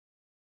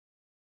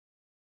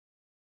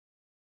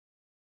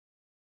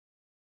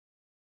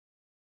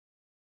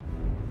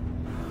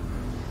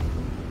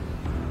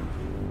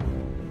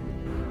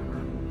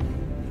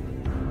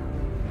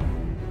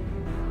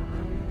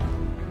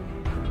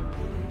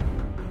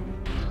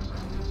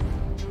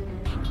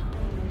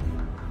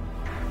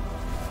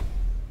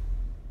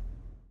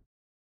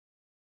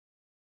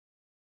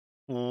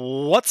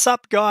What's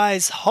up,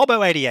 guys?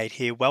 Hobbo88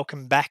 here.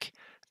 Welcome back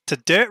to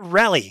Dirt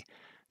Rally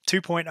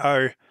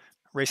 2.0,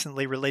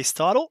 recently released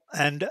title.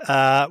 And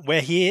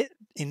we're here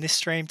in this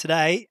stream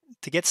today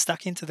to get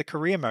stuck into the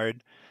career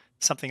mode,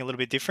 something a little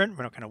bit different.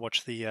 We're not going to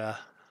watch the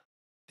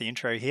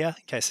intro here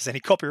in case there's any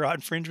copyright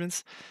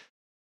infringements.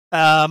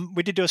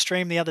 We did do a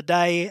stream the other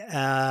day,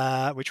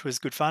 which was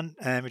good fun,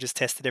 and we just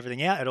tested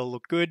everything out. It all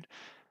looked good.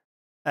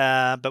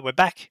 But we're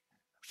back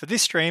for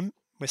this stream.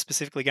 We're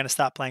specifically going to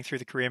start playing through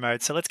the career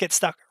mode. So let's get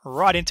stuck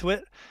right into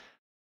it.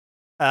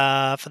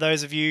 For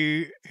those of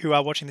you who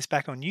are watching this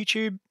back on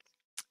YouTube,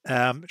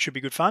 it should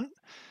be good fun.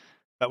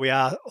 But we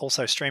are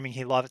also streaming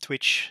here live at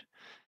Twitch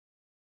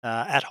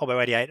at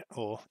Hobbo88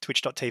 or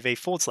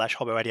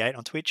twitch.tv/Hobbo88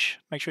 on Twitch.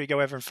 Make sure you go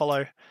over and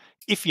follow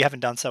if you haven't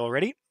done so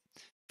already.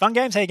 Fun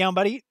Games, how you going,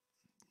 buddy?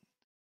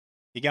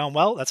 You going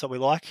well? That's what we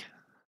like.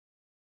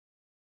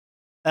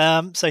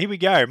 So here we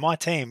go. My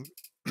team.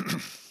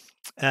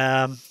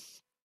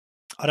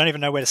 I don't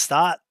even know where to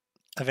start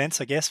events,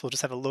 I guess. We'll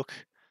just have a look.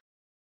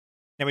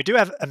 Now, we do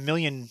have 1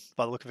 million,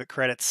 by the look of it,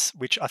 credits,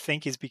 which I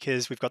think is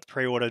because we've got the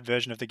pre-ordered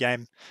version of the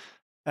game.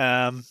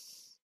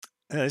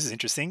 This is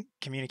interesting,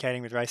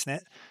 communicating with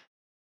RaceNet,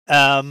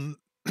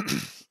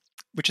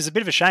 which is a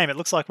bit of a shame. It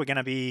looks like we're going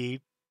to be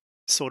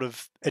sort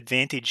of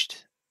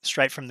advantaged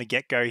straight from the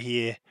get-go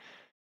here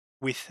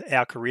with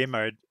our career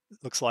mode.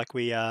 Looks like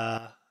we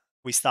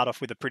start off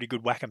with a pretty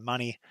good whack of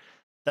money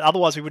that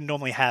otherwise we wouldn't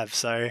normally have.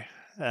 So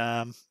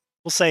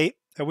we'll see.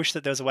 I wish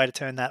that there was a way to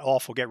turn that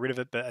off or get rid of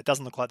it, but it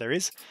doesn't look like there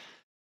is.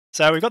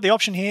 So we've got the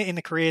option here in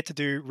the career to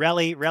do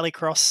rally,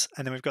 rallycross,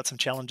 and then we've got some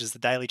challenges, the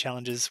daily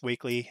challenges,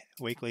 weekly,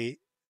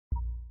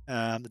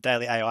 the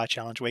daily AI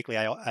challenge, weekly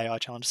AI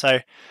challenge. So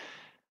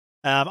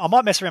I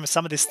might mess around with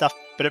some of this stuff,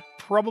 but it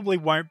probably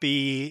won't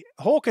be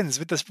Hawkins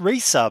with this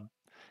resub.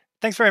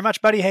 Thanks very much,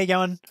 buddy. How you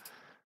going?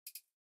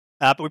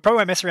 But we probably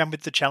won't mess around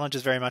with the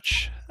challenges very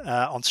much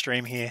on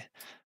stream here.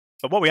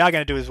 But what we are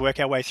going to do is work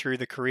our way through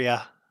the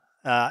career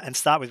and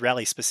start with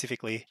rally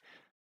specifically.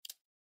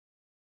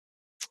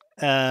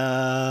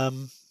 So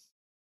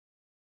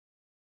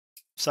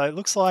it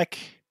looks like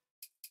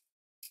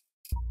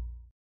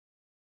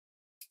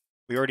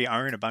we already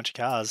own a bunch of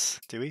cars,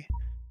 do we?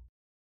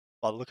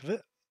 By the look of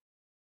it.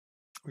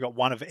 We've got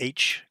one of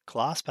each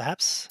class,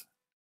 perhaps.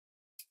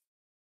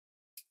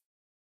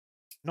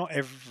 Not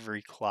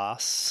every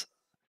class.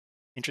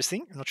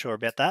 Interesting. I'm not sure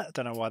about that. I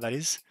don't know why that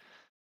is.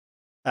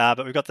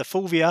 But we've got the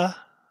Fulvia,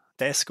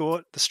 the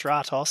Escort, the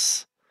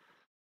Stratos.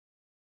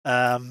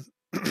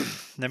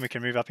 Then we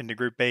can move up into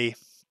Group B.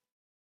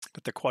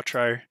 Got the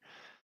Quattro,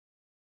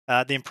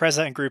 the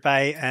Impreza in Group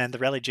A, and the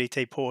Rally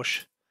GT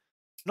Porsche.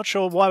 Not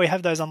sure why we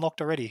have those unlocked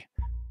already.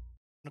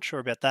 Not sure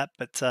about that,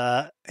 but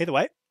either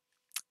way,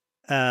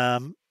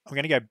 I'm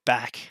going to go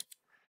back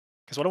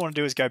because what I want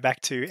to do is go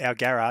back to our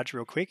garage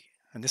real quick,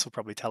 and this will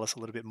probably tell us a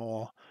little bit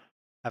more.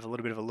 Have a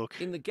little bit of a look.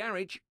 In the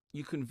garage,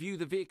 you can view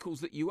the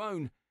vehicles that you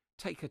own,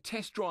 take a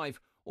test drive,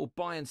 or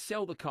buy and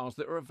sell the cars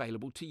that are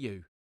available to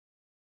you.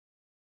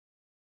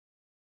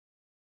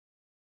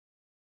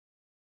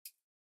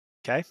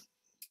 Okay.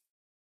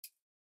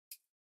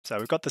 So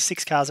we've got the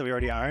 6 cars that we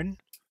already own.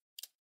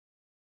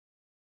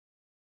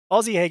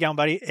 Aussie, how you going,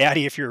 buddy?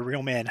 Audi if you're a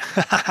real man.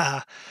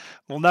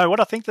 Well, no, what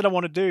I think that I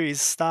want to do is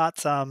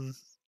start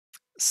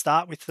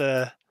with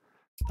the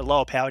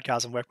lower powered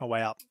cars and work my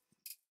way up.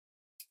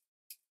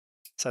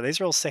 So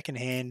these are all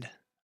second-hand.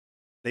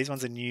 These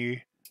ones are new.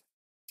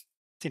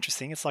 It's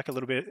interesting. It's like a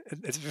little bit,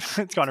 it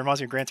kind of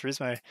reminds me of Gran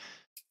Turismo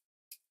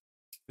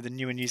with the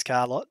new and used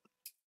car lot.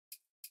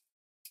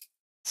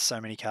 So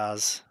many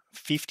cars,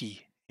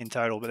 50 in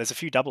total, but there's a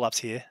few double ups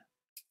here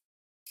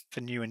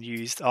for new and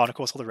used. Oh, and of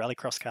course, all the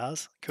rallycross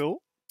cars.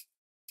 Cool.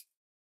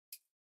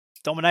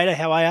 Dominator,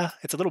 how are you?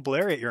 It's a little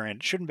blurry at your end.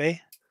 It shouldn't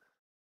be.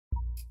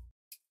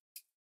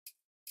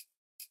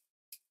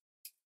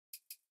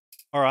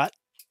 All right.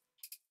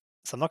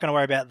 So I'm not going to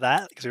worry about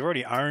that because we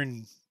already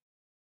own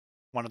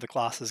one of the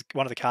classes,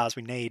 one of the cars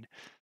we need.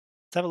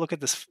 Let's have a look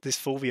at this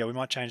Fulvia. We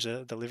might change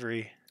the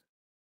livery.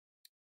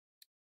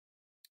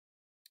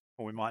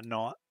 Or we might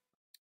not.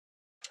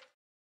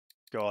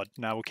 God,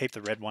 no, we'll keep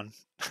the red one.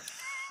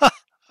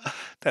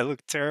 They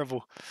look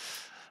terrible.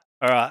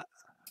 All right.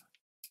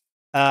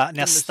 Now In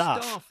the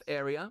staff. staff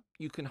area,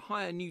 you can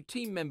hire new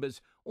team members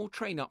or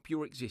train up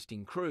your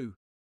existing crew.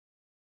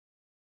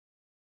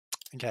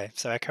 Okay,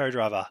 so our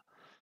co-driver.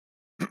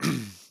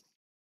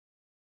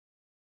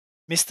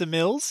 Mr.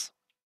 Mills.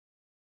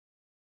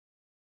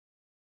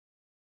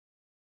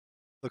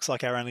 Looks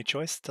like our only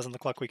choice. Doesn't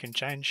look like we can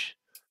change.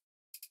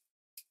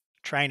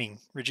 Training.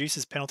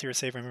 Reduces penalty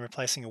received when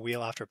replacing a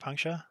wheel after a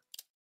puncture.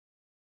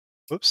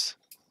 Whoops.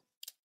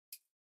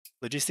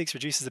 Logistics.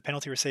 Reduces the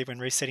penalty received when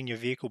resetting your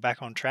vehicle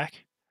back on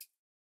track.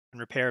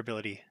 And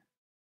repairability.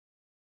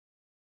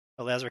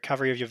 Allows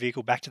recovery of your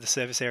vehicle back to the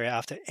service area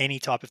after any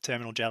type of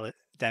terminal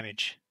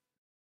damage.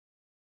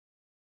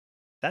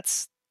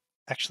 That's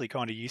actually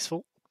kind of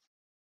useful.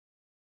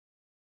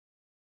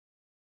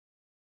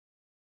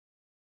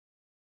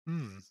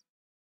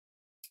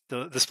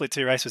 The Split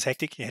 2 race was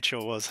hectic. Yeah, it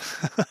sure was.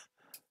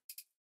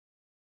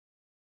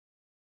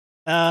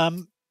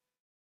 All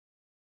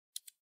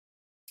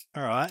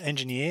right,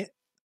 engineer.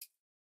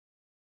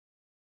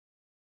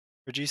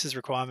 Reduces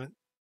requirement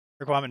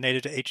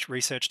needed to each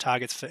research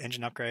targets for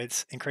engine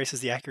upgrades. Increases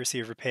the accuracy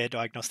of repair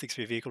diagnostics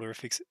for your vehicle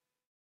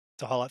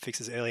to highlight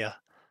fixes earlier.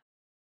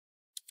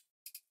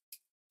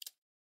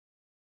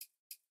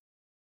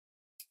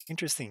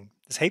 Interesting.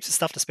 There's heaps of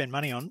stuff to spend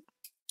money on.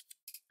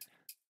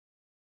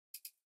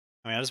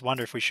 I mean, I just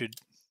wonder if we should...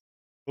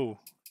 Oh,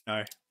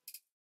 no.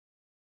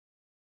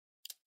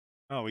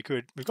 Oh, we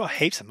could. We've got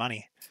heaps of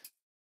money.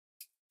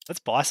 Let's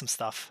buy some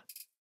stuff.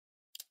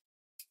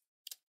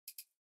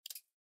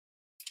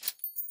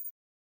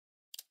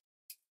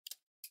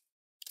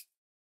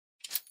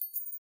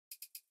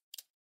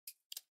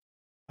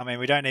 I mean,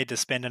 we don't need to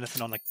spend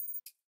anything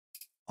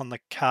on the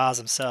cars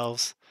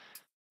themselves.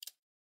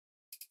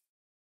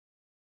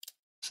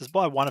 Just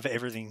buy one of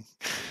everything.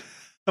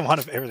 One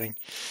of everything.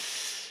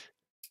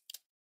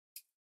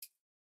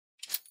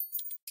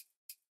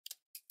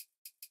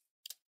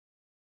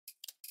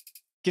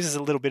 Gives us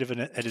a little bit of an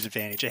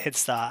advantage, a head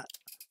start.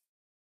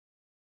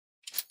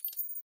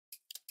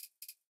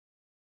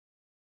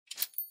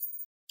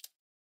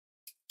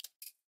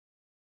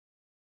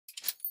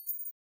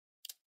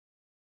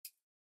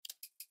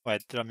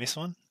 Wait, did I miss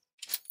one?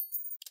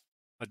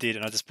 I did,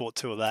 and I just bought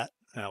 2 of that.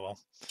 Oh well.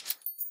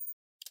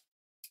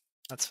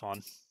 That's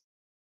fine.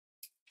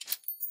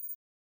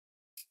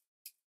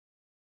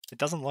 It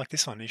doesn't like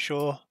this one, are you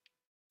sure?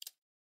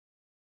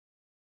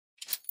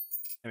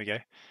 There we go.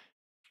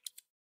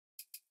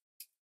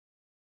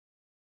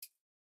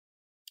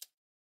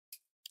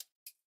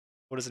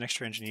 What does an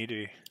extra engineer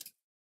do?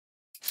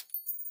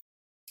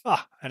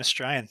 Ah, an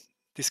Australian.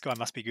 This guy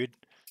must be good.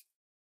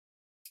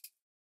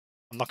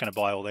 I'm not going to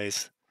buy all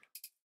these.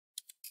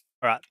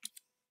 All right.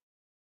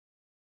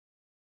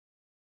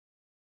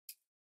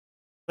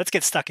 Let's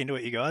get stuck into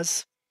it, you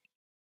guys.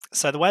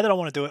 So the way that I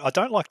want to do it, I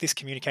don't like this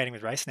communicating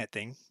with RaceNet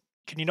thing.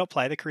 Can you not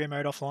play the career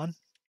mode offline?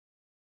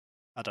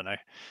 I don't know.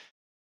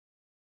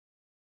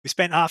 We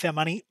spent half our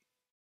money,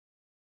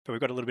 but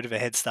we've got a little bit of a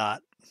head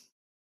start.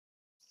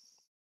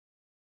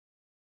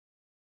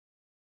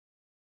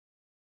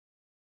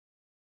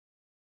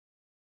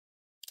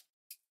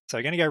 So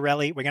we're going to go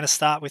rally. We're going to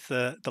start with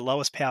the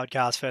lowest powered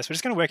cars first. We're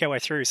just going to work our way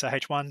through. So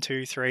H1,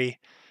 2, 3,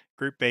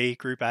 Group B,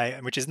 Group A,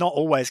 which is not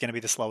always going to be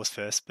the slowest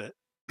first, but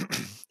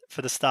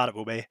for the start it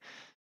will be.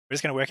 We're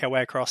just going to work our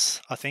way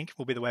across, I think,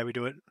 will be the way we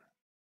do it.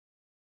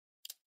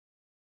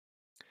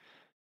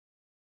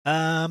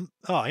 Oh,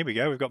 here we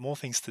go. We've got more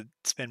things to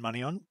spend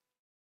money on.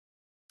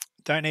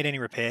 Don't need any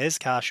repairs.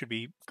 Car should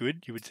be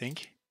good, you would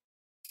think.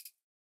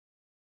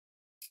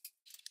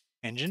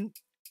 Engine.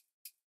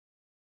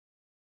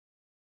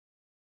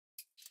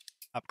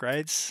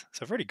 Upgrades.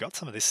 So I've already got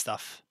some of this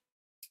stuff.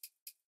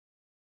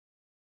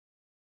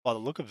 By the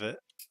look of it.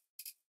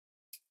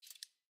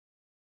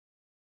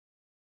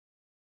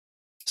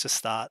 Let's just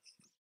start.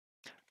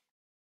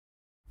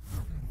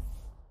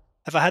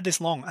 Have I had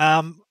this long?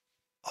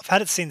 I've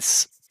had it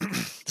since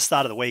the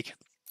start of the week.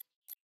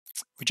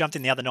 We jumped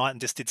in the other night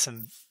and just did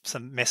some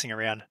messing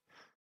around.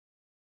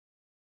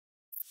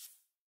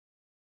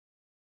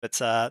 But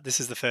this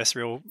is the first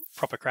real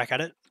proper crack at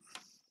it.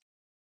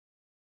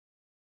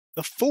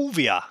 The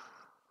Fulvia.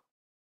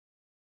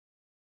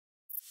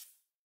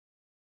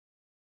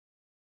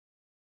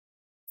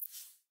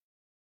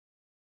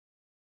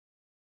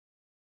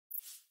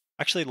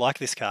 I actually like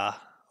this car.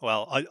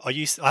 Well, I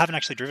haven't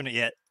actually driven it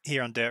yet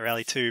here on Dirt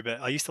Rally 2, but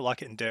I used to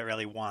like it in Dirt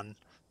Rally 1.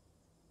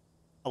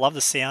 I love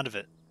the sound of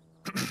it.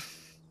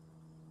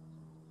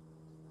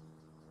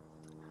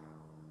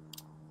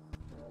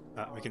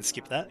 We can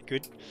skip that.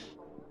 Good.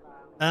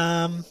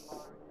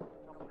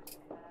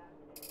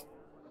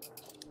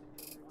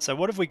 So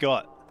what have we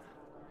got?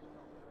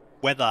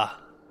 Weather.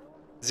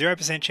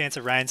 0% chance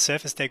of rain,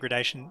 surface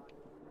degradation.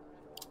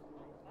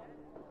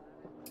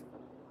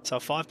 So a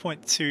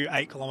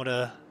 5.28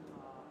 kilometre.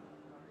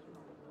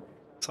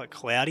 It's like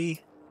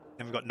cloudy.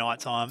 Then we've got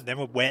nighttime. Then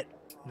we're wet.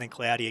 And then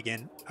cloudy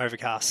again.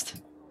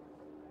 Overcast.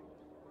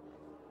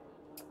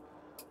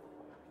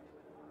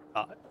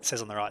 Oh, it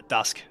says on the right,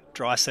 dusk.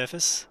 Dry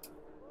surface.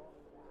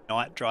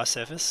 Night, dry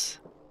surface.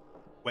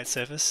 Wet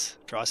surface,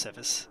 dry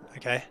surface.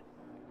 Okay.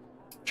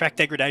 Track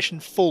degradation,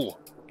 full.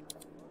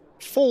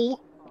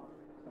 Full.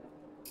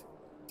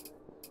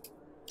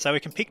 So we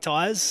can pick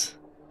tyres.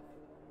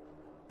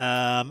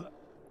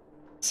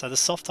 So the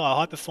soft tyre,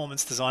 high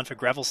performance designed for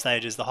gravel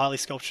stages, the highly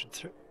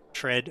sculptured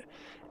tread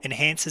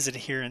enhances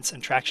adherence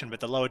and traction, but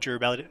the lower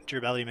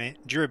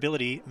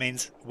durability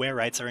means wear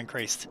rates are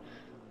increased.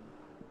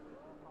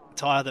 A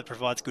tyre that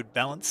provides good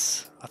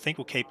balance. I think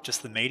we'll keep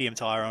just the medium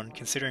tyre on,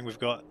 considering we've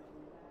got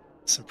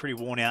some pretty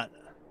worn out.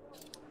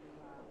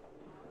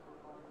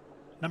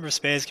 Number of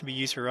spares can be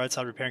used for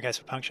roadside repair in case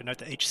of puncture. Note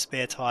that each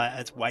spare tyre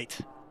adds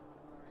weight.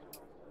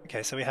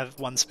 Okay, so we have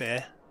 1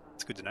 spare.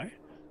 It's good to know.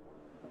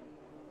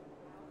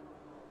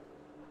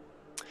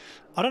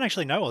 I don't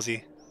actually know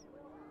Aussie.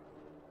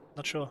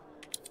 Not sure.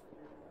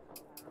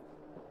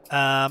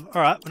 Alright,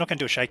 we're not going to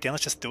do a shakedown.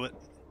 Let's just do it.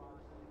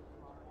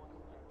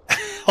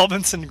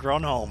 Robinson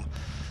Gronholm.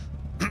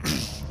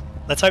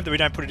 Let's hope that we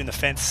don't put it in the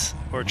fence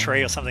or a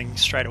tree or something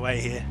straight away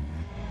here.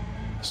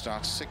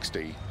 Starts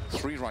 60,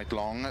 3 right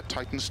long,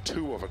 tightens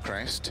 2 over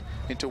crest,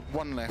 into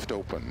 1 left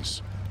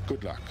opens.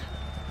 Good luck.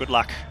 Good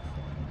luck.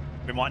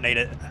 We might need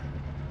it.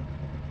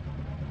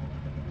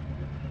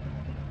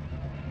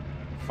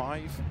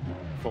 5,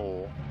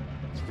 4,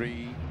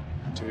 3,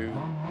 2,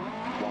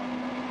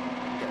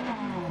 1, go.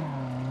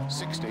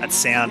 60. That's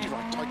sound. 3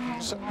 right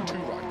tightens, 2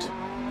 right.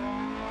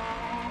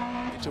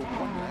 Into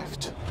 1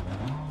 left.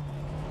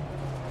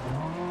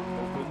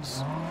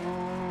 Opens.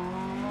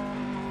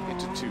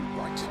 Into 2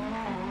 right.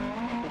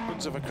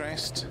 Opens over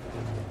crest.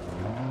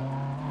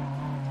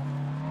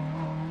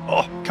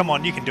 Oh, come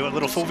on, you can do it,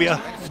 little Fulvia.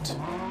 Left to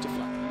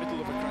flat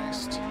middle of a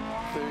crest.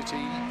 30.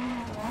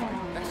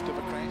 5 left of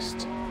a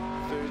crest.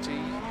 30.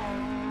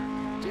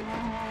 Dip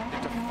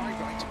into 5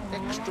 right.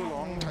 Extra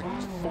long.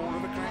 Tightens 4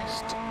 of a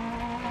crest.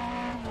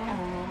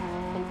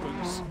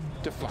 Opens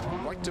to flat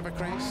right of a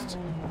crest.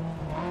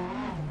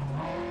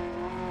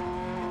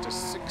 Into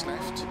 6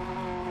 left.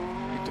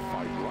 Into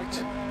 5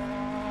 right.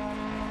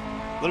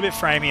 A little bit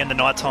framey in the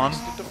night time.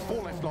 Into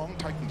 4 left long.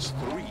 Tightens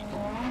 3.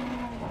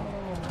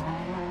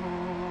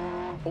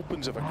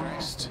 Opens of a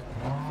crest,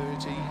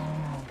 30,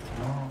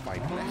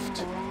 5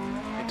 left,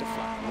 into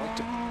flat right,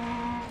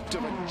 to a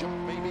jump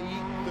maybe,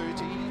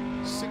 30,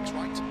 6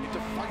 right, into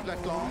 5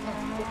 left long,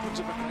 opens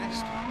of a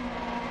crest,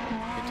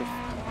 into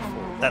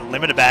 4 That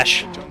limiter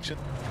bash. junction,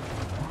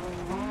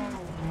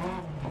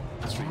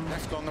 3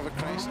 left long of a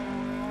crest,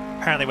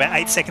 Apparently we're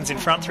 8 seconds in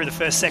front through the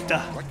first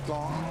sector. right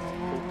long,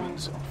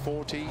 opens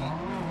 40,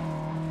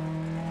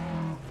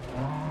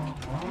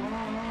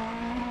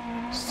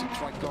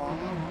 6 right long,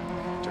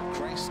 to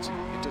crest,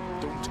 into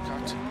don't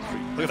cut, 3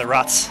 Look at the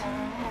ruts.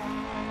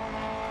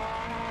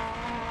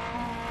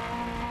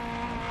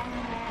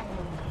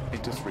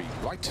 into 3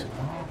 right,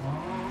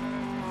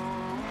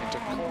 into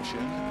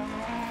caution,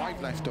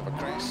 5 left of a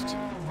crest,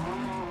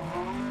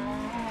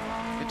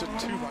 into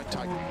 2 right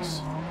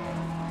tightens,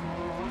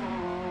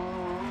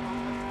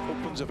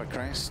 opens of a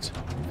crest,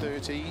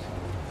 30,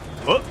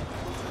 Oh.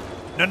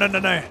 No, no, no,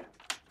 no.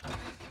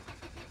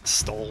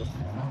 Stall.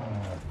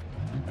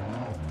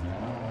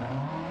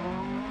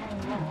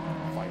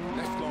 5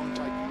 left long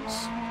tightens,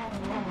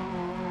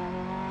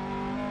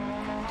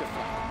 to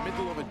flat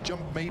middle of a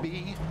jump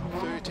maybe,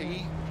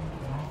 30,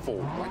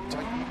 4 right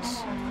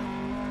tightens,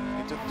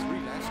 into 3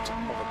 left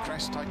of a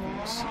crest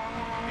tightens,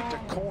 into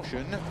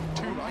caution,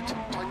 2 right,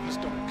 tightens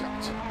don't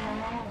cut.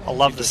 I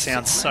love the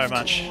sound so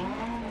much.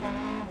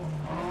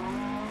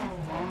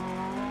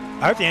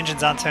 I hope the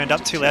engines aren't turned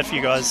up too loud for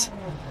you guys.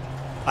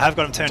 I have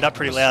got them turned up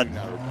pretty loud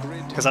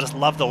because I just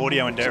love the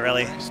audio in Dirt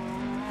Rally.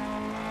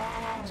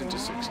 Into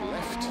 6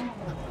 left,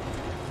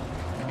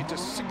 into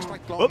 6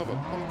 right long Whoop. of a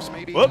bumps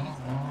maybe, Whoop.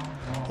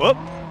 Whoop.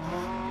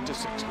 into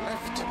 6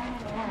 left,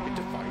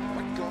 into 5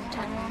 right long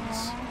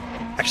tightens,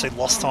 Actually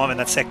lost time in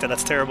that sector,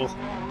 that's terrible.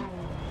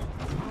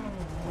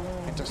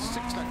 into 6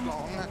 left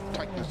long,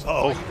 tightens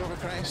Uh-oh. 5 over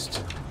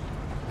crest,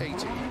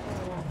 80,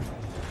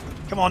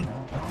 Come on.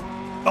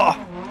 Oh,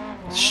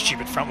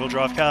 stupid front wheel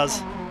drive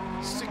cars.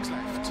 6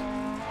 left,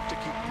 to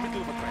keep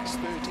middle of a crest,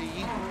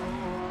 30,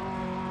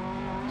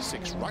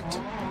 6 right,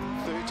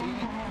 30,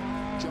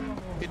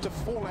 jump into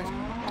 4 left,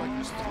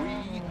 tightens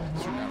 3,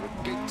 through narrow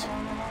gate,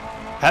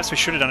 Perhaps we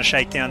should have done a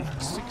shakedown.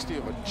 60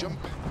 of a jump,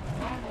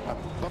 and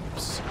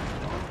bumps,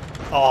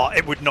 Oh,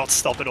 it would not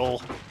stop at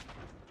all.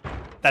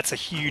 That's a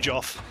huge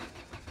off.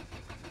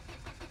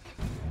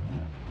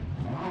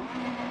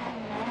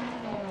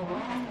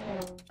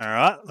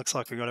 Alright, looks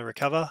like we've got to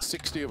recover.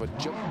 60 of a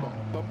jump on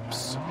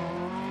bumps, 2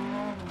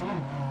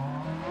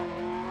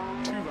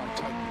 right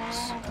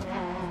tightens,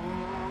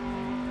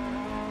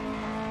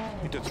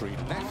 into 3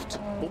 left,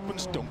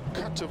 opens don't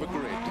cut of a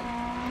grid,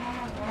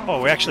 Oh,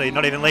 we're actually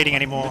not even leading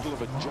anymore. middle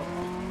of a jump,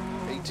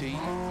 80,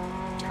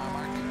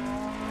 tarmac,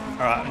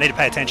 Alright, I need to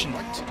pay attention.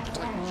 right,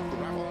 tightens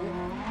gravel,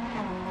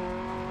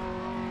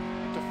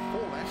 to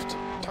 4 left,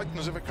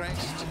 tightens of a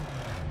crest,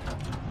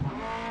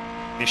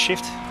 This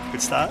shift,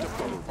 good start. to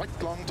 4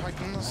 right long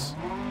tightens,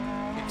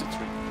 into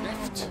 3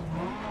 left,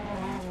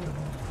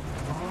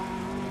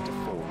 into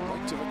 4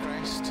 right of a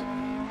crest,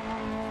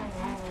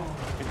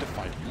 into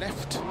 5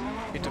 left,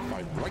 into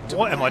 5 right of a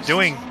What am I crest,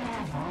 doing?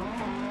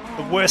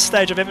 The worst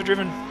stage I've ever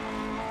driven. into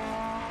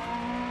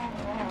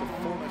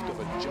 4 left of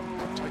a jump,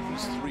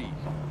 tightens 3,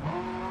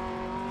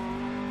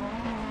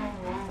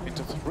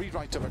 into 3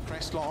 right of a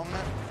crest long,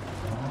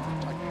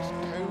 tightens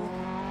 2,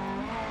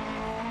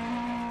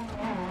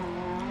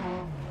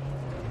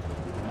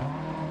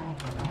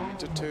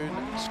 into turn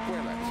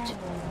square left,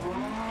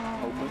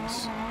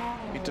 opens,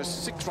 into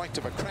 6 right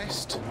of a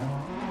crest,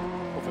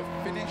 of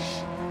a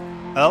finish,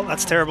 Oh,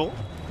 that's terrible.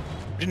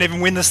 We didn't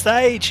even win the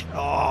stage.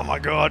 Oh my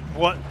god,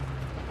 what?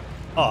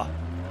 Oh,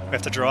 we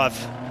have to drive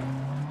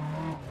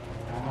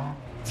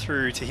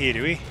through to here,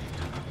 do we?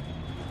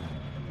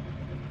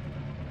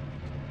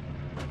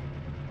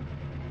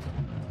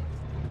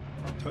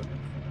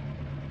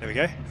 There we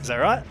go. Is that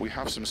right? We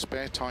have some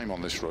spare time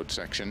on this road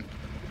section.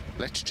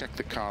 Let's check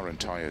the car and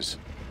tyres.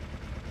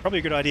 Probably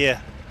a good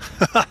idea.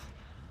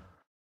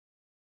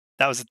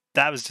 That was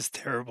just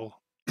terrible.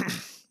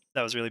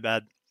 That was really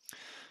bad.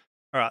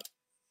 All right.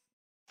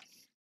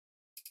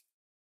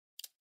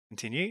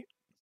 Continue.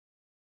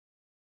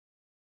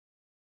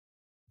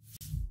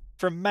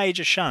 For a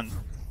major shunt,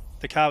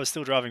 the car was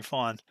still driving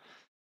fine.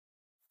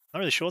 Not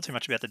really sure too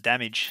much about the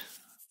damage,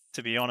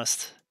 to be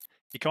honest.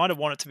 You kind of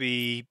want it to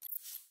be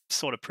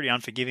sort of pretty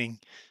unforgiving.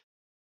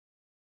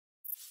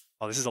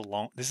 Oh, this is a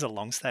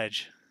long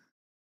stage.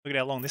 Look at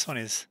how long this one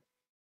is.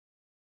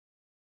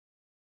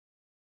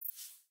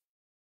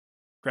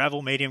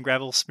 Gravel, medium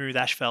gravel, smooth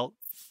asphalt.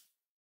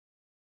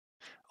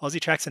 Aussie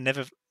tracks are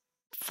never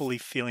fully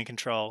feeling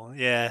control.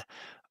 Yeah,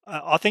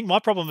 I think my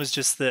problem is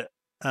just that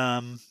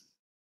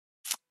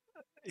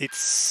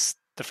it's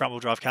the front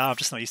wheel drive car. I'm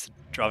just not used to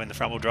driving the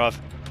front wheel drive.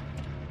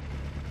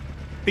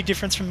 Big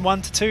difference from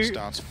 1 to 2.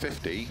 Starts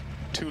 50,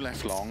 2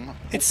 left long,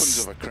 opens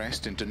over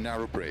crest into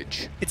narrow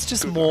bridge. It's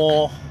just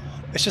more.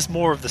 It's just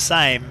more of the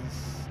same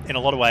in a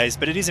lot of ways,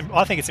 but it is.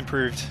 I think it's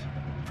improved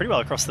pretty well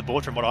across the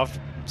board from what I've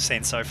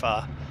seen so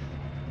far.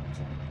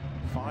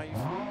 5,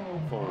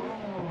 4.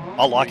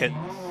 I like it. 2,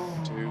 1.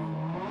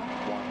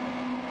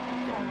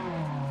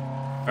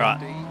 All right,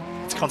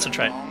 let's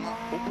concentrate.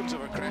 Opens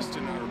over crest to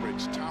narrow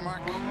bridge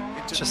tarmac.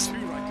 Into Just 2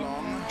 right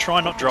long.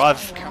 try not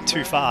drive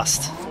too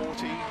fast. 40.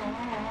 5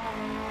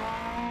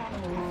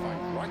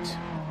 right.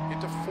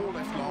 Into 4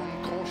 left long.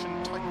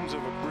 Caution tightens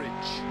over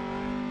bridge.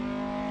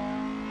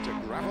 To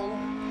gravel.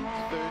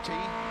 30.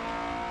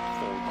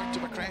 4 right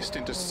over crest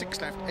into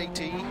 6 left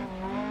 80.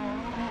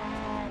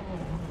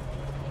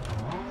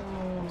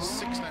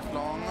 6 left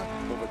long.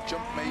 Over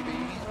jump maybe.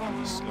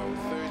 Slow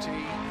 30.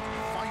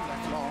 5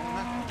 left long.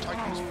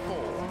 Tightens 4.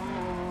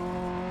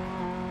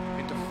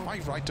 Into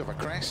 5 right over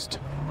crest.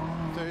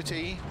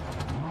 30.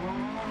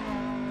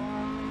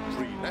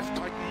 3 left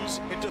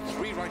tightens. Into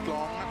 3 right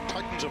long.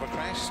 Tightens over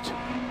crest.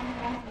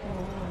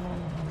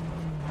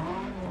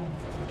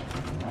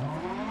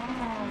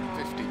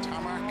 50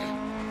 tarmac.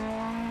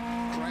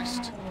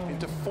 Crest.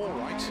 Into 4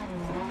 right.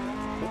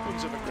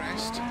 Opens over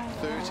crest.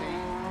 30.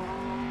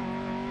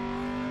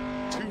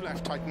 2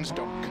 left tightens,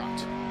 don't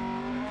cut.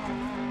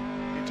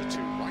 Into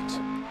 2 right.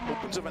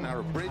 Opens of a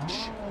narrow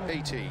bridge.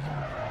 80.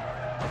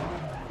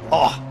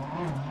 Oh,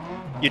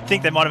 you'd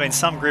think there might have been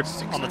some grip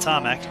 6 on the left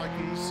tarmac. long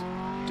tightens.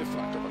 To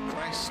flat over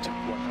crest.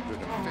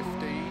 150.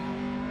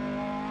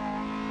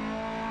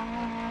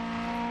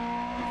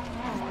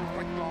 5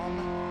 right long.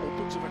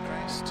 Opens over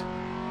crest.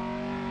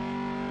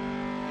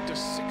 Into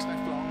 6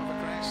 left long over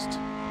crest.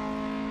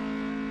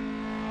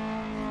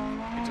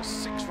 Into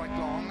 6 right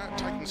long.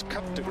 Tightens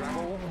cut to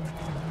gravel.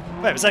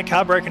 Wait, was that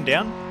car broken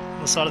down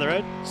on the side of the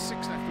road?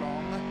 6 left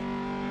long.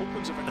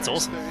 Opens over That's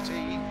crest. awesome.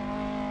 30.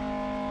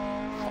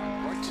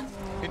 5 right.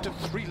 Into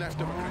 3 left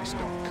over crest.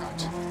 Don't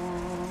cut.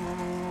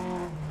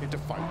 Into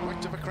 5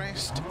 right over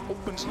crest.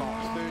 Opens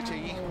long.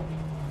 30.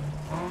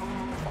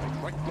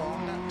 5 right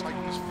long.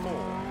 Tightens 4.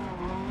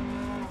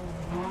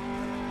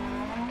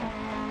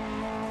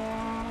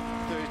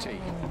 30.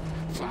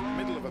 Flat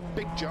middle of a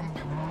big jump.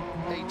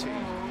 80.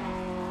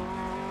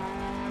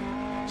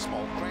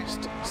 Small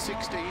crest.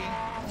 60.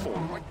 4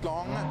 right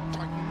long.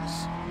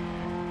 Tightens.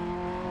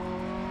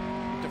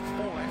 Into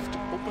 4 left.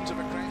 Opens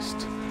over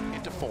crest.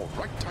 Into 4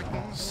 right.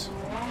 Tightens.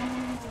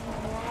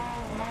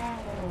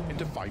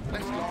 Into 5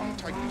 left long.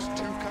 Tightens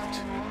 2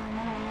 cut.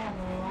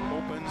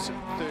 Opens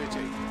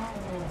 30.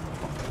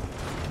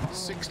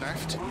 6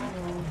 left.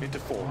 Into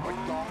 4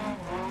 right long.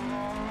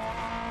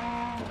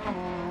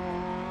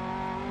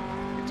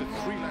 Into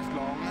 3 left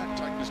long.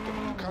 Tightens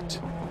double cut.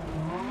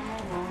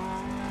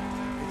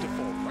 Into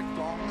 4 right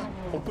long.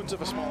 Opens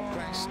of a small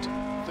crest.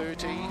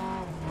 30.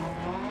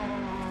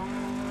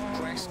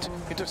 Crest.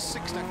 Into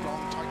 6 left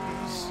long.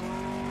 Tightens.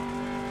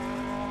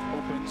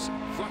 Opens.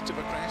 Flat of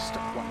a crest.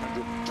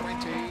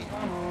 120.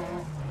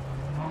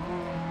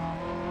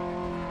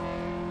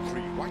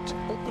 3 right.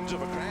 Opens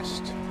of a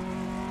crest.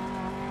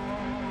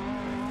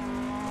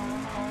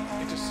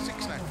 Into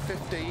 6 left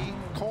 50.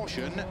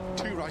 Caution.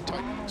 2 right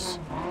tightens.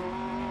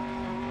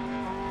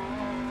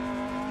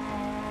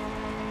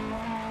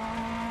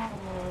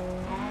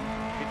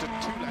 Into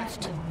 2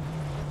 left.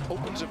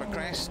 Opens of a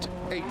crest.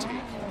 80.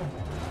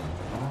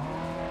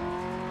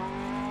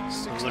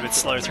 A little bit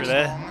slow through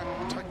there.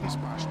 Long, tightens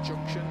past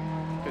junction.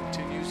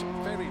 Continues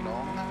very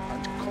long.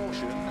 And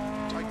caution.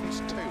 Tightens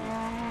 2.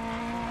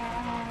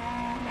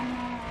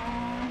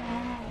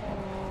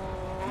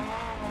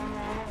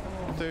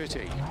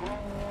 30.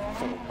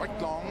 4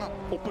 right long.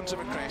 Opens of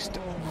a crest.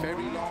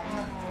 Very long.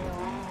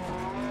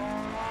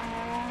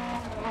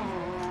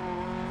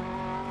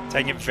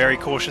 Taking it very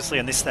cautiously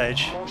on this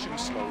stage. Caution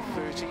slow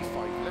 30,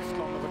 5 left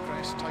long of a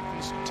crest,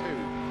 tightens 2.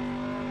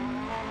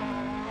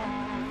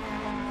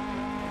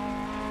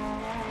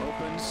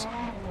 Opens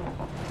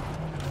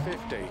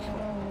 50.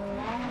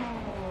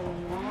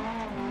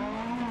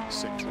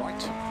 6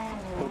 right.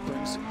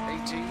 Opens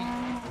 80.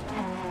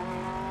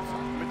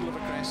 Flat middle of a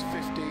crest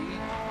 50.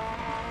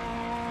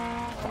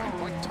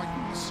 5 right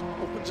tightens.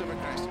 Opens of a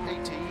crest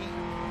 80.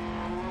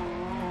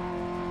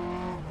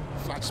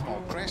 flat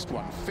small crest,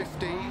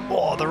 150.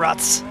 Oh, the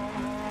ruts.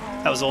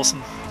 That was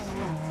awesome.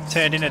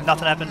 Turned in and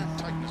nothing happened.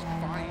 Tightens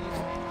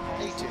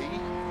 580.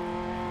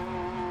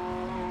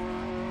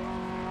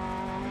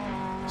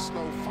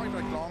 Slow 5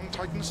 right long,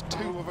 tightens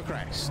 2 over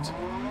crest.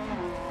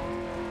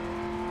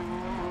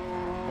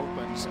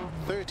 Opens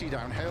 30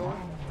 downhill.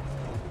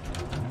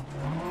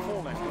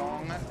 4 left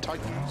long,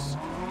 tightens.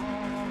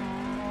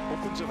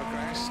 Opens over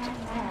crest,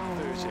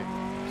 30.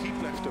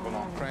 Keep left over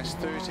long crest,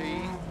 30.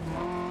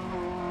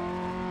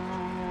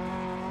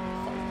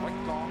 5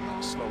 right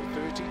long, slow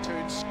 30,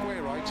 turn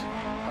square right,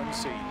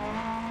 unseen.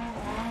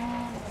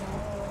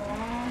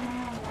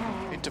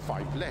 Into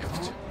 5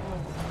 left.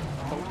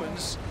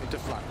 Opens into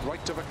flat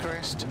right over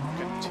crest,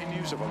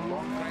 continues over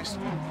long crest.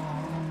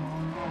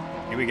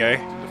 Here we go.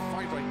 Into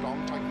 5 right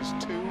long, tightens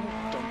 2,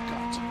 don't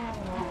cut.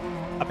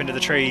 Up into the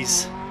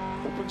trees.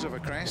 Opens over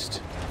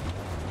crest,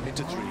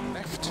 into 3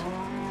 left,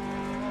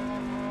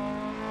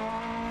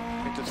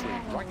 into 3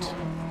 right,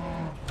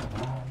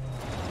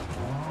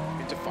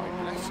 into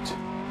 5 left,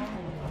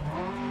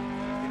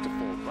 into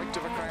 4 right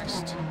over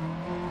crest,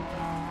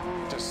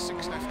 into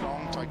 6 left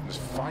long, tightens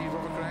 5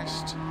 over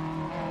crest,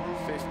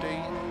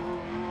 50,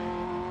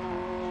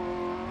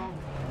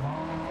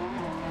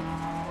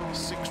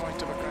 6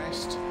 right over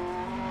crest,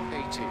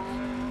 80,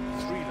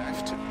 3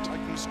 left,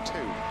 tightens 2,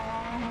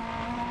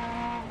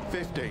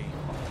 50,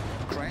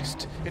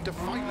 crest, into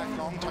 5 left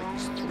long,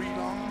 tightens 3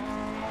 long,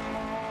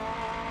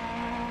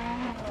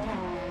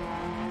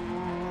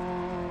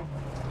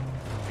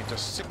 into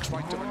 6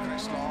 right over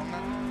crest long,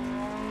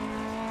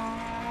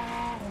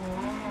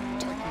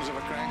 tightens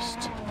over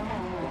crest,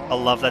 I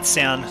love that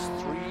sound.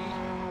 3,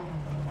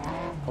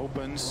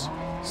 opens,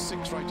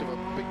 6 right over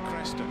big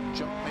crest and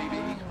jump maybe,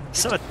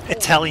 So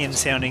Italian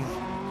sounding.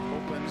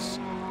 opens,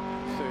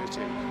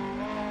 30,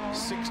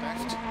 6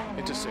 left,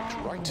 into 6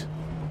 right,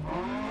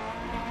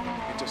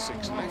 into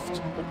 6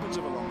 left, opens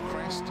over long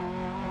crest,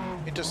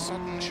 into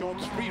sudden short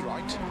 3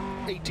 right,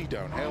 80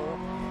 downhill,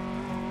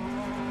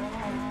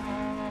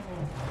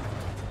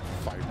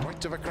 5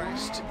 right over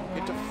crest,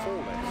 into 4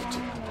 left,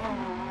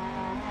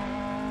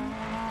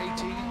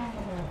 80,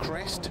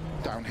 crest,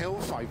 downhill,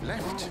 5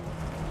 left,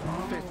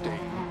 50,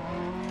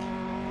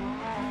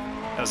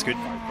 That was good.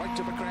 5 right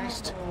over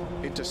crest,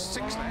 into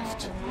 6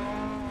 left,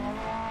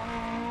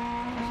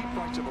 keep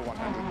right over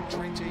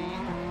 120,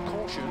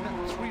 caution,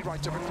 3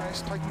 right over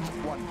crest, tightens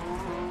 1,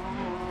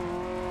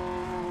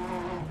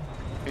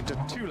 into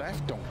 2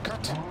 left, don't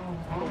cut,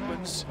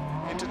 opens,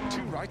 into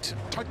 2 right,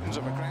 tightens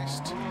over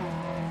crest,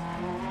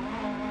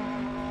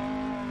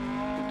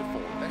 into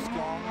 4 left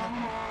long,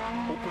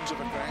 opens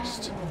over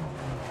crest,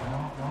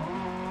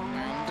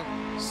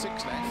 and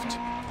 6 left,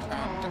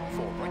 and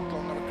 4 right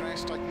long over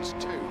crest, tightens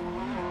 2.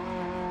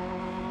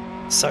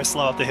 So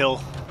slow up the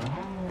hill.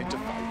 Into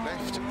 5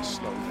 left,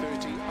 slow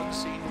 30,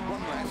 unseen,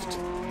 1 left,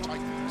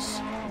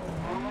 tightens.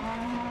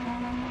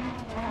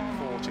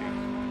 40.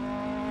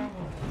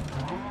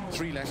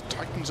 3 left,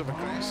 tightens over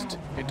crest,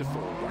 into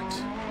 4 right.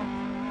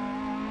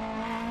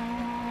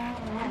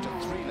 Into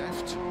 3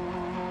 left,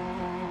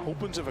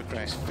 opens over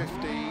crest,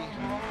 50.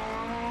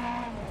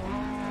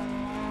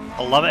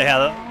 I love it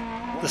how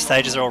the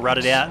stages are all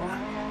rutted out.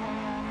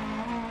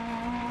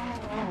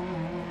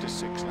 To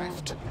 6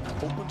 left,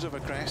 opens over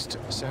crest,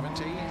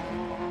 70. 5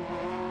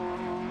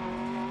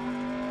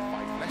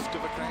 left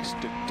over crest,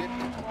 to dip,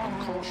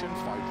 and caution,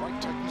 5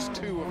 right, tightens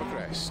 2 over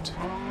crest.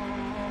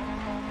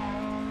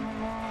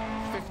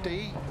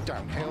 50,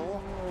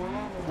 downhill,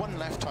 1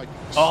 left,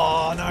 tightens.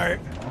 Oh no.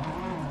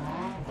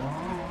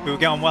 We were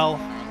going well.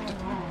 And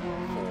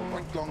 4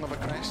 right long over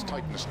crest,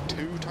 tightens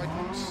 2,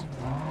 tightens.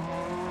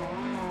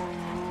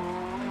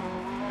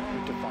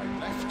 Into 5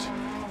 left,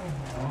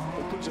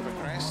 opens over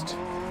crest,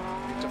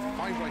 into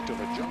 5 right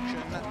over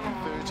junction,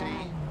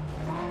 30,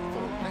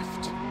 4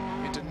 left,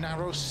 into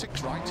narrow,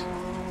 6 right,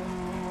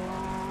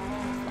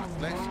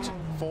 flat left,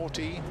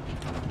 40, 4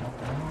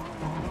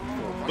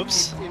 right,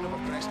 Oops. in over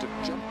crest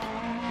and jump,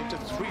 into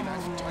 3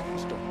 left,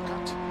 tightens, don't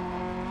cut,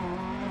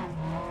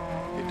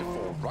 into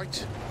 4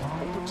 right,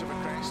 opens over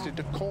crest,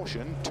 into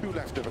caution, 2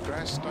 left over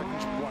crest,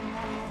 tightens 1.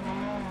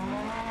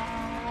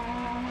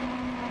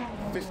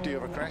 50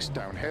 over crest,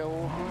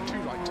 downhill, 2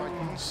 right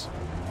tightens.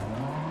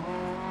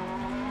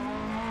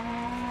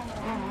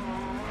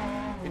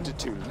 Into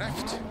 2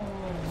 left,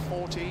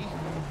 40.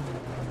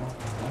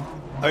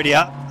 Oh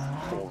dear.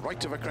 4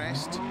 right over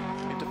crest,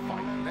 into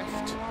 5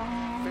 left,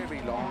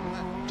 very long,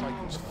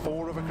 tightens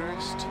 4 over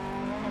crest.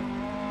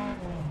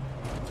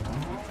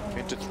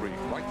 Into 3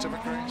 right over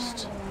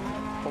crest,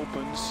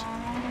 opens,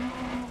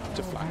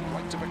 to flat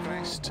right over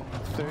crest,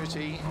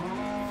 30,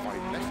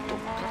 5 left,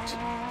 don't cut.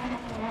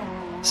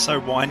 So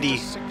windy.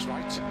 6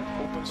 right,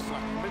 opens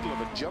flat middle of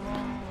a jump,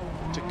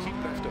 to keep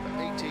left over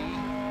 80,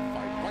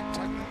 5 right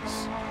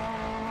tightens,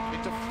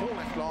 into 4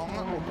 left long,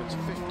 opens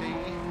 50,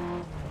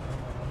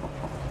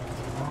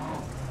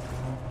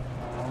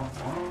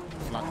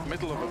 flat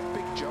middle of a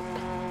big jump,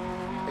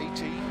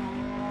 80,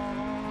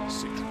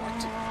 6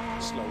 right,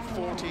 slow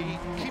 40,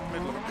 keep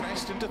middle of a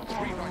crest, into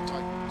 3 right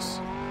tightens,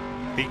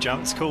 Big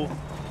jump, it's cool.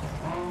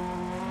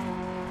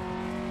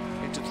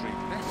 Into 3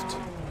 left,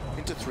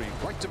 into 3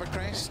 right of a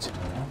crest,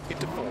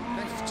 into 4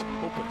 left,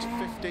 open to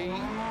 50,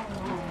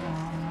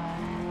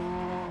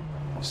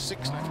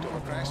 6 left over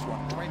crest,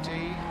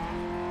 120,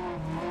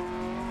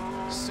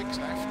 6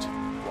 left,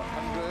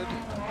 100,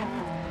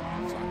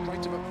 flat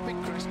right of a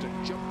big crest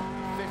and jump,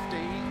 50,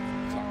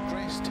 flat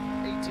crest,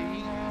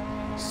 80,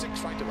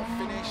 6 right of a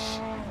finish,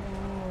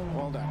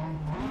 well done.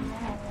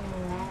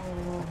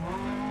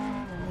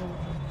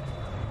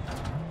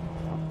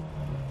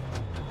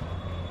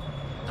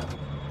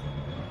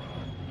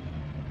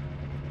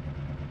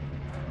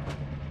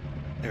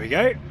 There we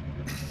go.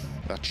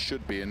 That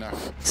should be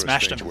enough for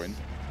Smashed a stage him. win.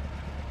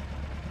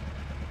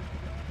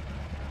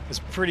 It was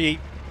pretty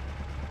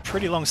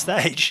long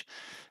stage.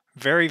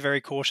 Very, very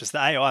cautious. The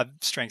AI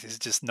strength is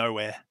just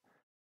nowhere.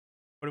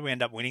 What did we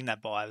end up winning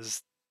that by? It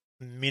was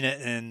a minute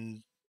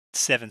and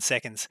 7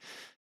 seconds.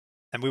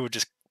 And we were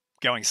just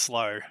going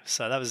slow.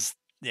 So that was,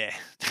 yeah,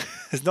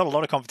 there's not a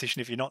lot of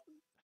competition if you're not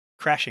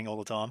crashing all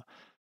the time.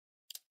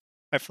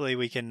 Hopefully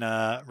we can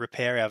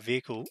repair our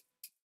vehicle.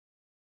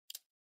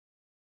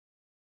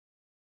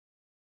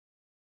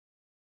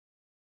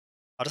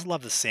 I just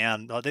love the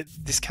sound. Like,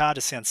 this car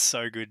just sounds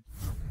so good.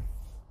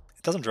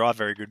 It doesn't drive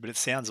very good, but it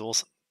sounds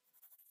awesome.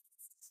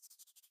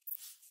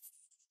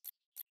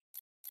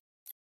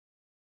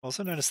 I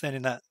also noticed then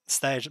in that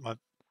stage that my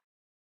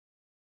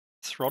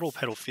throttle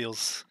pedal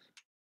feels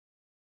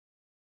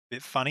a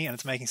bit funny and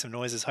it's making some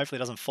noises. Hopefully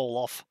it doesn't fall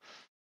off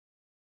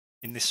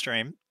in this stream.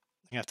 I'm going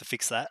to have to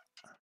fix that.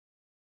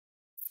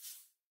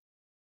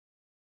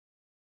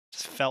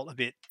 Just felt a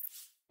bit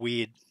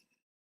weird,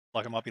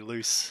 like it might be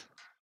loose.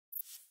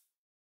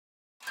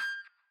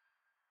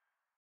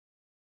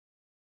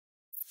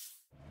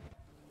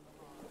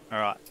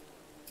 Alright,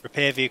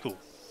 repair vehicle.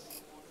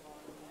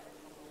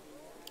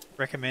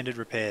 Recommended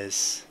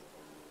repairs.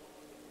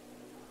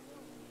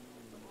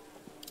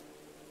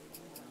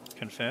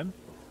 Confirm.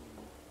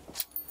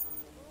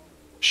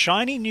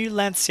 Shiny new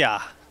Lancier.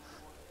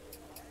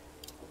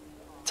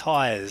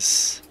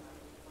 Tyres.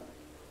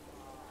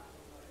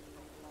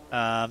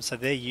 So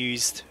they're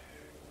used.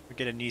 We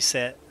get a new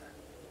set.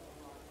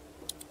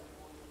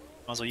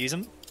 Might as well use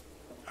them.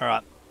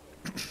 Alright.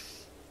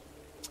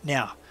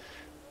 Now,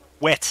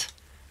 wet.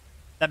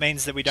 That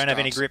means that we don't have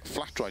any grip.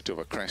 Flat right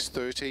over crest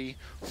 30,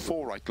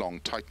 4 right long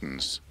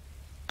tightens.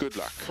 Good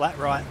luck. Flat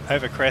right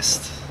over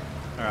crest.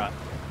 Alright.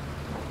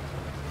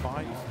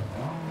 5,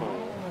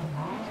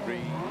 4, 3,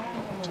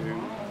 2,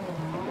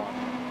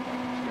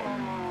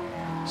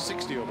 1.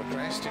 60 over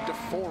crest into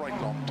 4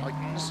 right long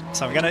tightens.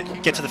 So I'm going to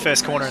get to the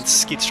first corner and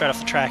skid straight off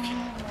the track.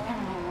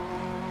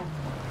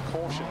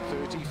 Caution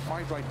 30,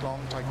 5 right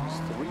long tightens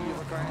 3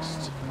 over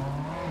crest.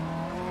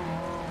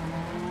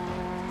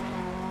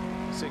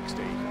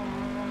 60.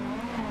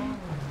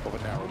 Over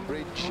narrow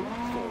bridge, 4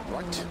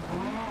 right.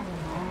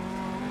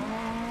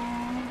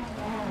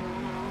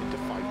 Into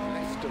 5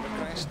 left of a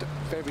crest,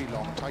 very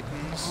long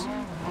tightens.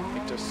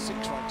 Into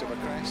 6 right of a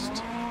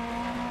crest.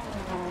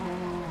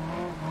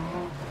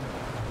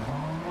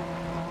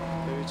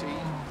 30.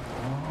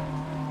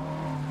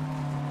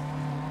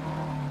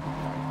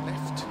 5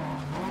 left,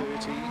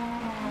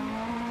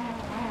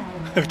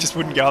 30. It just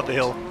wouldn't go up the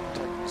hill.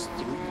 Tightens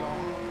 3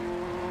 long.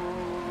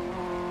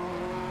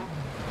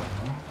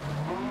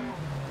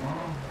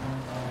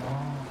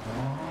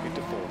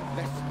 Into 4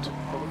 left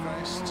of a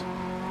crest.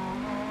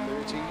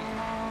 30.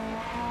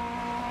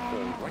 4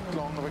 right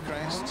long of a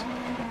crest.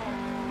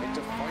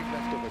 Into 5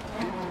 left of a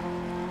dip.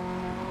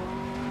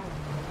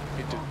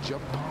 Into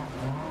jump.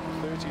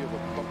 30 of a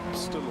bump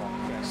still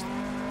long crest.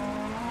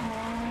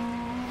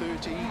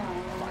 30.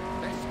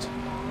 5 left.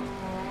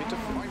 Into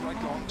 5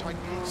 right long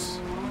tightens.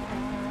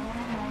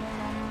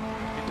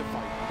 Into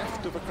 5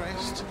 left of a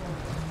crest.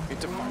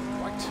 Into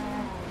 5 right.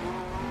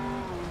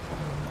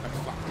 And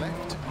flat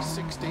left,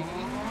 60.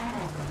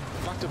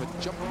 Flat of a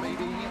jump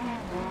maybe.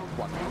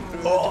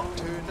 100. Oh.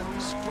 Turn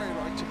square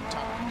right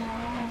tack.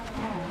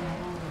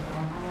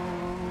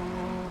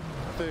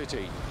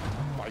 30.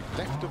 5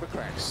 left of a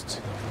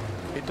crest.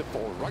 Into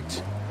 4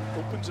 right.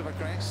 Opens of a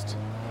crest.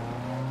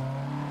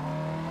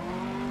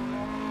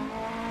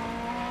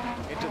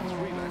 Into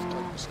 3 left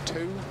tightens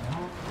 2.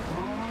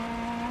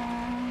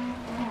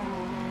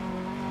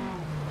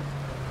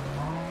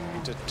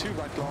 Into 2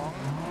 right long.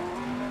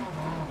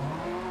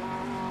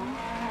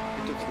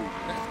 Into 3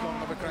 left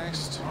long of a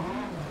crest.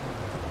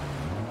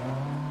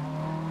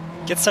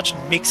 Get such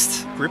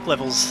mixed grip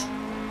levels.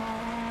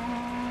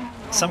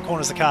 Some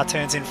corners the car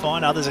turns in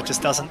fine, others it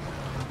just doesn't.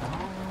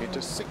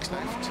 Into 6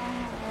 left.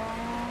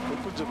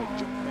 Opens of a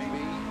jump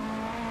maybe.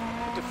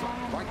 Into flat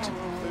right,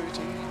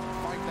 30.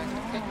 5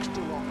 left,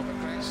 extra long of a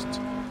crest.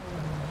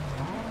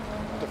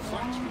 The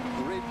flat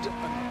grid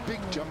and big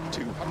jump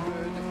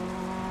 200.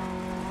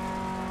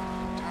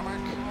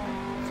 Tarmac.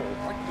 4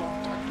 right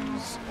long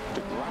tightens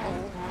to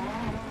gravel.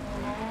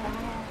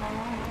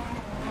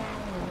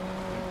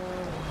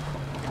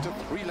 Into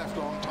 3 left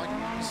long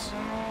tightens.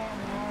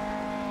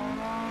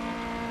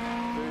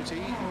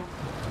 30.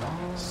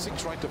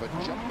 6 right of a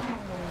jump.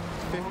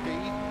 50.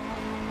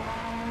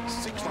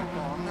 6 right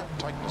long,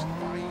 tightens 5.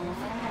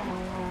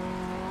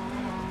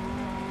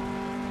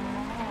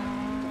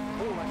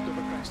 4 left of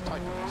a crest,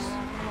 tightens.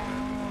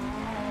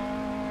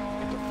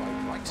 Into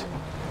 5 right,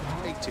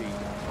 80.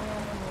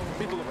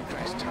 Middle of a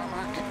crest,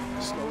 tarmac,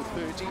 slow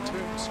 30,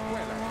 turn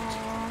square left.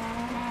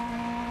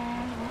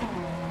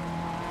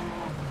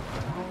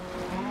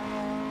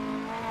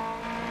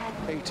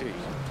 80.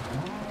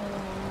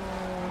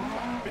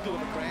 Middle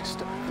of a crest,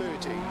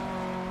 30.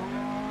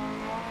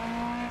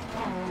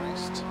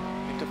 Crest,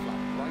 into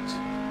flat right,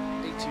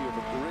 80 of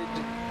a grid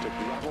to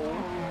gravel,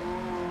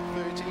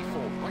 30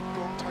 for right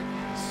long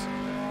tightens,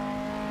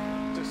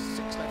 to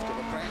 6 left of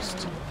a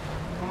crest,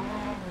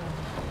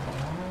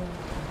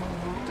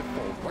 into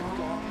 4 right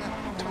long,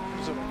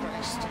 tightens of a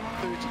crest,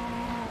 30.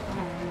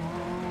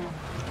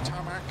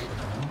 Tarmac,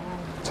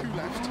 2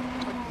 left,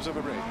 tightens of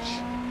a ridge.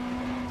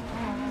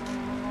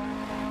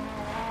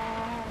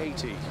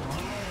 80.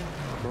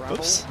 Gravel,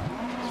 Oops.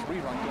 3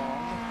 right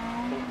long,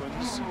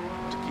 opens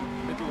to keep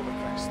middle of a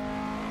crest.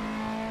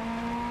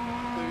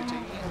 30,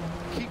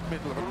 keep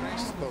middle of a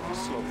crest, though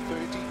slow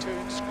 30,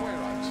 turn square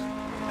right.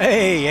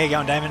 Hey, how you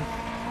going, Damon?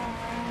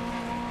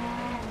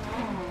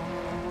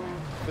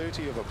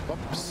 30 of a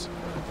bumps,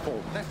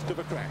 4 left of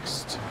a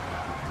crest.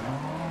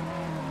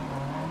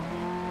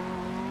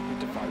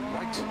 Into 5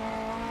 right,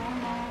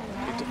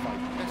 into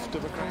 5 left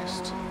of a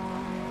crest.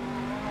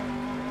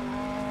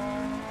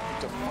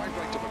 Into 5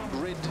 right of a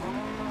grid,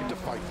 into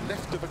 5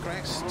 left of a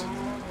crest,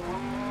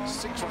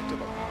 6 right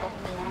of a bump,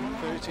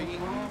 30,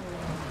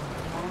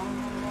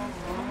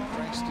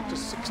 crest into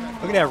 6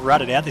 left. Look at how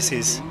rutted out this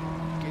is.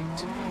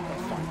 Gate,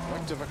 and 5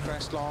 right of a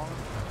crest long.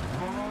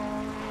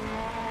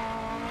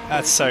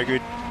 That's so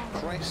good.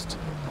 Crest,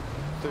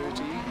 30,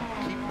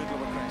 keep middle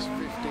of a crest,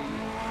 50,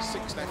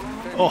 6 left,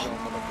 very Oh. long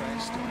of a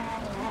crest,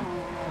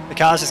 The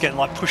car's just getting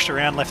like pushed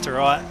around left to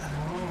right.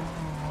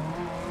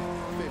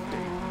 50,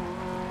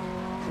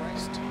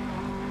 crest,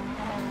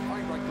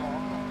 5 right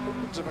long,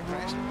 opens of a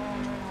crest,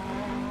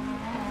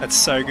 That's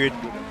so good.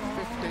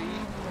 150,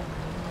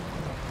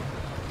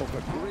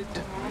 over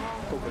grid,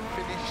 over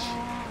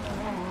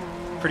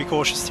finish, Pretty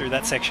cautious through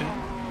that section.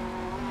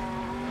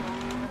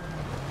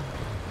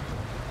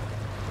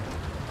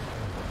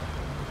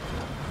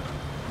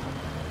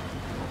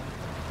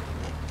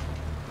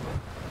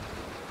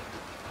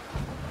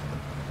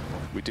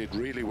 we did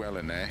really well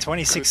in there.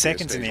 26 Could be a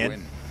seconds in stage the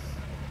end. win.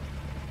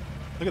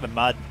 Look at the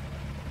mud.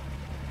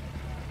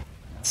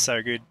 It's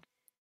so good.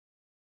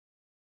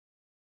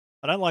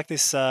 I don't like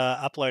this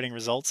uploading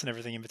results and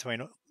everything in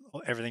between.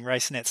 Everything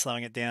RaceNet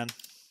slowing it down.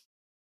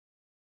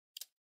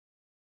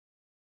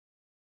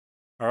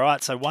 All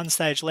right, so 1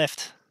 stage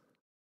left.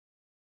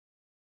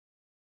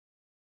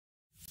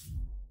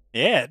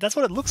 Yeah, that's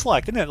what it looks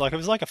like, didn't it? Like it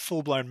was like a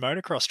full-blown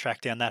motocross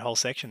track down that whole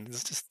section.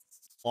 There's just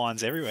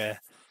lines everywhere.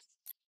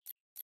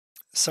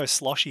 So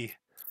sloshy.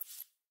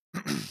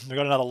 We've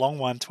got another long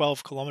one,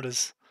 12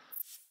 kilometers.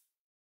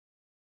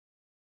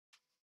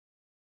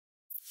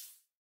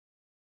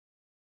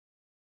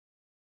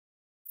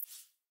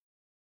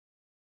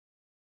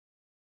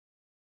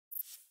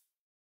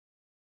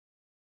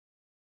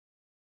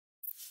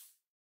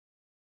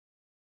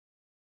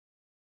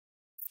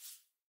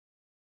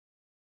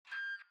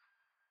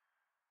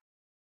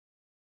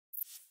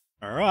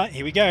 All right,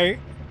 here we go.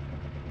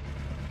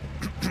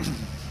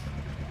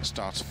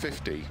 Starts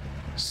 50,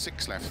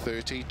 6 left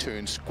 30,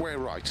 turn square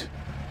right.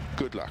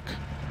 Good luck.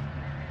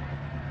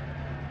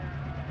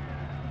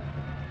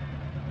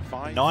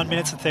 5, 9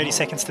 minutes and 30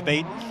 seconds to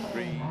beat.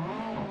 3, 2, 1,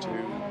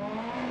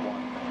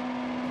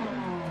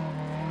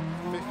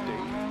 go.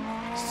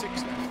 50,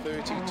 6 left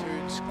 30,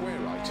 turn square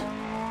right.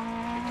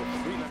 Into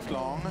 3 left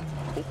long,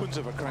 opens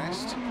of a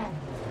crest.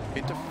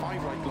 Into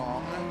 5 right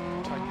long,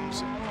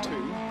 tightens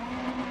 2.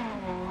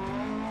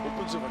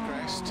 Opens of a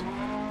crest.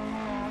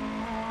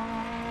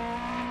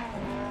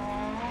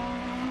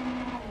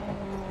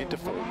 Into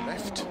 4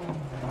 left.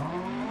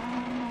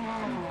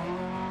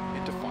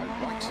 Into 5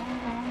 right.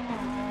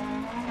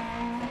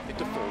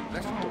 Into 4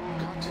 left, don't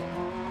cut.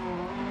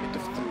 Into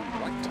 3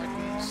 right,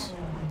 tightens.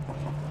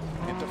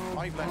 Into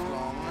 5 left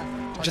long.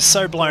 Just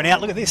so blown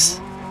out. Look at this.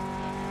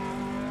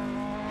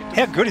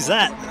 How good is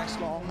that?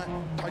 Long,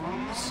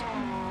 tightens.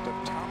 The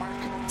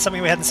tarmac.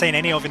 Something we hadn't seen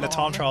any of in the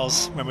time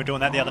trials when we were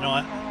doing that the other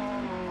night.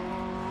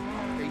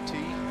 80.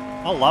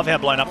 I love how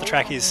blown up the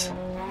track is.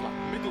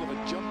 Flat middle of a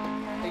jump.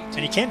 80.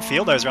 And you can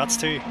feel those ruts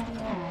too.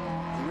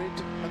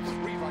 Grid and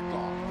 3 right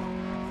long.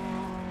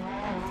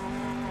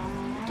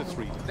 Into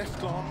 3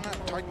 left long,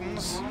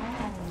 tightens,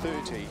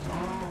 30.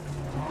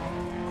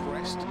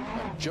 Crest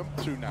and jump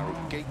through narrow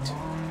gate.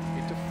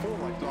 Into 4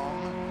 right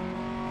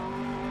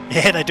long,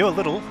 Yeah, they do a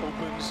little.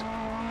 opens,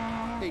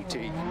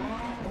 80.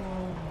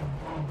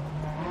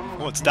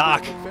 Oh, it's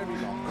dark. Very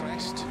long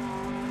crest.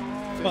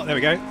 Oh, there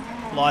we go.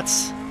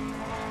 Lights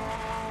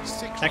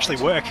 6 actually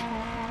right, work.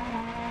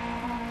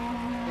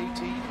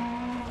 80.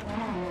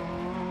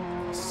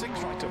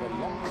 6 right of a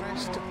long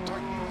crest,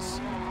 tightens.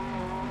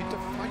 Into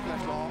 5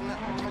 left long,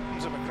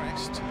 tightens of a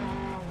crest.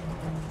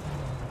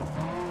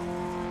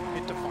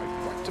 Into 5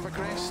 right of a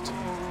crest,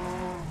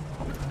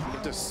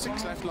 into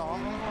 6 left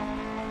long,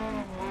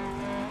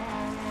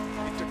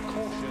 into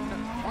caution,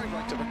 5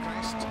 right of a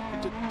crest,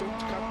 into don't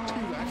cut 2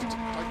 left,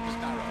 tightens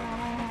narrow,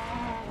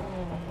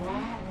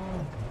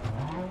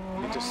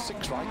 into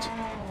 6 right,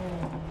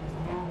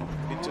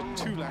 into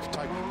 2 left,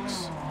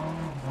 tightens,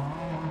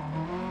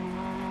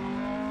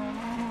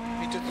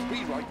 into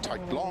 3 right,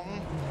 tight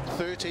long,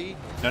 30,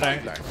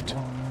 5 left.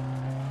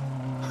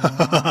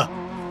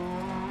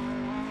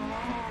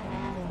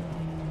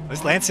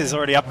 This Lancier's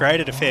already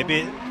upgraded a fair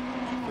bit. 30,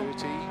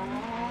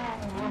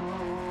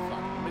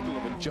 flat middle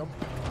of a jump,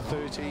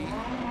 30,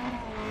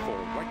 4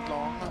 right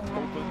long,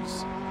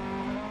 opens,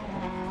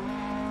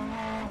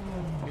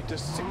 into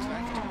 6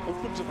 left,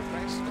 opens of a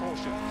crest,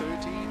 caution,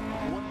 30,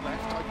 1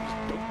 left, tightens,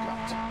 don't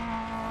cut,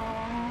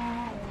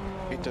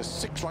 into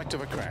 6 right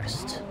of a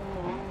crest,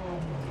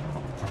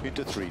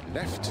 into 3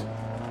 left,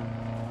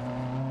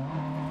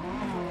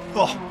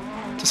 Oh,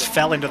 just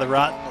fell into the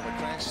rut. of a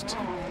crest,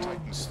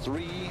 tightens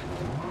 3,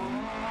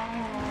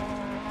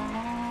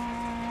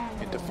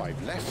 into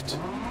 5 left,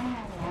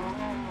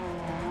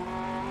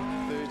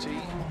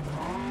 30,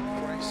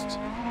 crest,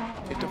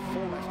 into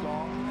 4 left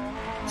long,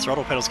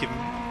 Throttle pedals give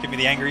me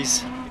the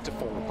angries. into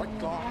 4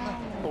 right long,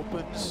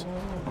 opens,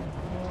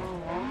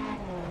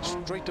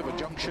 straight of a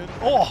junction,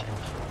 Oh,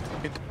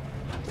 into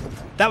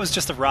that was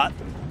just a rut.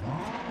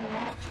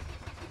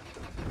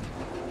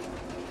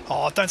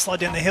 Oh, don't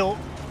slide down the hill.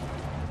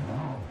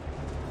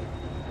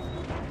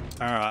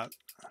 Alright.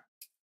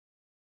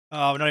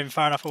 Oh, we're not even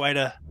far enough away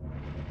to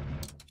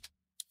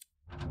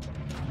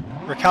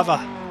recover.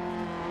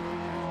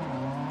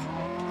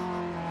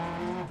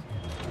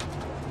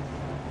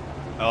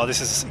 Oh,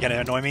 this is going to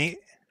annoy me.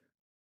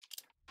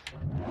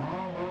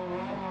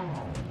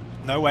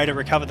 No way to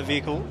recover the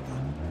vehicle.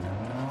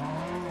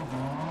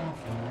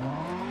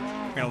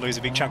 We're going to lose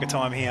a big chunk of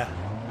time here.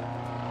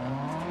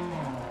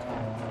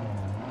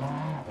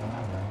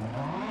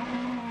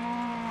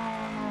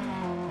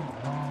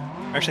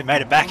 We actually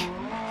made it back.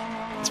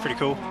 That's pretty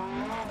cool.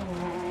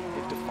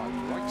 into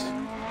 5 right,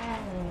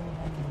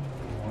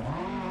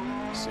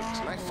 6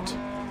 left,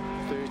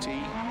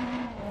 30,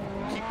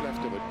 keep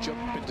left of a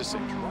jump into 6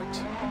 right,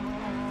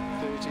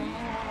 30,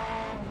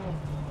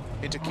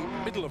 into keep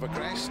middle of a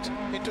crest,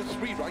 into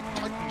 3 right,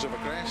 tightens of a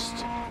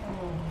crest,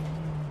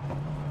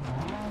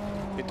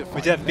 into 5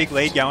 We did have a big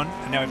left, lead going,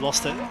 and now we've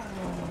lost it.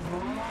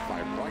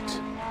 5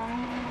 right,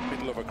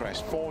 middle of a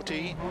crest,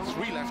 40,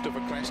 3 left of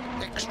a crest,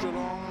 extra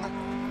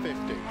long,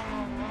 50.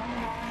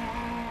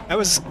 That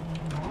was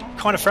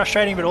kind of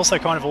frustrating, but also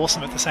kind of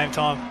awesome at the same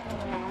time.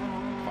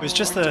 It was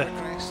just Right of a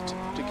crest, to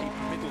keep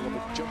middle of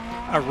a jump,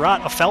 a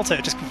rut. I felt it.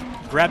 It just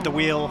grabbed the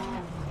wheel,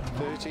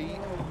 30,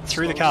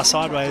 threw the car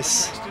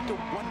sideways, crest into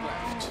 1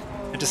 left,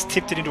 and just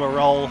tipped it into a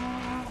roll.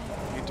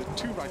 into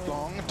 2 right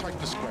long, tighten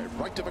the square,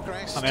 right of a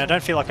crest, I mean, I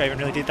don't feel like I even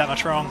really did that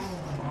much wrong,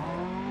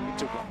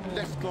 into 1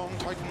 left long,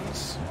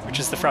 tightens, which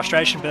is the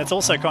frustration, but it's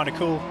also kind of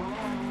cool.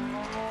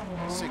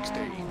 60,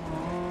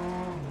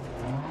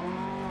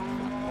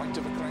 right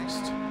of a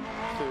crest,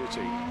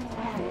 30,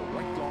 4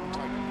 right long,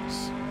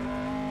 tightens,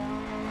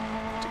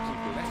 to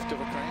keep left of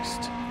a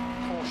crest,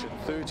 caution,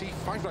 30,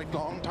 5 right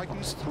long,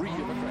 tightens, 3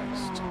 of a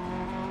crest,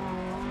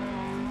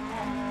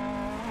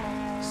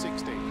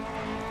 60,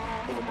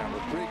 over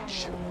narrow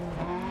bridge,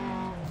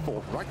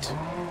 4 right,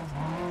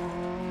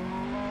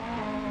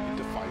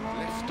 into 5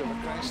 left of a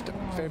crest,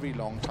 very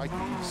long,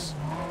 tightens,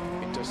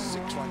 into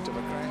 6 right of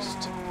a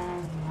crest,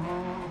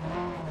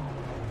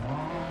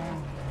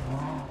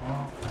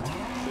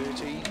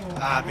 30,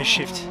 Ah,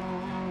 misshift.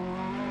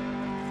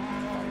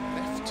 5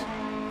 left,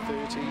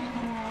 30,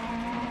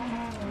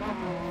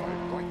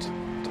 5 right,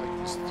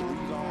 tightens 3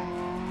 long,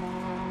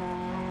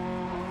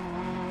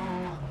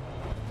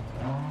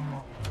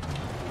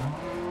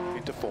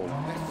 into 4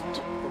 left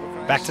of a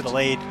crest, Back to the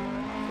lead.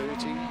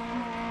 30,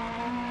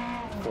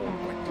 4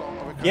 right long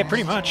of a crest, Yeah,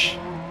 pretty much.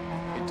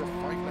 into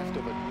 5 left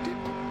of a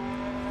dip,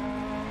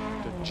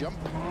 to jump,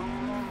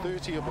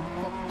 30 of a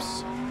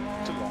bumps,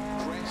 to long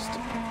crest,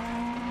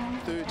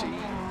 30,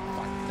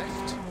 5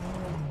 left,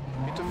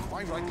 into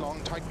 5 right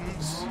long,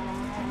 tightens,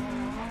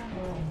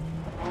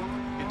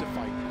 into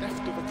 5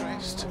 left of a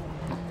crest,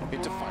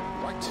 into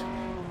 5 right,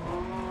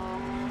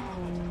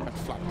 and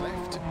flat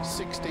left,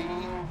 60,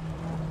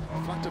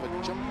 flat of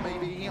a jump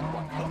maybe,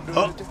 100,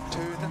 Oh.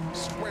 turn,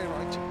 square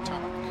right,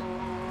 tarmac,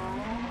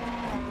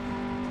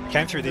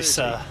 Came through this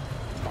 5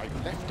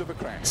 left of a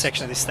crest,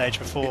 section of this stage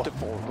before. into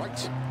 4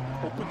 right,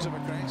 opens of a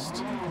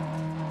crest,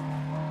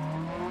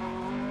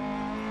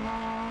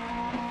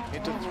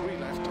 into 3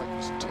 left,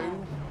 tightens 2,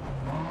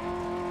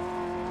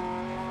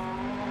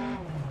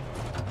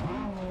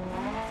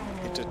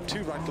 into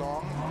 2 right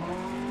long,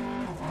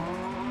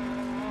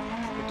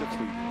 into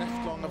 3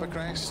 left long of a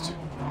crest,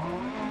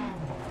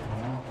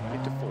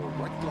 into 4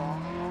 right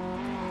long,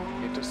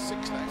 into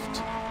 6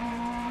 left,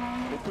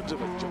 opens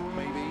of a jump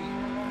maybe,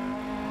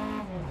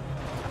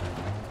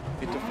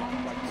 into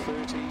flat right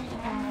 30,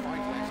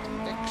 5 left,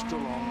 extra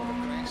long of a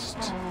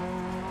crest,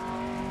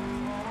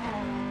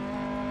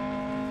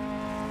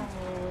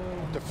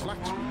 into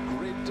flat through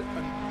grid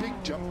and big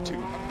jump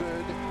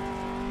 200.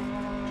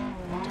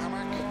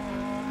 Tarmac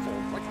for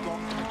right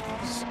long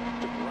tightens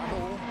to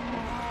gravel.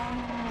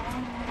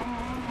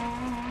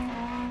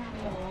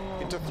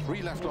 Into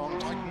 3 left long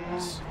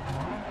tightens.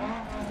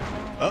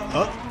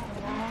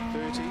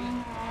 30.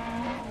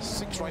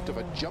 6 right of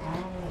a jump.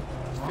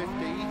 50.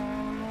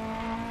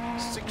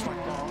 6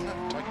 right long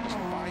tightens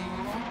 5.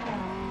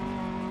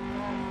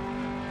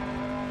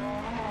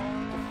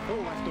 To 4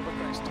 left of a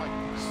crest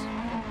tightens.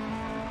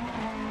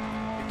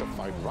 Into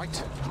 5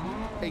 right.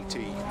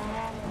 80.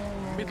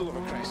 Middle of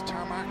a crest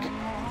tarmac.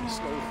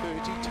 Slow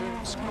 30.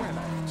 Turn square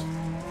left.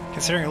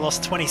 Considering we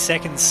lost 20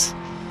 seconds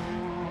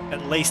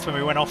at least when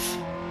we went off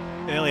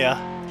earlier.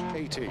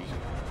 80.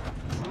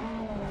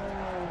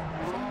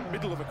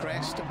 Middle of a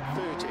crest,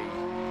 30.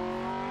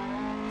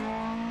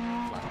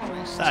 Flat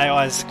crest. The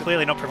AI is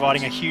clearly not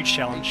providing a huge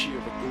challenge. 80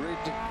 of a grid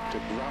to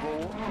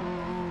gravel.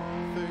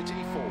 30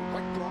 for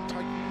right long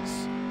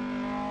tightens.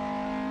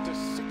 To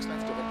 6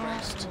 left of a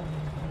crest.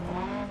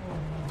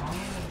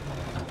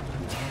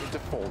 Into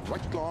 4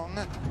 right long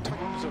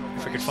tightens of a crest.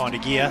 If we could find a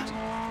gear.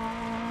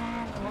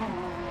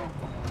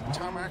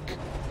 Tarmac.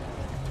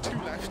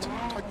 2 left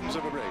tightens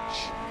of a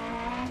ridge.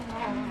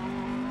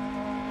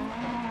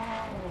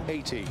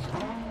 80.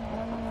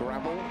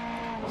 Gravel,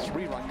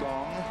 3 right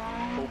long,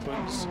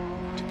 opens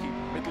to keep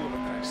middle of a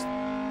crest.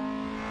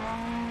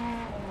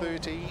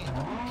 30,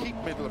 keep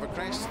middle of a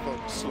crest,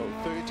 but slow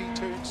 30,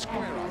 turn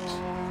square right.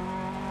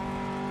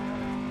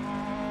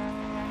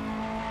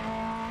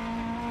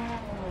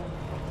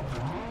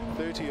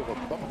 Of a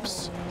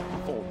bumps,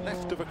 4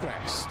 left of a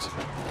crest.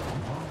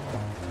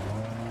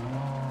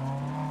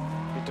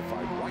 Into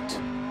 5 right,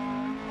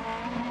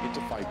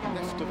 into 5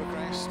 left of a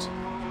crest.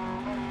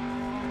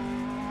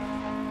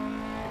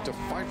 Into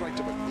 5 right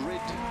of a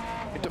grid,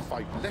 into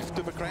 5 left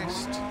of a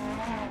crest,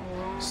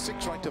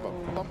 6 right of a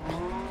bump,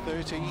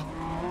 30,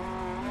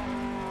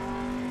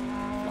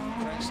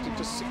 flat crest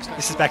into 6 left.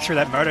 This is back through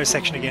that moto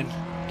section again.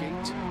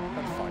 Gate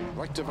and 5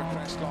 right of a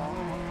crest long,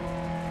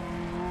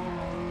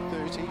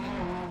 30,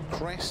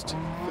 crest,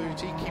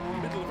 30, keep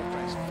middle of a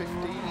crest,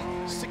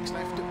 50, 6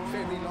 left,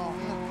 very long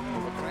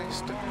of a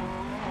crest,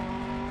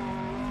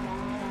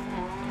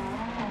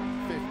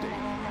 50,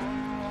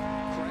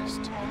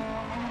 crest,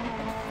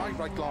 5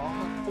 right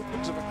long,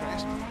 opens of a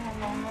crest,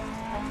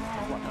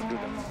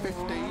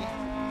 150,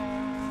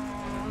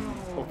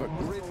 over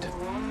grid,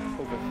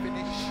 over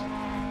finish.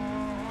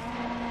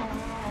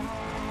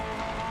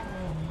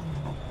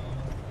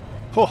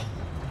 Oh,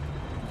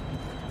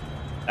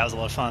 that was a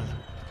lot of fun.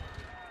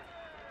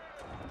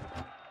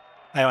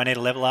 Hey, I need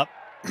to level up.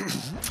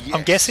 Yes,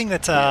 I'm guessing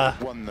that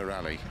won the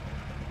rally.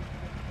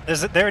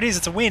 there it is.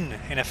 It's a win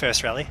in our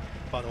first rally,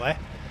 by the way.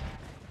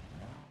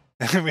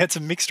 We had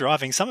some mixed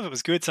driving. Some of it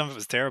was good, some of it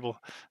was terrible.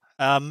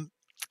 I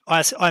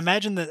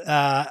imagine that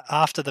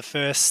after the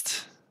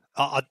first,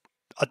 I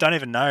don't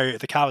even know.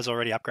 The car was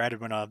already upgraded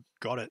when I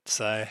got it,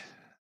 so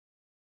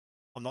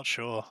I'm not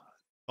sure.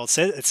 Well, it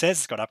says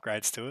it's got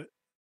upgrades to it.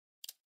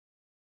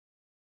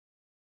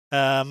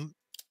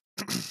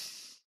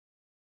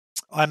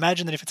 I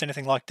imagine that if it's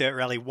anything like Dirt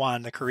Rally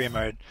 1, the career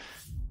mode,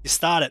 you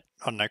start at,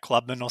 I don't know,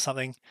 Clubman or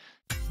something,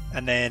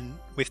 and then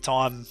with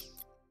time,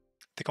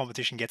 the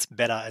competition gets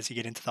better as you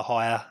get into the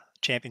higher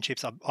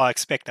championships. I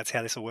expect that's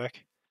how this will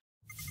work.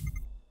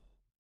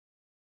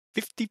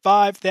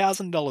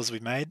 $55,000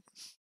 we've made.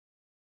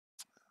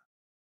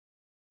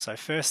 So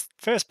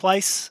first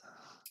place.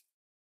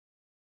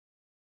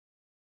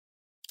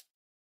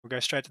 We'll go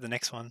straight to the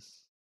next one.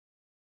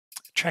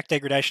 Track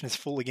degradation is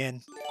full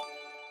again.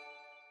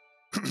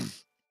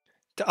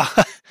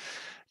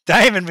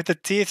 Damon with the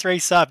tier 3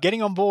 sub,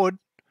 getting on board.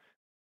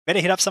 Better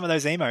hit up some of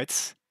those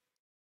emotes.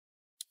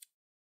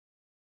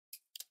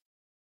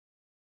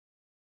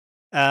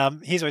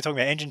 Here's what we're talking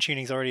about. Engine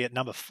tuning is already at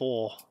number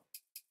 4.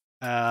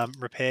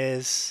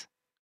 Repairs.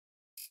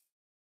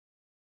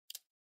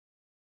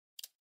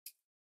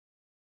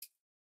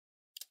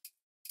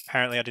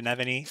 Apparently I didn't have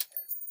any.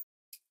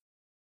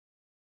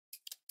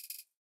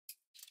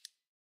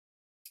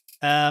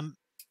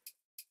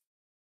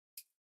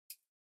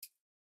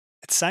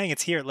 It's saying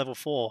it's here at level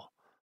 4,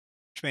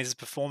 which means its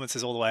performance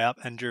is all the way up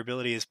and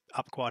durability is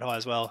up quite high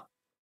as well.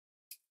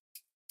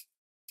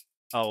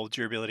 Oh, well,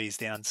 durability is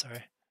down,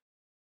 sorry.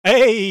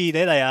 Hey,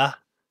 there they are.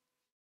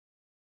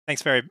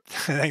 Thanks very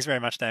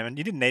much, Damon.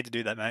 You didn't need to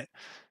do that, mate.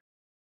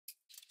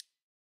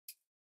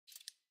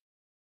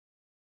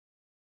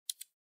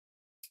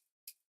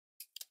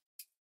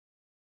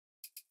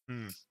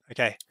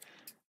 Okay.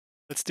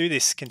 Let's do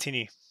this.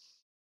 Continue.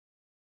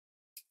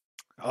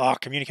 Oh,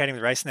 communicating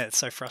with RaceNet, it's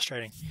so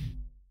frustrating.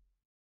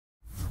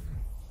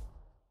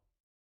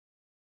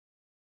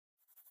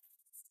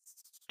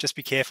 Just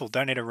be careful.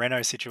 Don't need a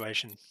Renault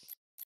situation.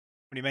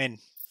 What do you mean?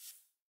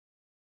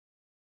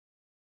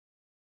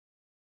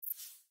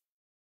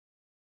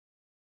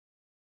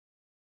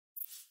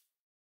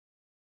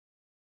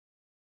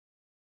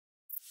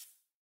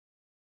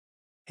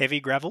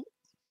 Heavy gravel.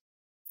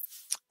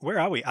 Where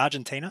are we?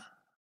 Argentina?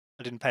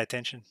 I didn't pay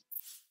attention.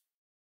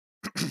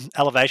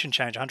 elevation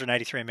change,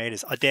 183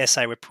 meters. I dare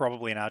say we're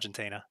probably in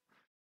Argentina.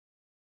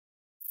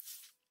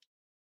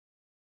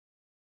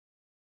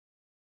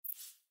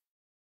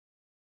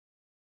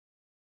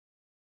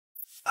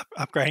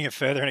 Upgrading it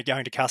further and it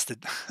going to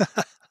custard.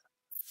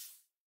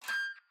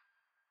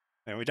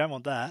 And we don't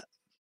want that.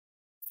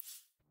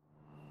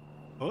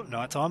 Oh,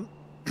 night time.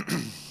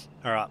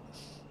 All right.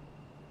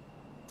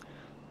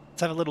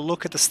 Let's have a little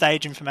look at the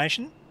stage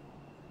information.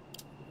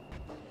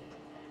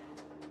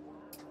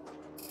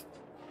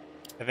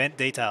 Event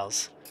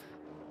details.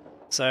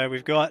 So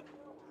we've got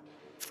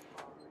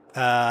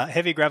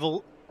heavy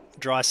gravel,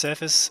 dry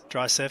surface,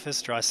 dry surface,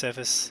 dry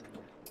surface,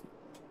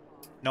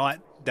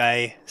 night,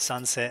 day,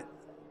 sunset,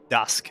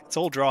 dusk. It's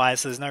all dry,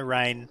 so there's no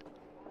rain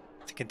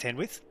to contend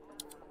with.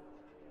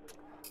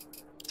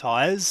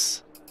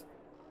 Tyres.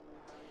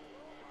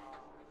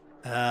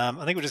 I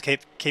think we'll just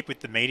keep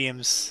with the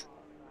mediums.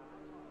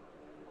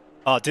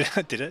 Oh, did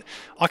it?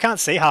 I can't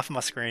see half of my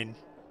screen.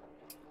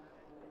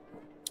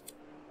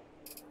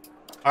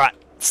 All right,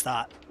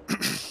 start.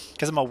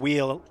 Because of my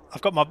wheel,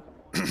 I've got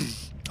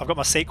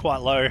my seat quite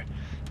low.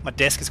 My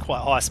desk is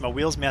quite high, so my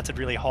wheel's mounted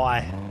really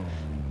high,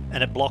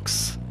 and it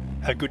blocks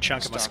a good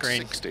chunk of my screen.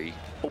 60,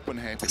 open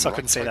head So I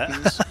couldn't see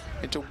that.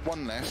 Into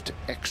one left,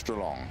 extra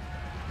long.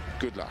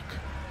 Good luck.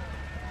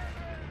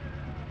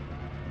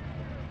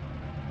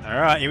 All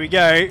right, here we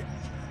go.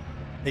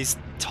 These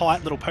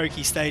tight little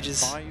pokey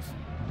stages. 5,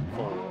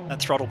 4.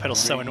 That throttle pedal's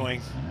so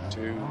annoying.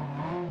 2,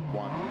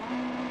 1,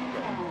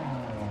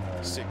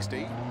 go.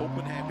 60,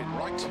 open hairpin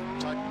right,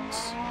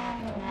 tightens.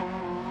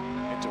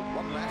 Into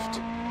one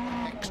left,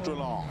 extra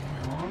long.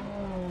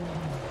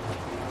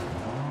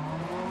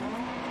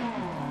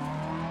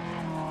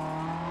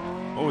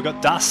 Oh, we've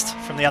got dust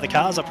from the other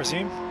cars, I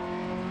presume.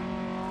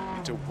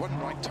 Into one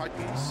right,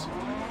 tightens.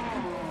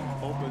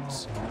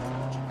 Opens,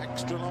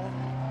 extra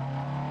long.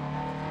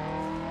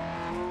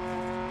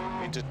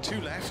 Into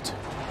two left.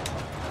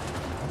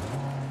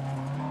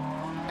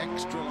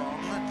 Extra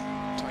long.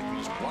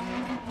 Tightens one.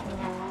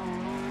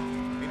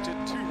 Into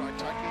two right,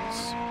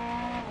 tightens.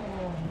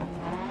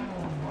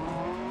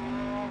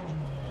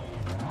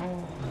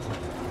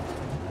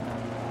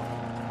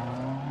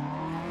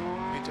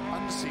 Into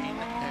unseen,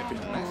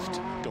 hairpin left.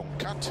 Don't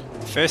cut.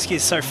 First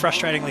gear's so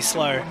frustratingly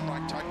slow. One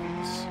right,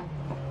 tightens.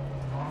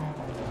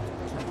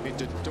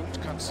 Into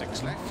don't cut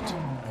 6 left.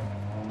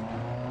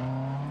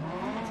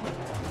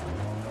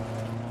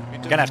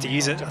 Gonna have to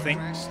use it, I think.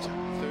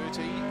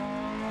 30.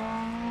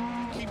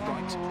 Keep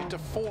right into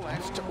 4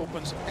 left.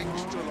 Opens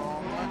extra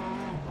long.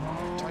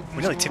 Tightens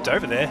We nearly tipped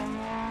over there.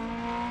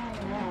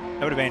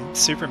 That would have been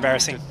super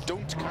embarrassing.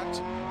 Don't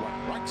cut.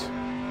 1 right.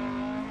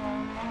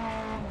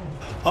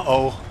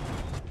 Uh-oh.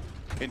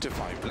 Into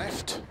 5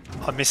 left.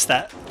 I missed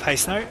that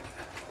pace note.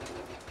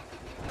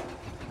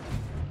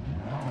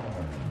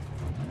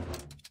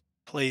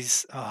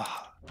 Please.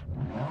 Oh.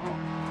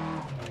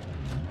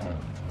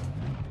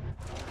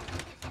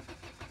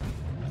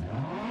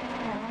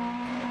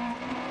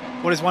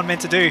 What is one meant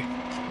to do?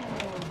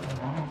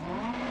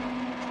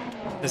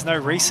 There's no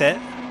reset.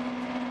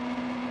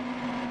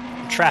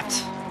 I'm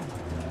trapped.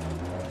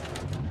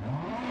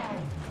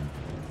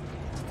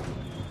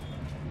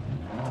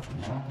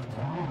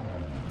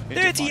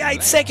 Into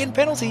 38-second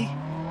penalty.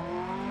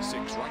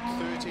 6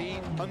 right,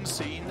 30.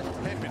 Unseen.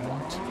 Hairpin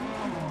right.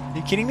 Are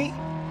you kidding me?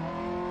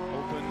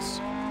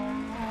 Opens.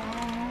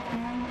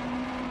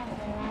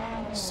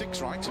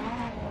 6 right.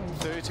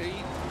 30.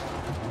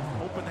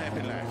 Open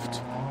hairpin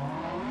left.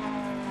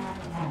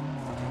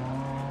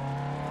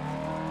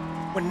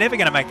 We're never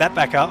going to make that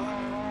back up.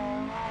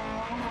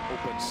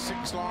 Open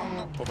 6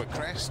 long, over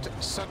crest,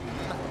 sudden,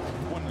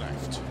 1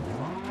 left.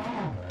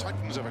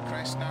 Tightens over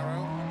crest,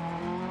 narrow.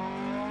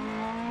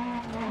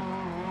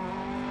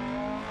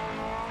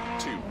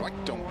 2 right,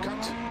 don't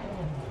cut.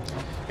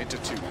 Into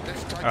 2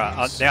 left, tightens.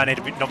 Alright, now I need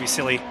to not be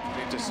silly.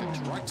 Into 6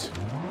 right.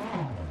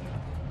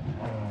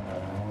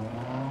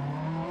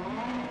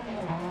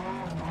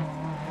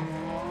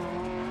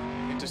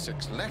 Into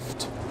 6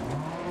 left.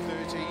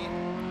 30.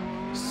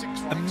 6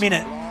 right. A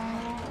minute.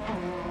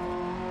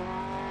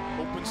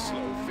 Open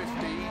slow, 50,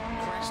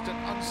 crest and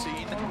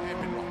unseen,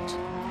 hairpin right.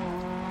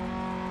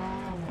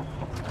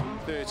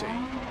 30.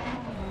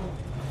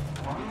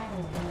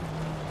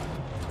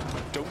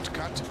 Don't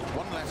cut,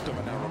 1 left of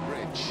a narrow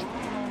bridge.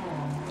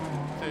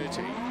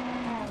 30.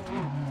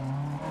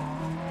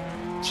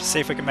 Just see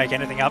if we can make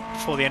anything up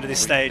before the end of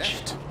this 3 stage.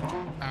 left,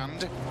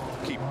 and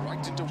keep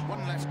right into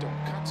 1 left,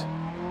 don't cut.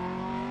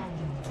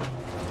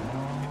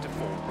 Into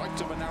 4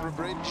 right of a narrow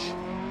bridge.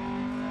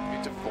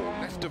 Into 4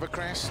 left of a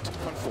crest,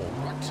 and 4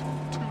 right,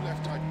 2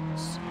 left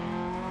tightens.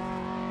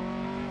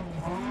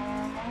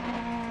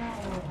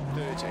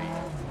 30.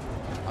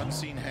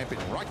 Unseen hairpin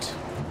right.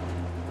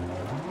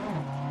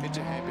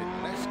 Into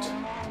hairpin left.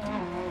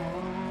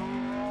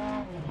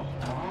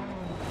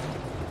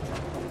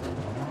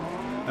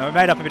 No, we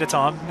made up a bit of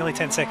time, nearly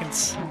 10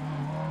 seconds.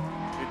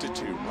 Into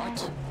 2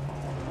 right.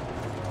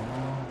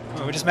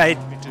 Well, we just made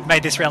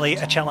this rally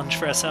a challenge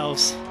for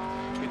ourselves,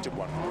 Into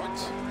 1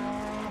 right.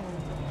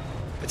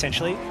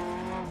 potentially.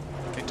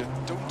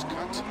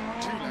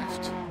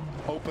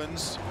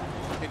 opens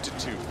into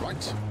 2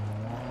 right.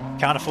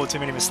 Can't afford too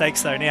many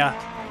mistakes though now.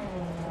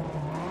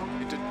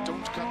 Into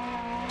don't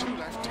cut, 2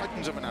 left,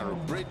 tightens of a narrow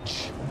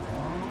bridge.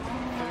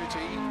 30,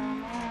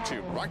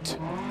 2 right,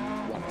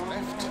 1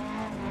 left.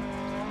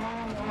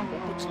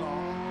 Opens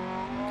long,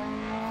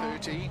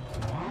 30.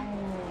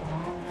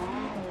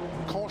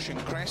 Caution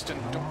crest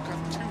and don't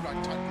cut, 2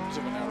 right, tightens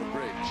of a narrow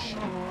bridge.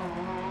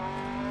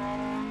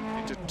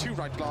 Into 2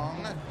 right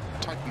long,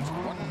 tightens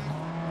 1.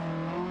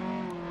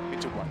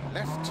 Into 1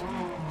 left.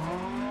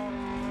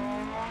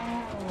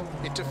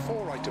 Into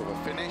 4 right over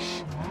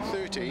finish,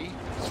 30,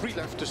 3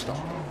 left to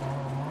stop.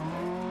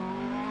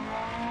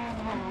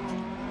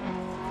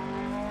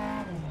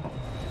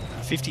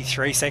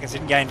 $53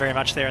 didn't gain very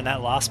much there in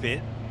that last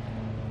bit.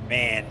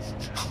 Man.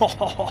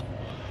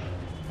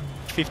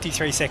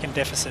 53-second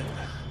deficit.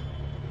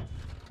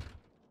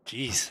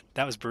 Jeez,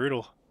 that was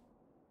brutal.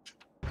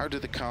 How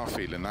did the car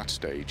feel in that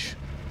stage?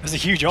 It was a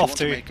huge Do you off want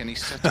too. to make any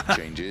setup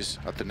changes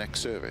at the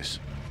next service?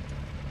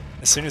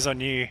 As soon as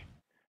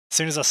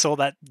I saw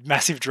that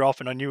massive drop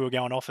and I knew we were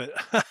going off it.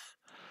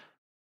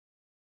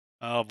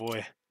 Oh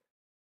boy.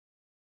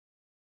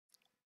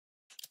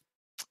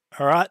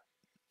 All right.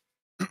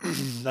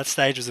 That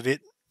stage was a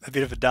bit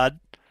of a dud.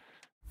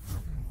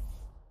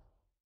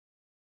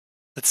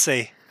 Let's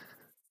see.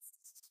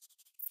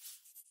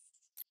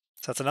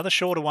 So it's another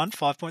shorter one,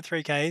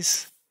 5.3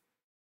 Ks.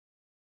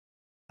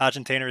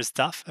 Argentina is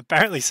tough.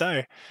 Apparently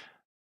so.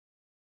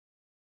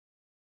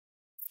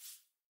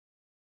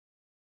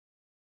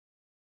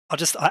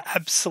 I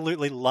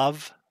absolutely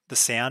love the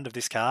sound of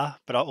this car,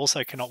 but I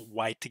also cannot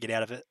wait to get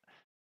out of it.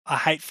 I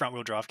hate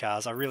front-wheel drive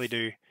cars. I really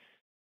do.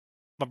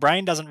 My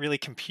brain doesn't really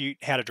compute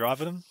how to drive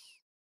with them.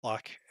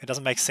 Like, it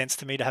doesn't make sense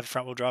to me to have a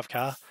front-wheel drive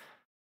car.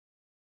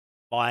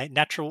 My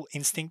natural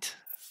instinct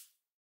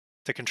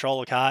to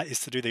control a car is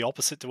to do the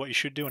opposite to what you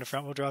should do in a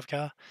front-wheel drive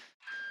car.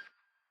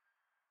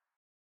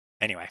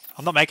 Anyway,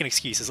 I'm not making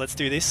excuses. Let's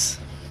do this.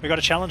 We've got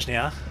a challenge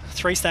now.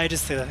 3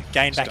 stages to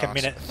gain back a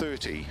minute.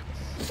 30,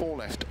 4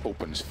 left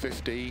opens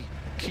 50,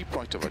 keep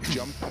right of a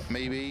jump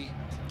maybe,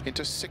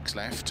 into 6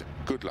 left,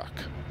 good luck.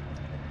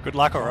 Good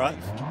luck, all right.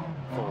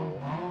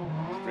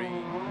 4, 3,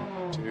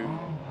 2,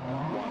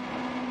 1,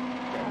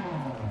 go.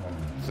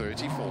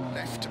 30, 4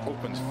 left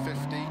opens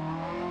 50,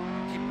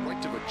 keep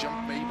right of a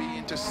jump maybe,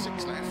 into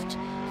 6 left,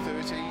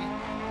 30,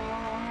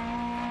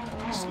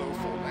 slow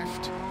 4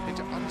 left,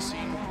 into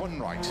unseen 1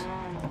 right,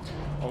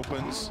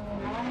 opens,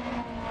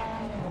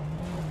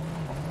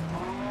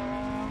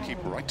 keep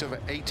right over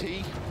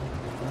 80,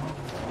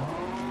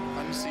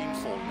 unseen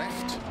 4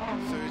 left,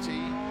 30,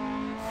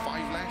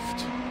 5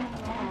 left,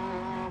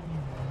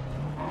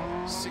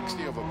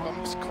 60 over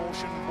bumps,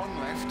 caution 1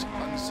 left,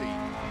 unseen,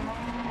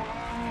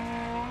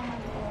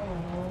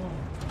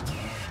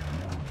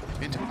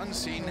 into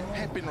unseen,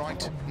 hairpin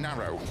right,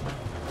 narrow,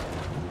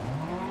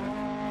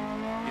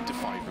 into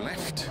 5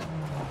 left,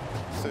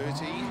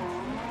 30,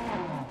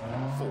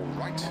 4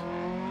 right,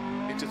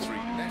 into 3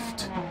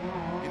 left,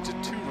 into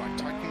 2 right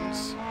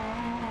tightens,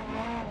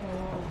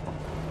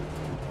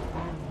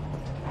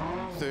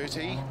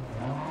 30,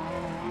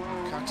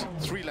 cut,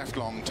 3 left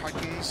long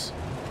tightens,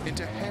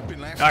 into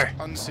hairpin left, No.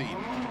 unseen.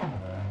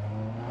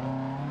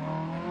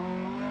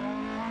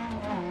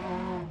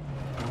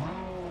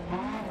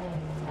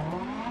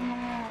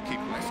 Keep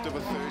left over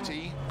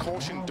 30,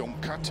 caution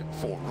don't cut,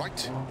 4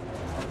 right.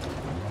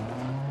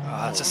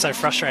 Oh, it's just so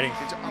frustrating.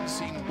 Into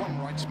unseen 1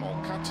 right small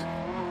cut.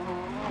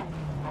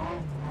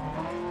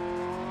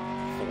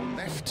 4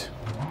 left.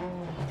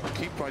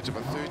 Keep right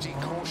over 30,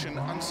 caution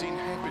unseen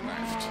hairpin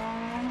left.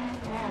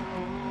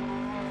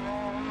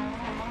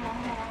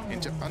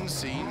 Into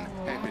unseen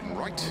hairpin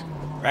right.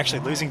 We're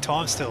actually losing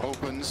time still.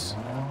 Opens.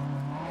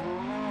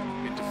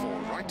 Into 4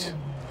 right.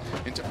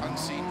 Into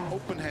unseen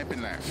open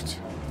hairpin left.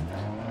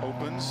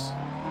 Opens.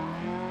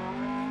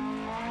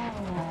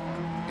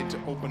 Into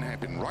open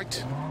hairpin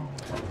right.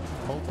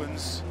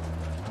 Opens.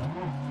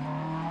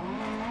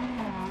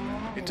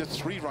 Into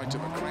 3 right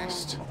of a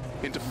crest.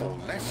 Into 4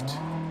 left.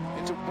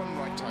 Into 1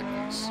 right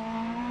tightens.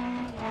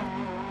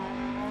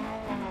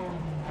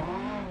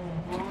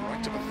 Keep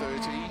right of a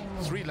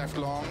 30. 3 left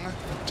long.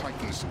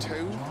 Tightens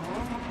 2.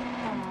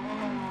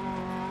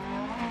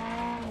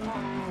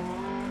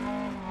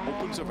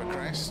 Opens of a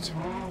crest.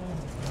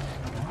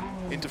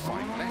 Into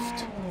 5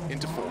 left.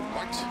 Into 4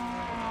 right.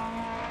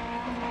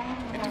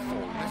 Into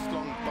 4 left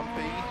long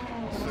bumpy,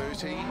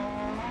 30.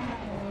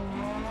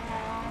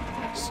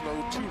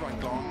 Slow 2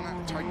 right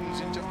long, tightens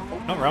into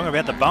open. Not wrong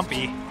about the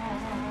bumpy.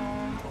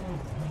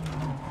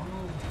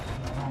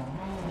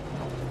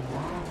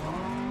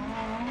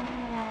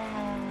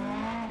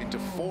 Into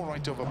 4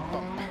 right over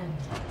bump.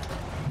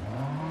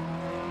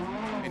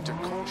 Into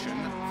caution,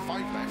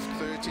 5 left,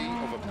 30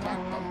 over back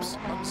bumps,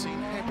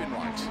 unseen hairpin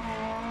right.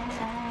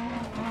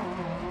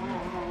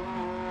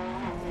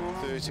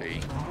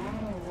 30.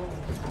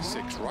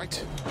 6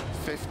 right,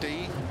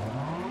 50.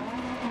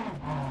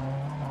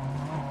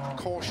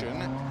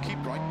 Caution,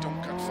 keep right,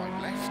 don't cut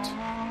 5 left.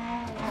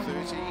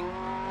 30.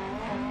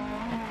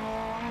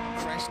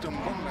 crest and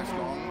 1 left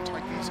long,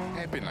 tightens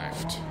hairpin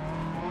left.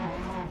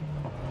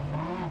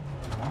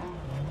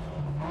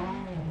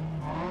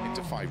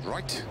 Into 5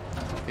 right,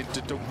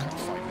 into don't cut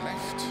 5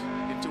 left,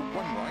 into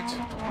 1 right.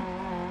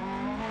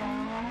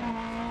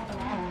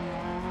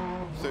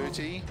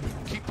 30,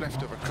 keep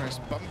left over crest,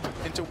 bump,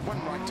 into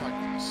 1 right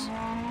tightens.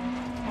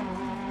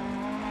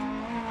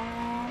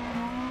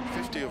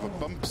 50 over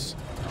bumps,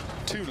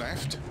 2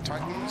 left,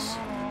 tightens.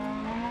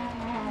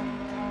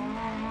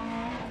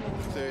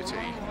 30,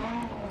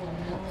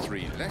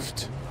 3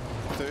 left,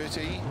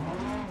 30,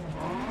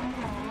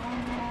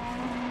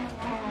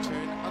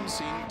 turn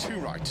unseen, 2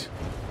 right.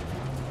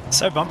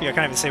 So bumpy, I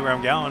can't even see where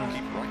I'm going.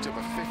 Keep right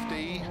over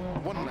 50,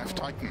 1 left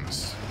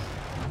tightens.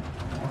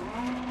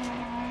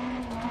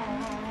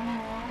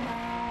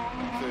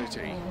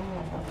 30,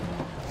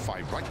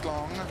 5 right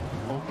long,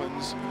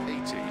 opens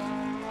 80.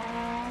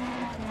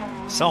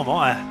 So am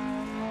I.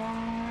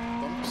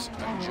 Bumps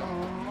and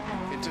jump,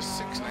 into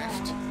 6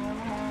 left.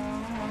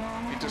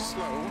 Into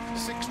slow,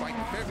 6 right,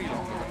 very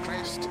long over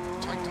crest,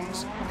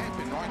 tightens,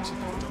 hairpin right,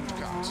 don't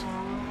cut.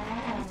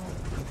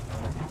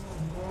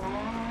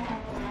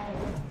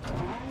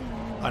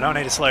 I don't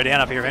need to slow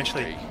down up here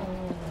eventually.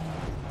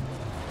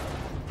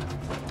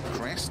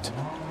 Crest,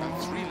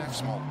 and 3 left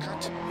small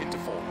cut, into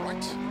 4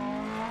 right.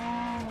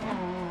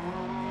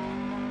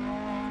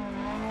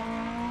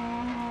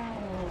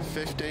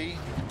 50.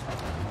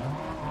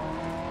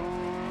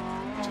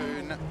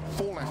 Turn,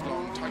 4 left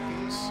long,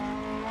 tightens.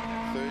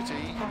 30.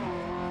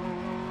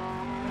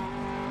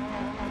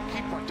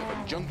 Keep right of a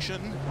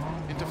junction,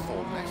 into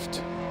 4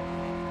 left.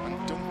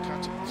 And don't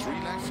cut,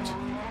 3 left,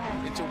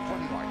 into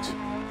 1 right.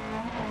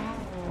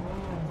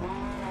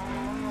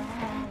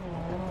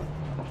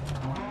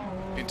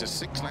 Into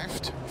 6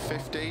 left,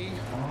 50.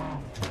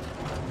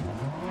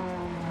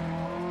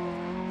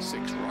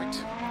 6 right,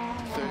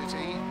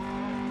 30.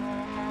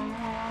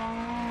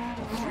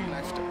 3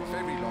 left,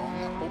 very long,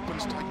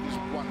 opens, tightens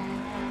 1.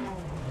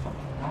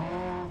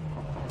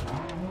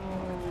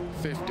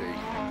 50.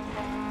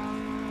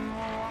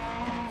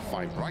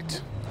 5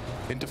 right,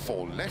 into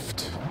 4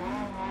 left. 4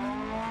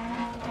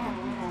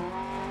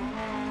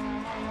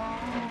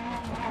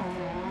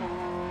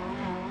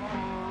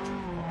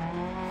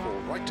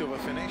 right over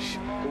finish,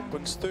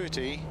 opens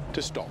 30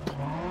 to stop.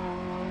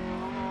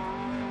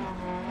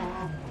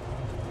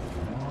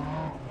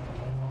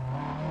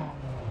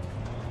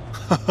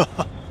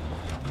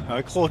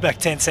 I clawed back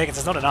 10 seconds,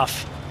 it's not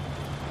enough.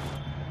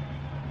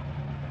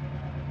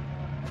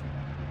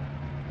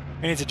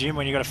 Who needs a gym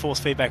when you got a force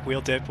feedback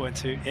wheel dirt point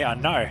 2? Yeah, I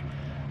know.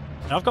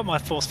 And I've got my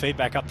force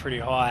feedback up pretty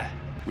high.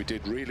 We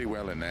did really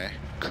well in there.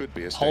 Could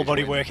be a Whole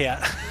body win.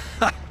 workout.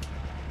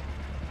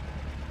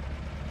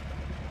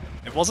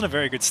 It wasn't a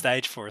very good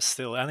stage for us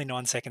still, only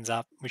 9 seconds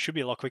up. We should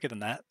be a lot quicker than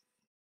that.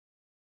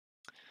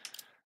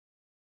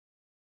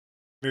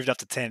 Moved up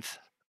to 10th.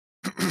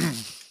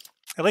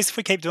 At least if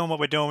we keep doing what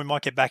we're doing, we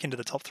might get back into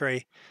the top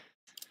 3.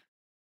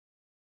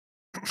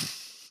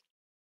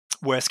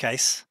 Worst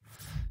case,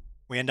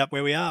 we end up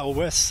where we are, or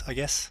worse, I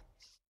guess.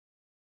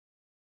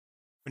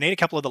 We need a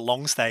couple of the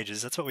long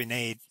stages. That's what we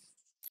need.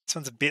 This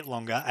one's a bit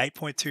longer,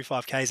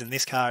 8.25 Ks, and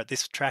this car at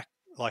this track,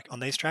 like on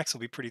these tracks,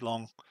 will be pretty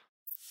long.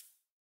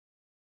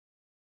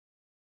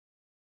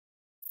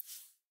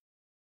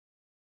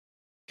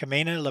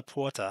 Camino La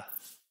Puerta.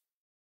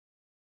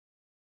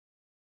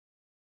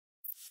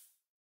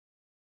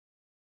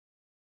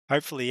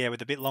 Hopefully, yeah,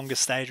 with a bit longer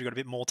stage, we've got a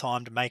bit more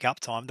time to make up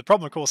time. The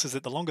problem, of course, is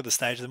that the longer the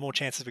stage, the more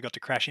chances we've got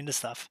to crash into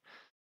stuff.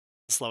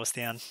 Slow us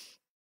down.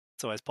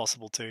 It's always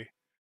possible too.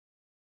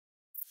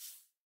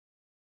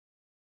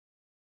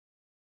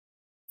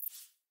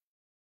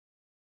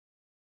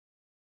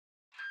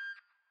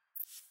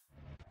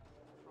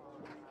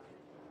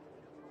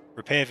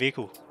 Repair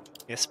vehicle.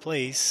 Yes,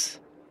 please.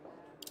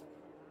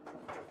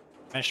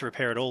 Managed to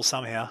repair it all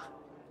somehow.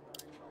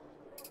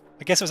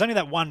 I guess it was only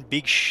that one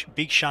big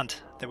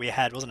shunt that we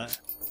had, wasn't it?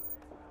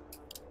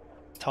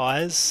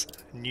 Tyres,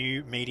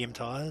 new medium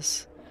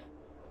tyres.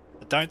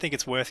 I don't think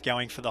it's worth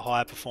going for the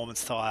higher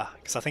performance tyre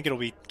because I think it'll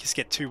be just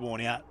get too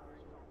worn out.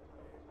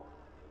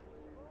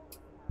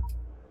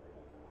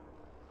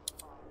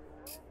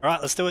 All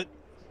right, let's do it.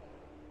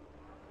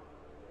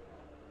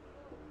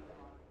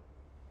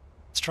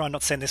 Let's try and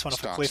not send this one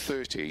off a cliff.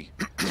 30,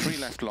 3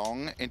 left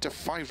long, into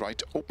 5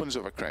 right, opens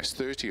over crest,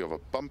 30 over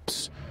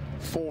bumps,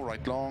 4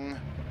 right long.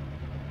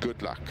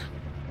 Good luck.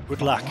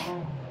 Good luck.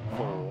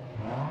 4,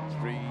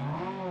 3,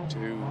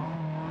 2,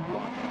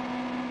 1,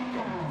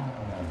 go.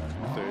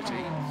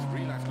 30,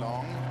 3 left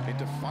long,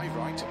 into 5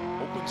 right,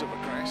 opens over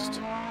crest.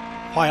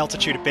 High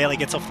altitude, it barely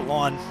gets off the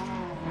line.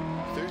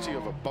 30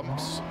 over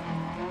bumps,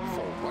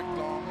 4 right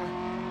long,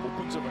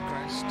 opens over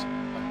crest,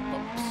 and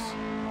bumps.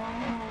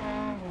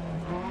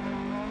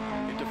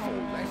 Into 4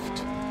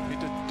 left,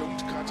 into don't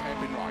cut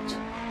hairpin right.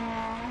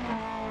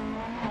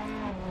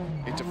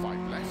 Into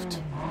 5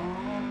 left.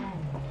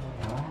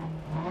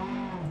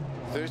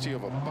 30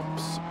 over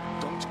bumps,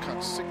 don't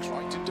cut 6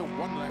 right, into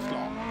 1 left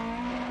long.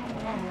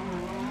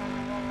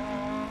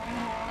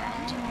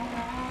 And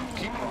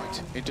keep keep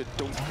right, into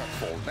don't cut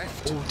 4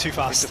 left. Ooh, too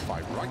fast. Into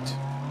 5 right.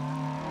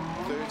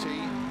 30.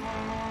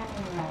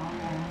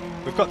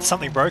 We've got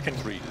something broken.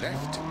 3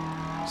 left.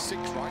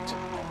 6 right.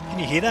 Can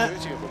you hear that?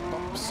 30 over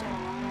bumps.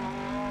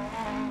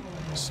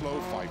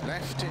 Slow 5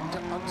 left into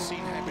unseen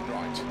hairpin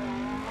right.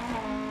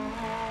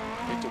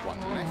 Into 1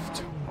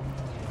 left.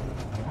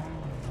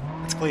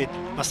 It's cleared.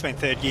 Must have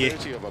been third gear.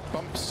 30 over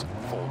bumps.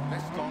 4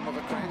 left long of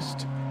a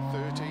crest.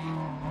 30.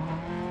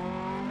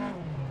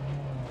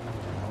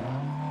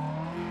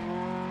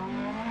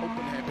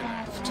 Open hairpin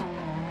left.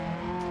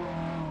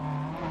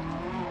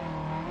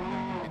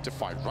 Into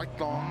 5 right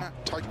long.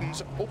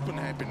 Tightens open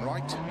hairpin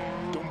right.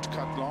 Don't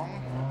cut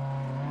long.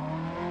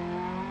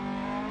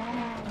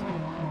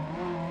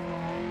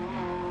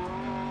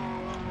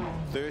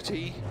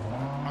 30,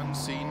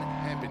 unseen,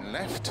 hairpin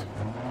left,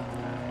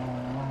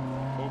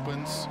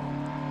 opens,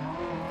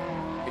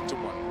 into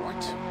 1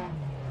 right,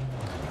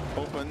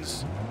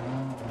 opens,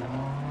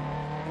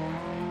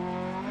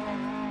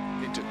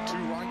 into 2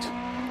 right,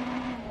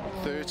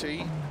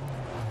 30,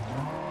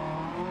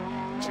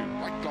 2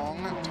 right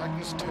long,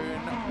 tightens turn,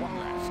 1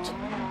 left,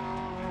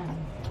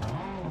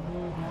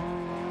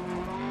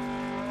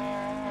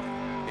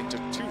 into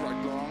 2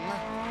 right long,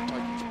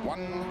 tightens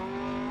 1,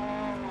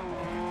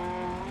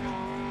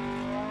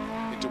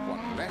 to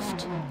 1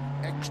 left,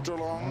 extra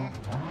long,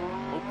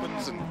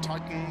 opens and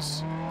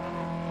tightens.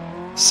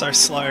 So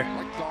slow.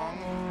 Right long.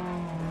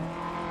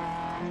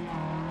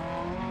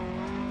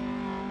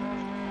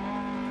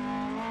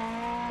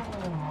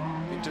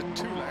 Into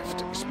 2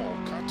 left, small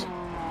cut.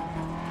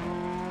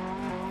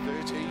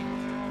 30.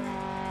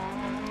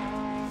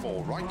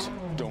 4 right,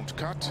 don't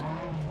cut.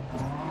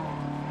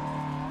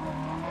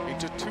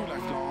 Into 2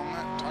 left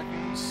long,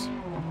 tightens.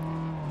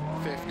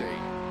 50.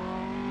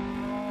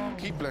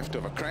 Keep left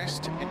over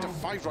crest, into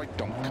 5 right,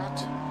 don't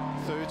cut,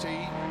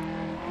 30.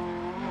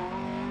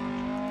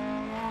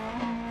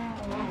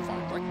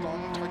 5 right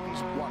long,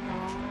 tightens 1.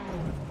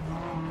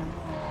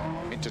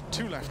 Into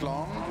 2 left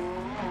long,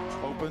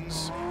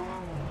 opens.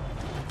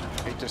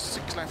 Into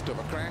 6 left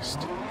over crest,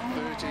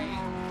 30.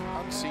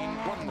 Unseen,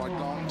 1 right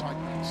long,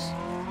 tightens.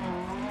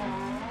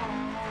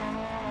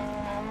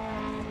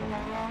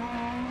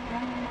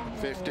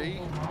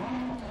 50.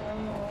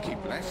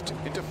 Keep left,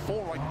 into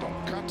 4 right,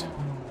 don't cut.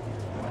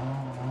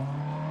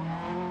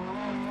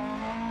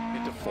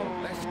 4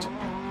 left,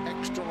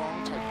 extra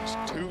long, tightens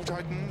 2,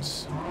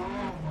 tightens,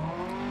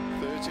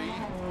 30,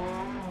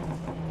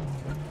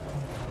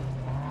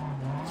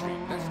 3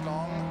 left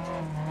long,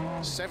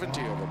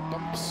 70 over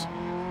bumps,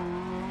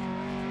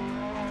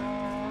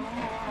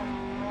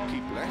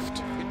 keep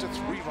left, into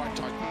 3 right,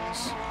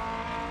 tightens,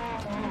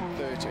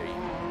 30,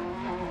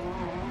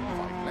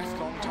 5 left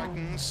long,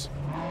 tightens,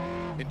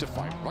 into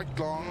 5 right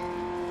long,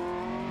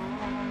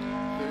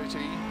 30,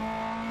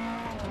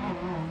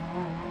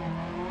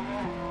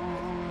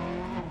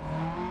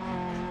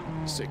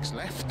 6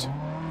 left,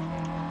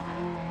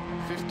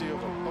 50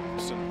 over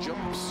bumps and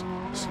jumps,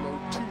 slow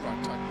 2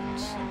 right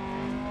tightens,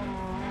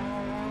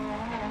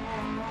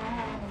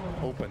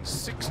 open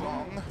 6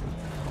 long,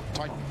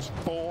 tightens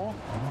 4,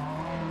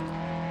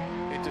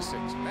 into 6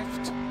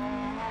 left,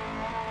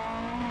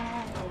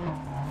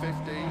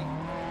 50,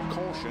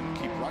 caution,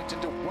 keep right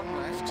into 1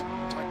 left,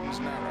 tightens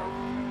narrow,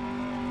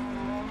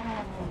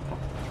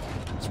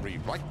 3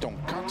 right,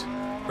 don't cut,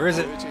 Where is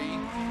it? 30,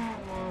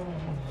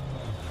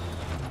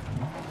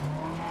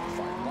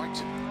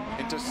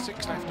 into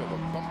 6 left over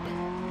bump,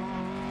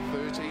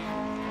 30,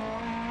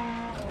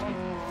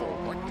 4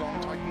 right long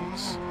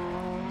tightens,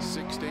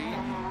 60,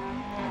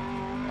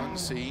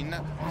 unseen,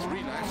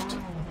 3 left,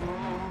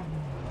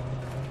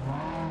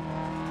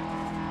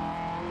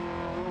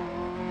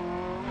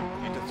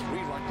 into 3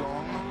 right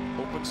long,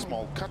 open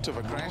small cut of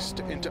a crest,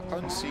 into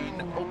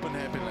unseen, open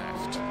hairpin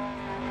left,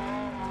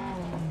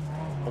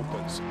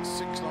 opens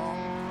 6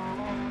 long,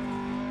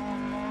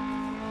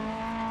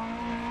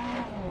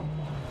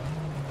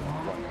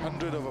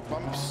 100 over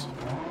bumps.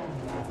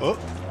 Oh.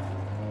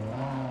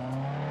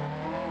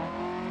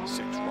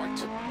 6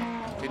 right,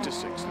 into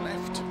 6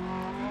 left.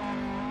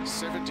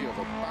 70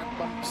 over bad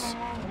bumps.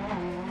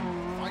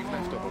 5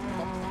 left over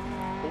bump.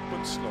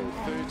 Open slow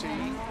 30.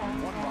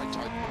 1 right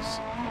tightens.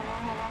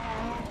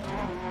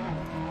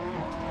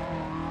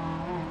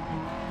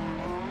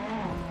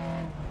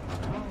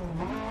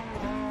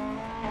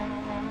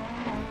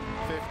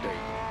 50.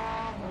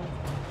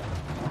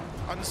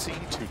 Unseen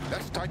 2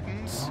 left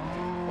tightens.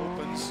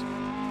 Opens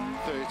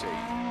 30.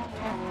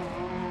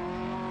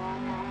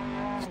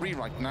 3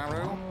 right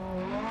narrow,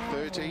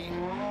 30.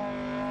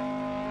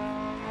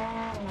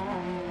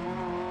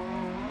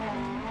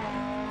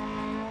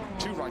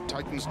 2 right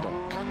tightens,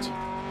 don't cut.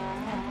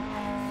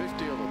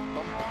 50 over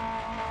bump,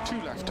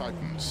 2 left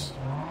tightens.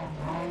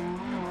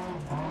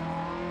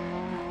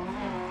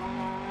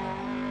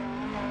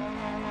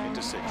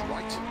 Into 6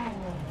 right,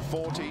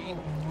 40,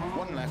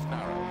 1 left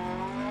narrow.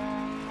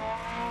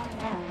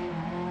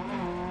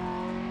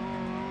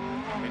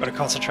 Got to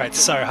concentrate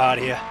so hard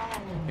here.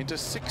 Into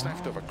 6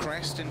 left over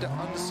crest, into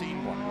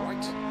unseen 1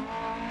 right.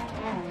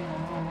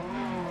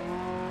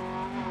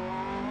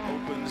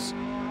 opens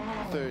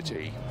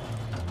 30.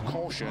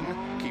 Caution,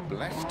 keep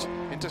left,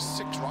 into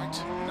 6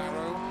 right,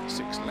 narrow,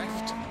 6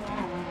 left.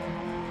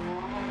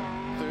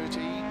 30,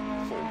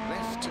 4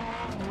 left,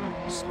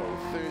 slow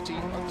 30,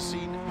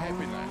 unseen,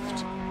 hairpin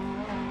left.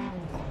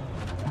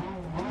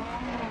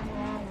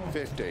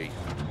 50.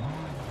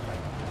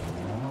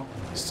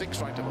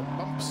 6 right over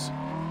bumps,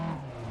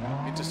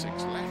 into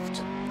 6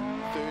 left,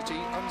 30,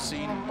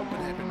 unseen, open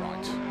hairpin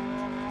right.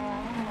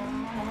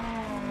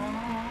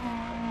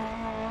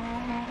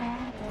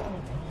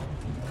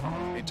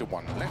 Into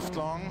 1 left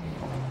long,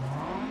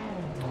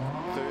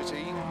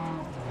 30,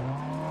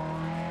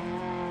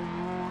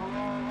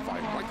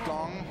 5 right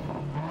long,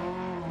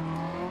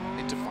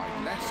 into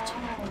 5 left,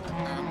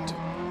 and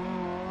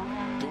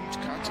don't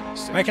cut,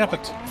 7 Making up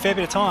right. a fair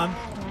bit of time.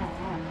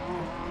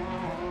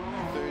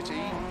 30,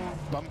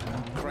 bump,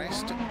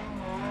 crest, 3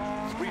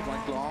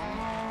 right long,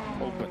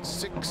 open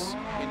 6,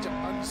 into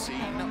unseen,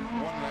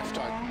 1 left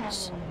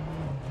tightens.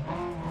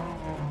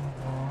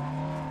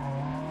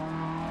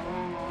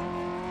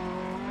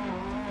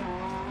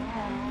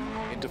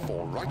 Into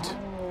 4 right, 4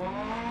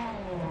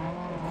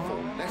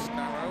 left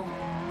narrow,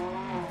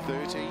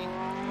 30,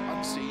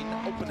 unseen,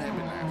 open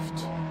hairpin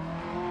left.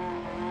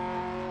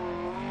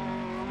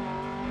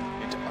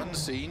 Into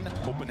unseen,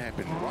 open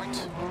hairpin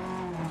right.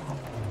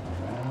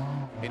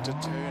 Into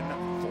turn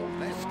 4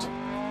 left,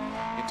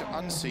 into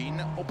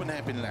unseen, open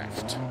hairpin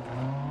left.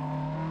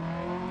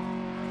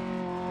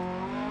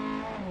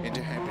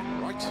 Into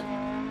hairpin right.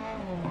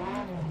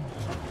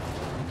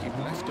 Keep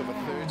left over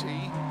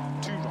 30,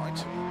 2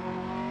 right.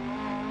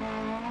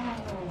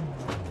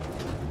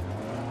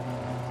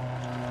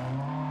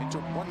 Into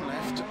 1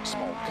 left,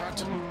 small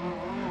cut.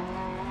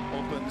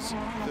 Opens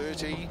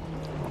 30,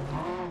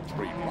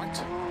 3 right.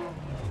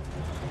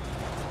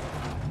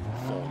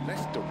 4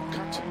 left, don't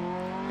cut.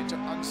 Into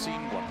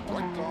unseen, 1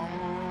 right long.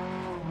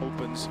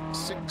 Opens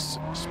 6,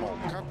 small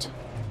cut.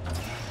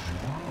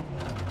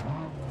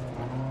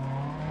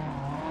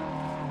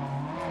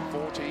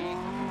 40,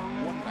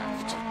 1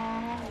 left.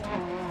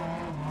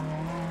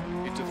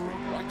 Into 3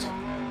 right.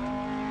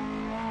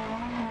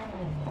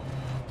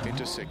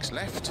 Into 6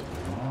 left.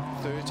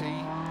 30.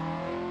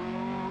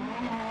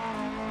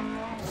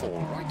 4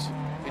 right.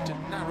 Into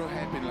narrow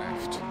hairpin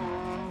left.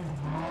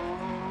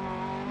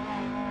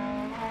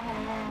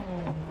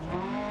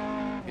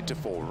 Into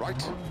 4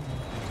 right.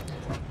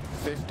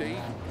 50.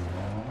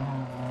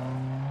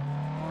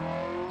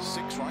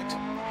 6 right.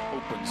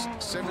 Opens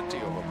 70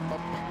 over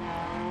bump.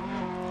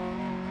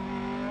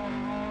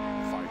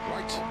 5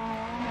 right.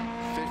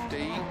 50.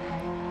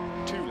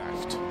 2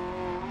 left.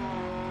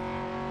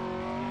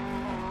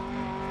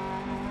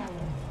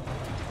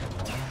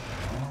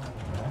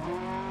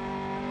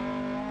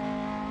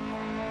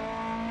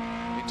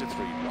 Into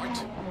 3 right.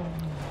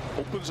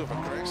 Opens over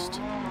crest.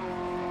 30.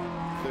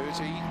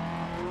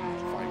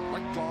 5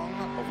 right long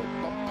over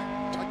bump.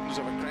 Tightens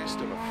over crest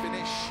over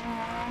finish.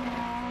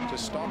 To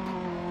stop.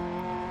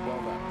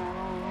 Well done.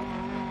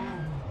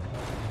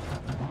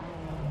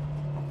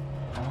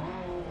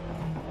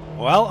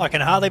 Well, I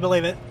can hardly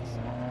believe it.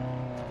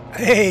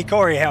 Hey,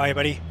 Corey, how are you,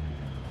 buddy?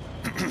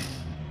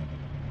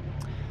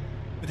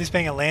 With this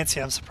being a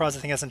Lancier, I'm surprised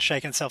the thing hasn't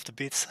shaken itself to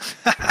bits.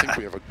 I think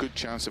we have a good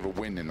chance of a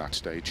win in that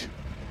stage.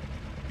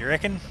 You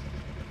reckon?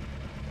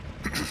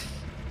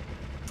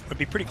 We'd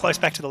be pretty close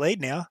back to the lead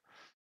now.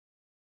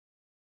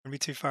 Wouldn't be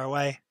too far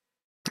away.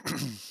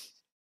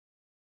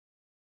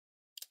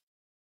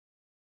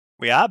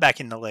 We are back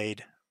in the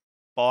lead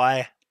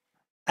by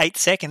 8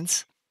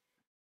 seconds.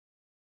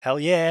 Hell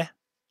yeah.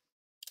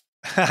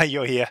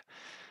 You're here.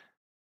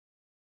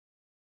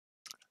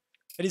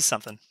 It is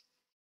something.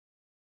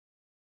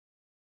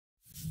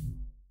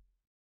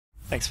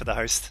 Thanks for the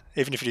host,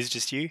 even if it is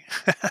just you.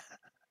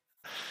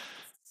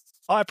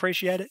 I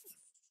appreciate it.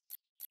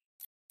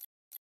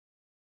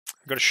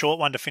 We've got a short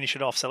one to finish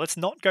it off, so let's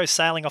not go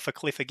sailing off a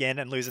cliff again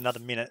and lose another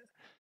minute.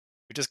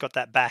 We just got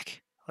that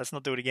back. Let's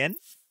not do it again.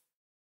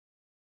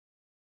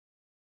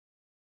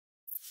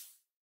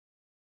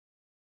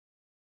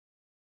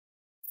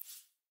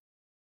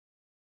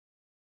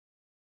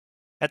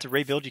 Had to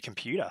rebuild your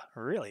computer,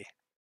 really?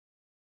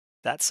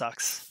 That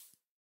sucks.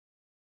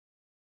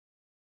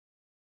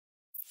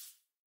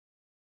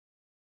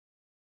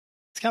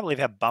 I can't believe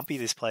how bumpy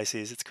this place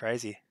is. It's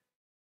crazy.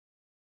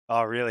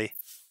 Oh, really?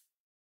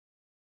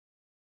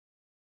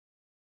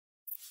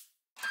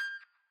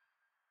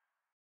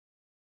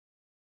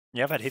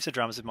 Yeah, I've had heaps of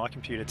dramas with my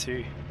computer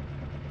too,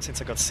 since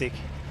I got sick.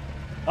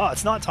 Oh,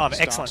 it's night time.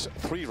 Excellent.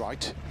 3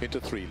 right, into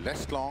 3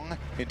 left long,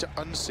 into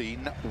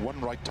unseen,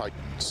 1 right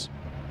tightens.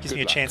 Gives Good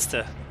me a luck. chance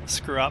to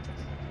screw up.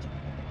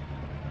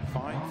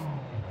 5,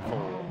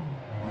 4,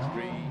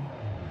 3,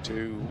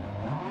 2,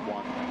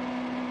 1,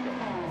 go.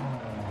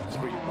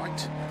 3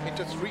 right,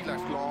 into 3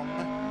 left long,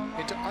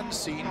 into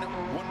unseen,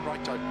 1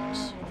 right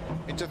tightens.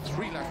 Into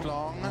 3 left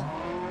long,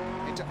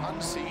 into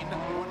unseen,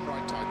 1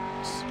 right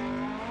tightens.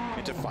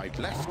 Into 5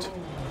 left,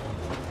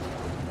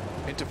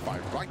 into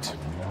 5 right,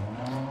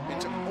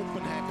 into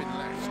open hairpin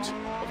left,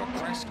 over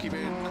crest, keep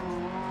in,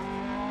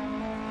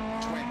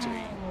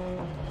 20,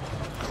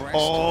 crest.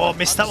 Oh,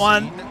 missed that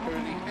one. Unseen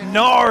early end.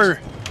 No!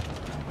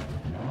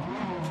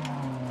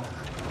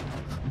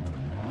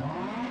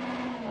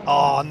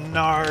 Oh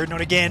no,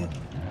 not again.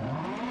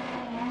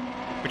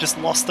 We just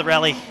lost the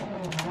rally.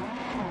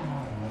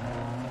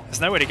 There's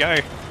nowhere to go.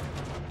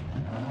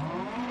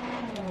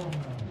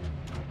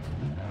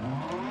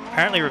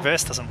 Apparently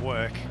reverse doesn't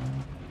work.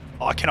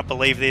 Oh, I cannot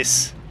believe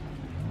this.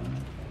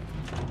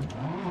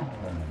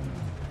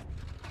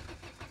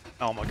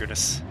 Oh my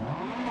goodness.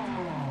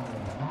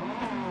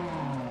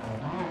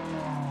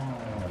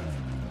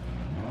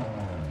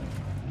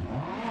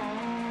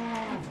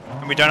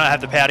 And we don't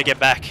have the power to get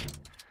back.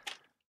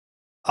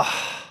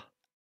 Ah,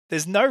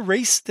 there's no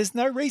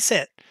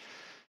reset.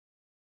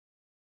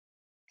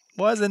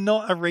 Why is there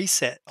not a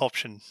reset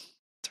option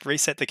to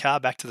reset the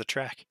car back to the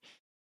track?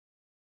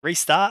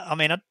 Restart? I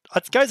mean, it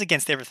goes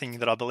against everything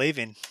that I believe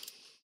in.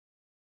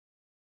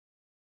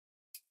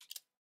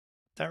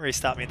 Don't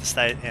restart me at the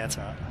state. Yeah, that's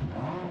alright.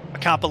 I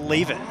can't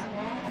believe it.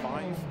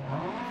 5,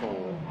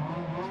 4,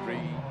 3,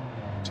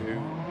 2,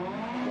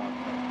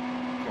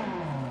 1, go.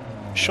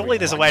 Surely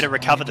there's a way to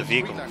recover the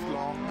vehicle. 3 left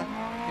long,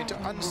 into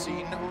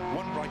unseen,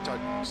 1 right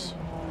tightens.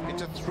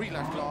 Into 3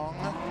 left long,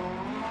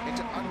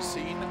 into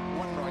unseen,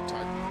 1 right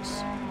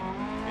tightens.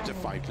 Into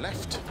 5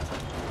 left,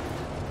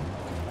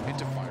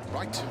 into 5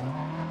 right,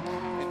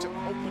 into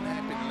open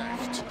hairpin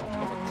left,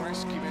 over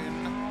crest, keep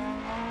in,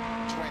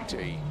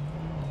 20.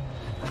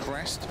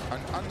 Crest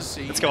and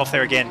unseen. Let's go off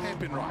there again.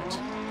 Hairpin right.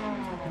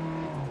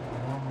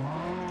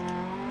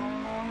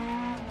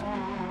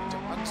 Into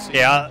unseen,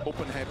 Yeah.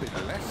 open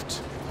hairpin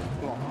left,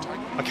 long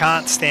tightens. I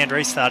can't stand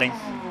restarting.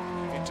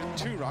 Into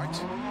 2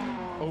 right,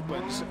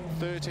 opens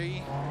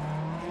 30.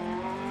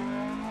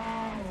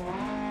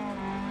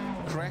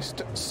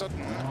 Crest, sudden,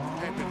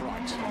 hairpin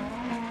right.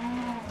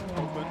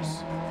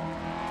 Opens.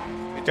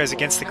 Into Goes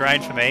against the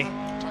grain for me.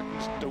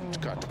 Tightens,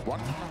 don't cut. 1.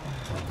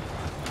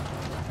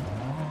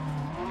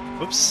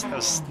 Whoops, that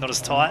was not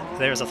as tight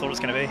there as I thought it was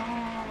going to be.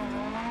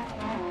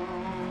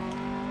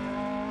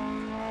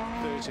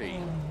 30.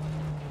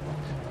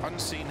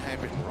 Unseen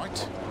hairpin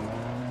right.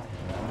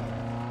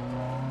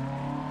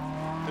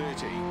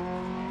 30.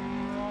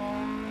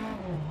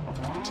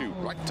 2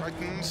 right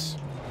tightens.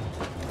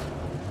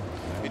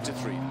 Into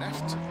 3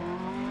 left.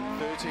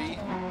 30.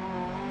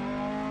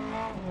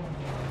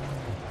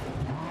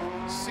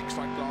 6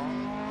 right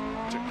long.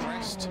 To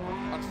crest.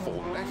 And 4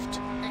 left.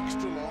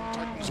 Extra long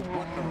tightens 1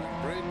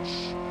 around bridge.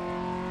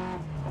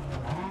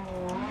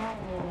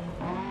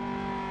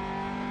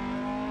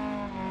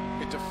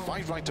 Into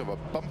 5 right of a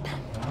bump.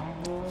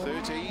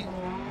 30.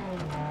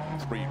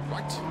 3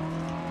 right.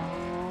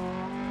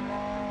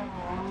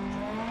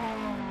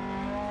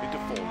 Into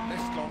 4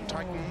 left long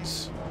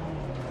tightens.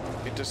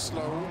 Into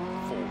slow.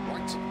 4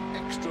 right.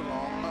 Extra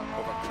long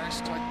over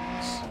crest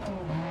tightens.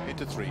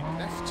 Into 3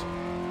 left.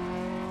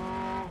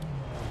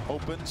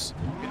 Opens.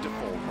 Into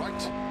 4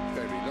 right.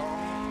 Very long.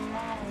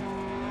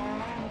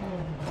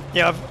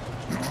 Yeah,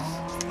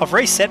 I've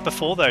reset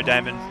before though,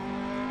 Damon,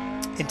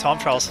 in time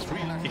trials.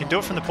 You can do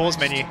it from the pause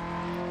menu.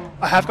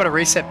 I have got a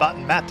reset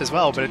button mapped as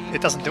well, but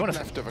it doesn't do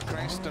anything. Left of a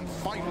crest and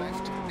 5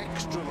 left,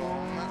 extra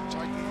long,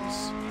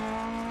 tightens,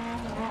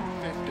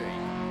 50.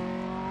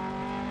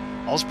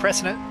 I was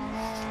pressing it.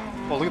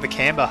 Well, look at the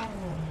camber.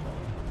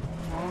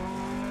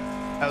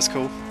 That was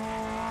cool.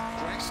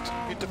 Crest,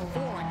 into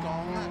 4 right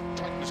long,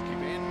 tightens keep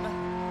in.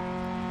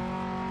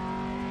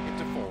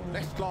 Into 4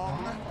 left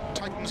long,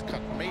 tightens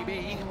cut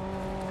maybe,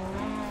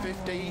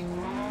 50.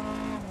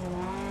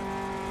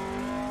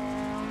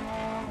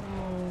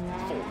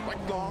 4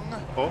 right long.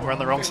 Oh, we're on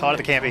the wrong side of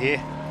the camber here.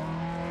 5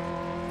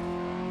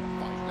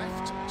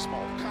 left,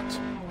 small cut.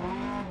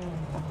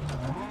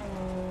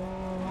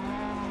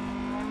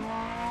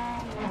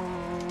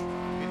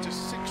 Into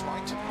 6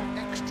 right,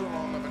 extra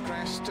long of a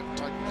crest,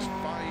 tightens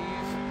 5.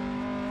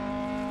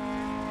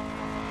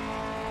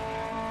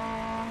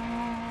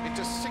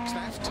 Into 6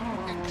 left,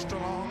 extra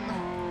long,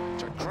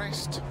 to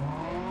crest,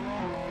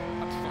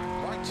 and flat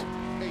right,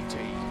 80.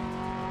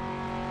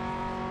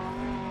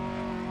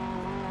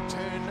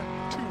 Turn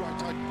 2 right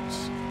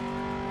tightens.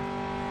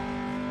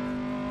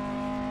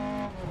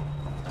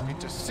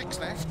 Into 6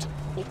 left,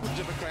 opens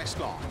of a crest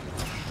long.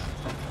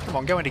 Come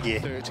on, go into gear.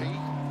 30.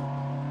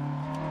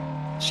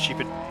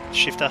 Stupid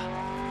shifter. 5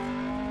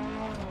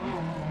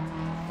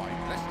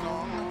 left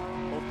long,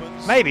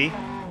 opens. Maybe.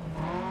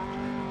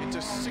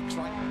 Into 6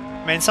 right,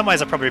 I mean, in some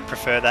ways I probably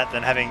prefer that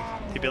than having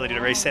the ability to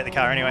reset the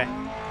car anyway.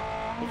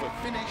 over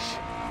finish,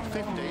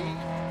 50.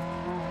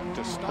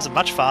 To stop. It was a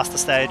much faster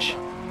stage.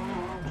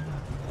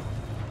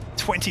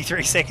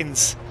 23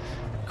 seconds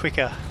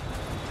quicker.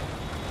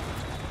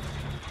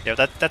 Yeah,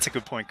 that's a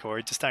good point,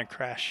 Corey. Just don't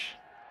crash.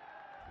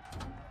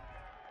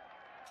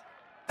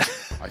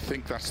 I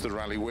think that's the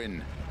rally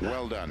win.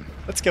 Well done.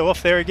 Let's go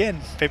off there again.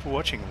 People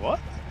watching, what?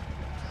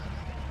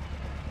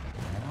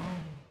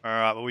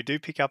 Alright, well we do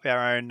pick up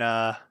our own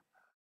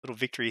little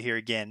victory here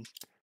again.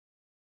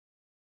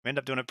 We end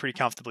up doing it pretty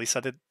comfortably, so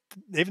that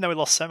even though we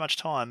lost so much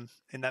time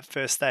in that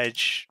first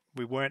stage,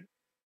 we weren't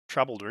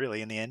troubled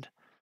really in the end.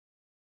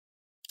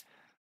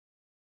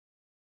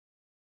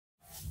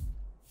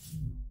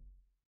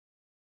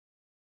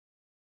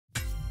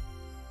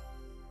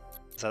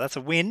 So that's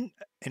a win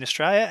in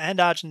Australia and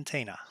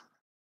Argentina.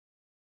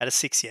 At a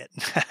 6 yet.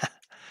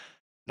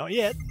 Not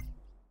yet.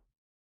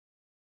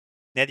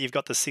 Now that you've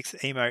got the 6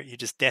 emote, you're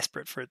just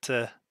desperate for it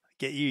to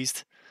get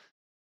used.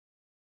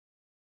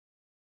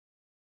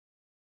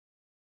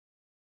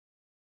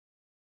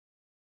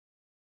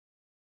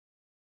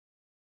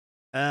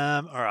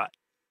 All right.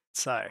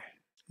 So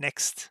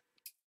next,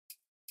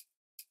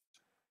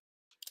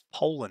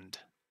 Poland.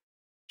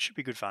 Should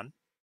be good fun.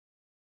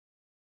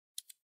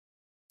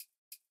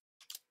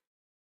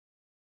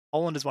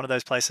 Poland is one of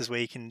those places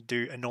where you can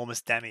do enormous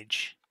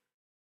damage.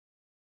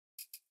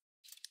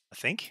 I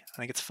think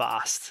it's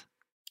fast.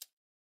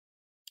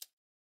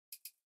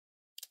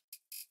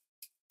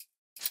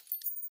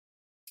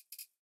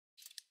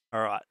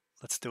 All right,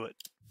 let's do it.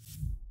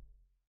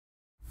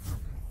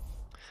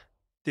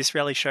 This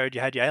rally showed you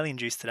had your alien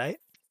juice today.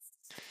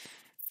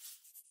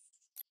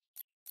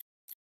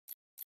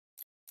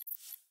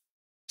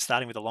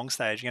 Starting with the long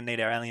stage, you're going to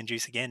need our alien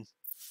juice again.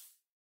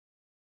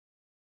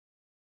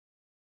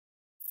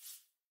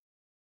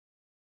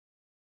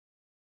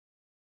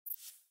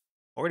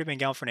 Already been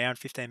going for an hour and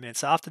 15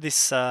 minutes. So after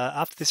this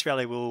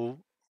rally, we'll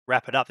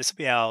wrap it up. This will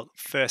be our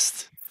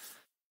first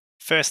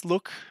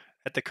look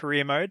at the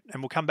career mode,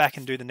 and we'll come back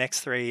and do the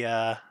next 3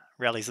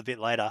 rallies a bit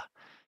later.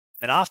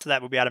 And after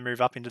that, we'll be able to move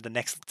up into the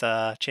next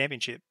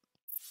championship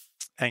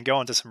and go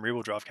on to some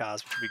rear-wheel drive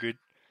cars, which will be good.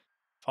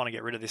 Trying to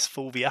get rid of this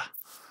Fulvia.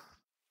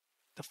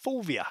 The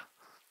Fulvia.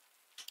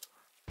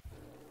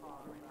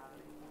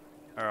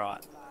 All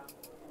right.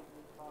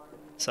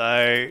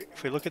 So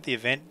if we look at the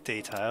event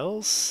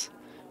details,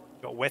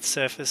 we've got wet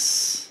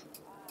surface,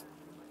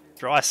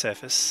 dry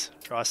surface,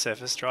 dry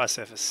surface, dry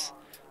surface.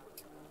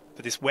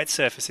 But this wet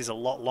surface is a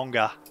lot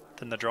longer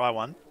than the dry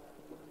one.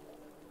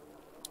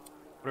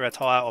 What are our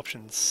tyre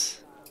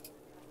options?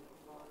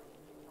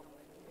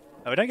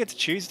 Oh, we don't get to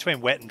choose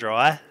between wet and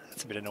dry.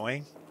 That's a bit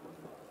annoying.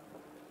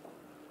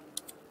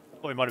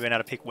 Thought we might have been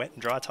able to pick wet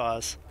and dry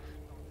tyres.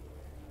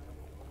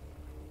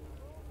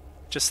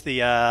 Just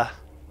the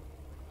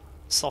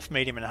soft,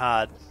 medium and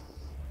hard.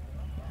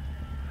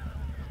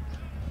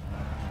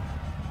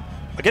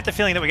 I get the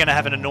feeling that we're going to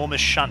have an enormous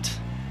shunt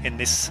in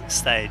this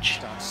stage.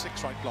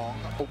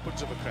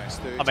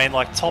 I mean,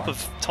 like top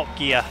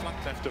gear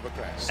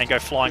and go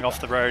flying off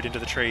the road into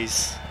the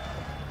trees.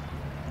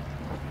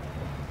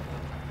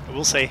 But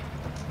we'll see.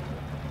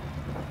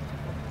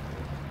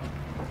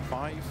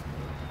 5,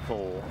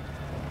 4,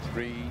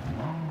 3, 2,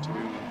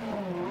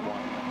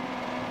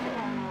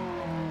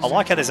 1. I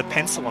like how there's a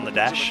pencil on the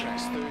dash.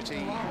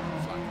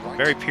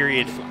 Very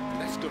period.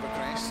 Left of a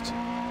crest,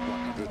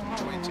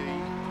 120.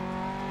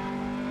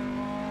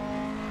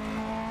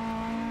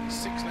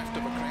 6 left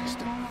of a crest,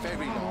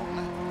 very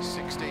long,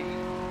 60.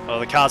 Oh,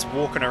 the car's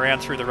walking around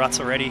through the ruts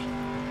already.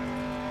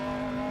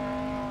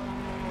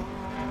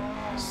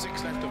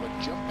 6 left of a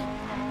jump,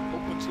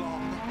 opens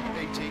long,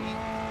 80.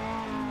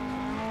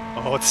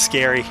 Oh, it's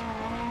scary. 6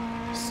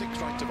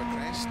 right of a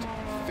crest,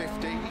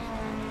 50. I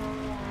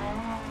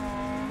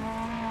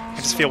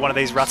can just feel one of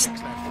these ruts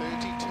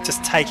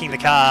just taking the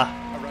car.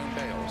 Around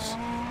Bales.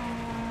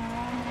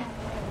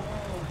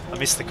 I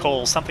missed the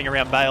call. Something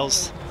around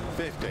Bales.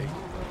 50.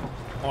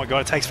 Oh my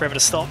god, it takes forever to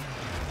stop.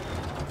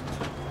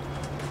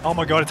 Oh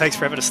my god, it takes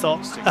forever to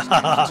stop. 6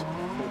 That left,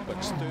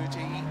 opens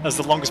 30. was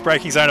the longest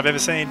braking zone I've ever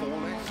seen. 4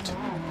 left,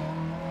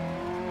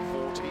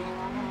 40. 5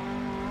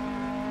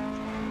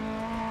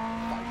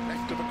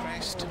 left of a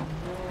crest,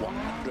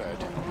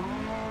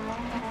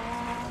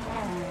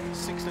 100.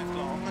 6 left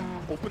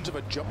long, opens of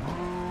a jump,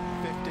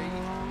 50.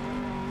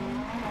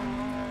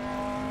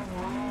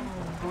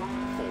 4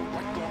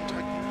 right long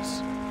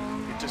tightens,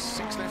 into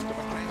 6 left of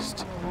a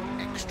crest,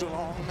 extra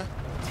long,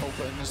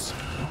 opens.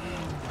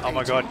 Oh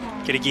my god,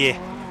 get a gear.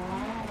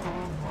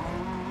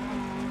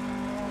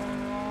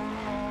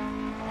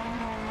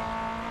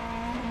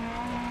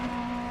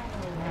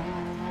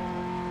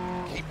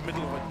 Keep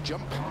middle of a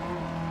jump,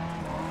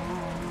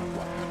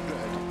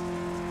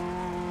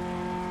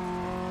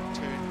 100.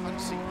 Turn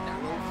unseen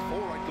narrow,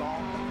 4 right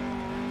long.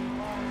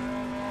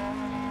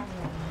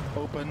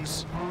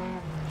 Opens,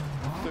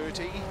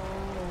 30.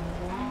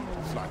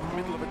 Flat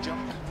middle of a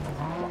jump,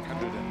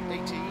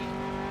 180.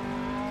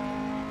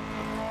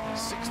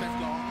 6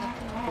 left long,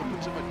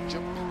 opens of a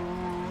jump,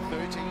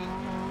 30.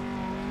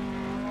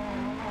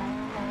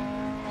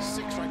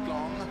 6 right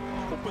long,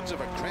 opens of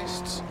a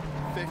crest,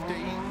 50.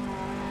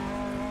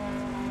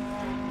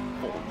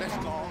 4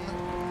 left long,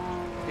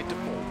 into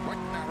 4 right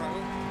narrow.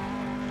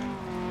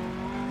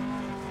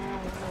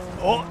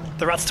 Oh,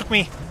 the ruts took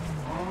me.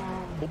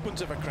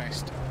 Opens of a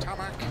crest,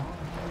 tarmac.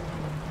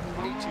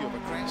 80 of a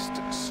crest,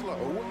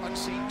 slow,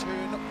 unseen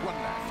turn,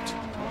 1 left.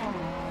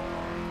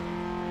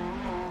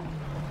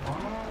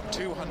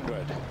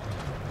 200.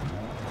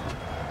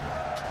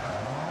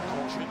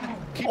 Caution,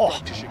 keep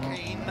right to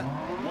chicane, 1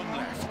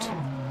 left.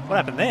 What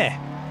happened there?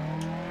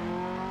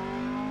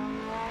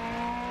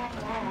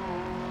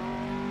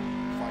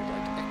 5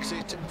 right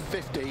exit,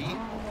 50.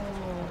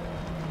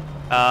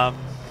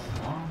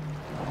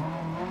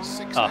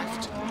 6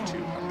 left,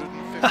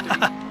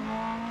 250.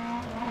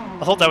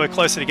 I thought they were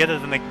closer together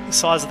than the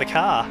size of the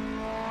car.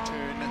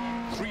 Turn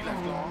 3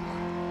 left long.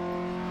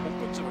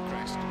 Opens of a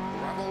crest.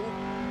 Gravel.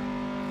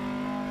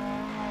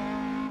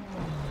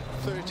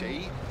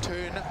 30.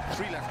 Turn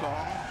 3 left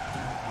long.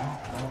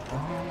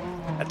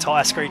 A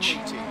tyre screech.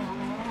 80.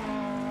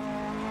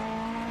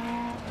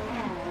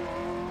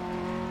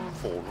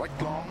 4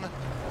 right long.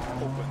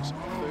 Opens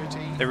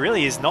 30. There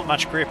really is not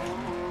much grip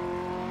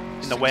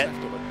in the wet.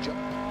 Left of a jump.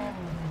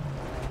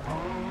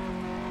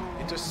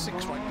 Into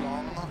 6 right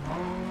long.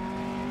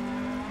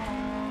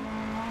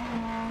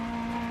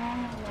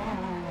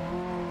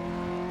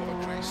 Of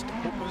a crest.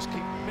 Opens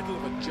keep middle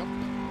of a jump.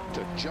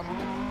 To jump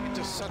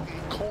into sudden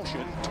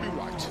caution 2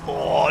 right.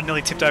 Oh,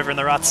 nearly tipped over in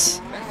the ruts.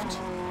 Left.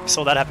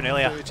 Saw that happen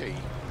earlier. 30.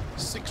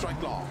 6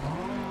 right long.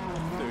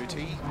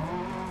 30.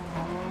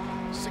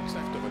 6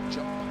 left of a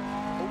jump.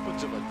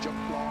 Opens of a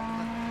jump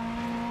long.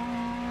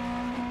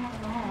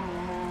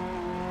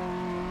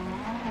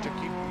 To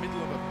keep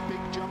middle of a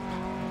big jump.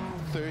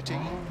 30.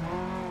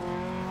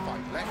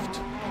 5 left.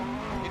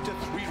 Into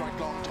 3 right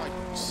long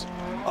tightens.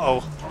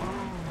 Oh,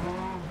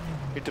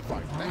 Into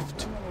 5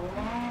 left.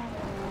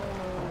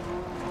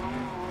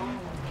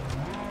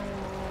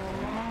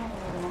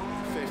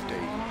 50.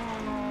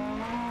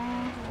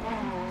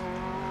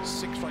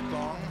 6 right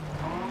long.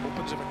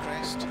 Opens of a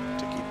crest.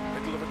 To keep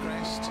middle of a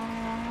crest.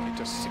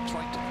 Into 6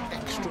 right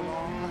extra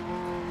long.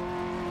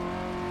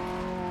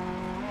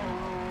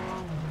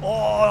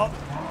 oh,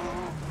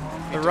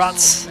 the Into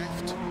ruts. 6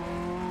 left.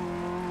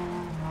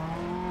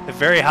 They're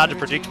very hard to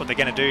predict what they're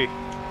going to do.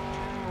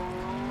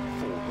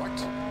 4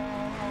 right.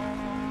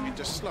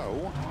 Into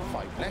slow.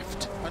 5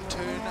 left. And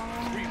turn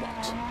 3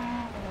 right.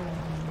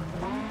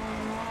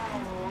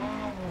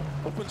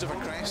 Opens of a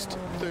crest.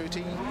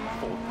 30.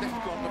 4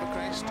 left long of a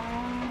crest.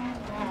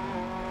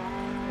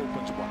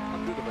 Opens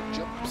 100 of a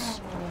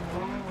jumps.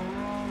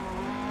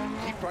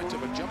 Keep right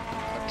of a jump.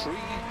 A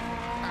tree.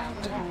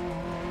 And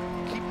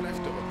keep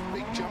left of a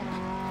big jump.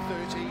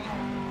 30.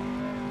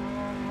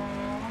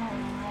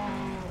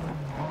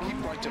 Keep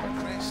right of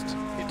a crest.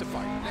 Into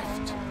 5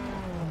 left.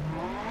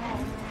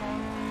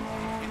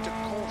 Into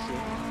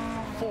caution.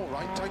 4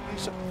 right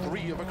tightens.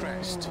 3 of a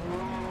crest.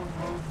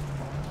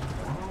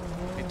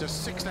 Into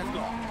 6 left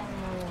long.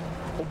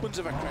 Opens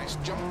of a crest.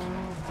 Jump.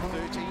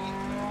 30.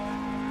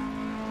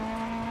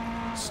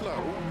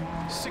 Slow.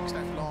 6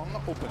 left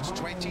long. Opens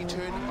 20.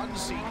 Turn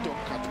unseen. Don't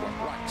cut 1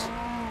 right.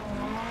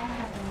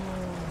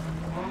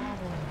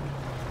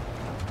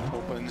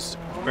 Opens.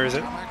 Where is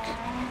it? Tarmac.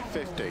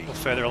 50. A little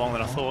further along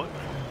than I thought.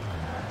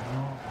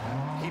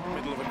 Keep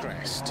middle of a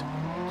crest.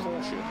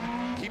 Caution.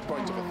 Keep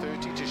right of a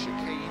 30 to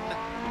chicane.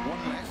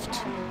 1 left.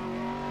 1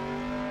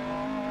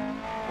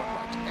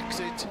 right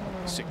exit.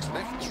 6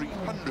 left.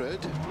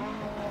 300.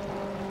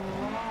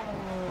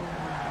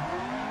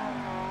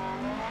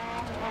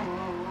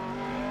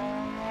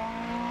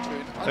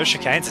 Turn Those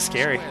chicanes are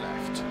scary. square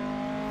left.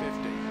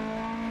 50.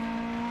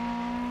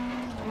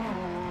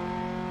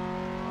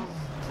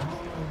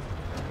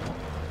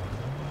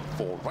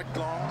 4 right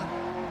long.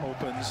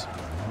 Opens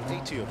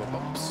 80 over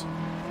bumps. 4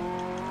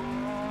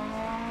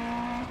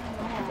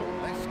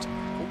 left.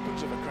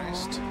 Opens of a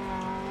crest.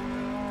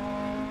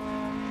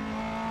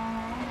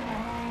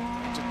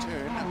 To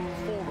turn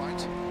 4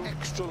 right.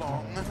 Extra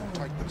long.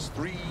 Tightens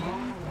 3.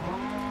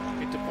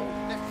 Into 4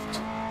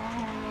 left.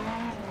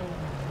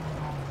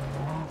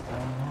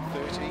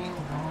 30.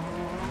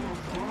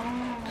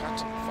 Cut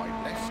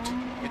 5 left.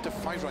 Into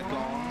 5 right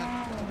long.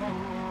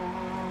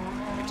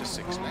 Into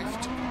 6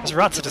 left. Those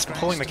ruts are just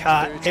pulling the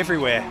car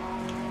everywhere.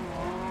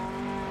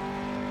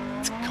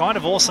 It's kind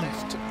of awesome,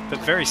 Left, but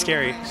very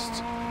scary.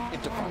 crest,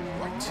 into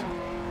 5 right.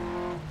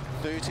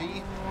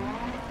 30.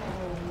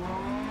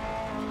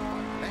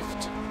 5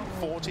 left.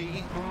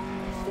 40.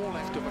 4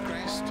 left of a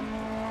crest.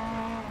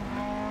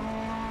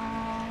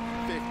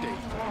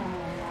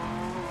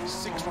 50.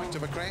 6 right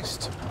of a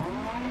crest.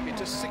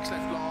 Into 6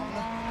 left long.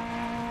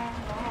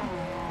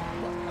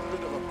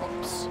 100 of a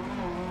bumps.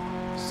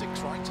 6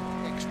 right.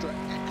 Extra,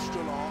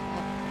 extra long.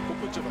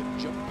 Upwards of a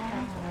jump.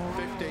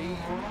 50.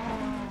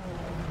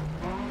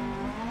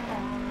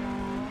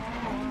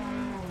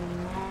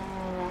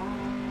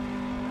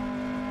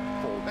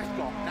 4 left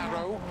long,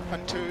 narrow,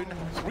 and turn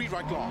 3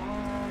 right long.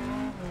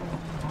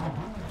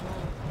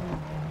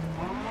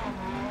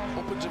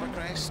 Opens of a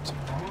crest.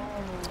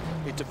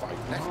 Into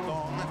 5 left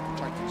long,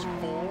 tightens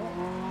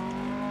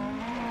 4.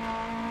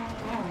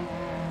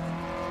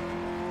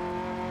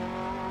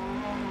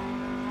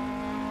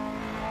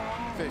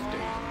 50.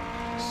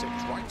 6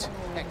 right,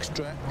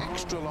 extra,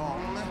 extra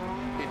long,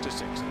 into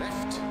 6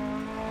 left,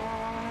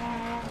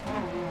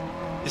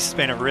 This has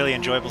been a really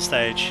enjoyable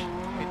stage.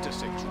 into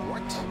 6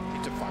 right,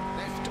 into 5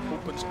 left,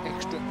 opens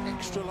extra,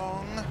 extra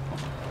long.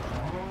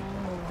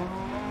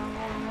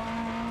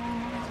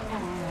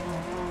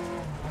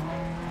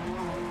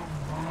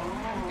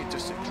 Into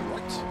 6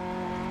 right,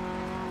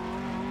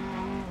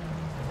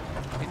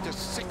 into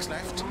 6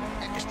 left,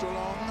 extra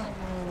long,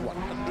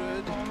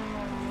 100.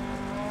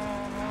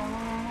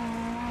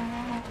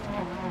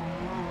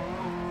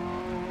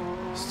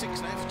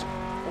 6 left,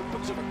 opens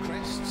opens over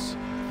crests,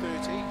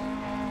 30.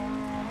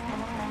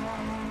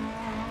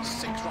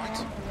 6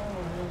 right,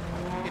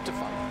 into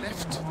 5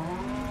 left,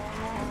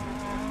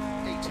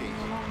 80.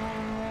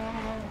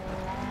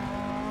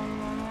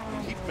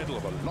 Keep middle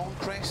of a long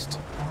crest,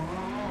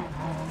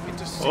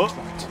 into 6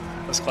 right.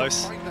 That's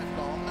close. 5 left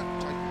long,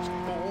 tightens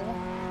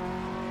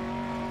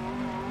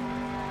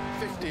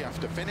 4. 50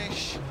 after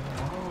finish,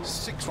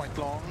 6 right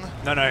long.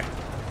 No, no.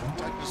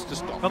 Tightens to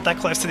stop. Not that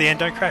close to the end.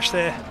 Don't crash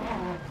there.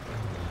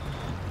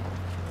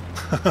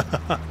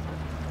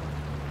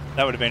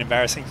 That would have been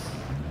embarrassing.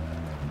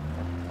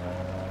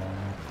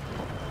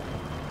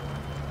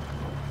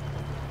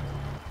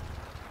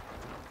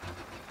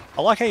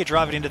 I like how you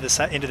drive it into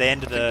the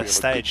end of the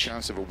stage. A good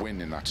chance of a win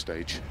in that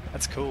stage.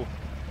 That's cool.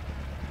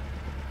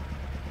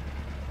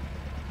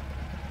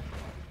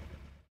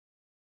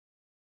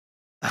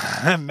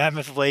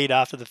 Mammoth lead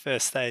after the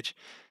first stage.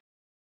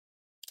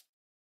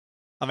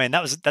 I mean,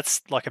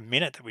 that's like a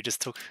minute that we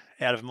just took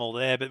out of them all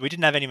there, but we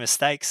didn't have any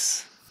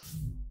mistakes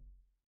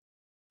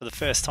for the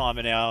first time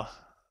in our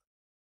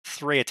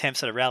 3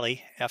 attempts at a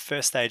rally. Our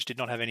first stage did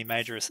not have any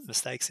major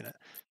mistakes in it.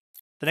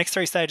 The next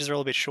 3 stages are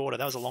all a bit shorter.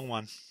 That was a long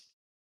one.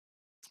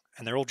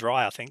 And they're all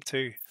dry, I think,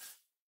 too.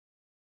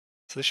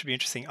 So this should be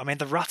interesting. I mean,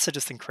 the ruts are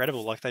just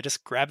incredible. Like, they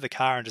just grab the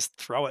car and just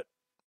throw it.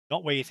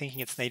 Not where you're thinking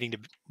it's needing to,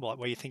 like,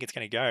 where you think it's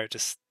going to go.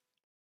 Just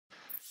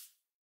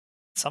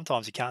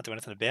sometimes you can't do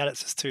anything about it.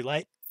 It's just too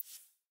late.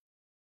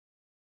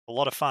 A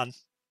lot of fun.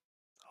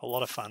 A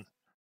lot of fun.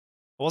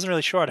 I wasn't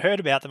really sure. I'd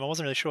heard about them. I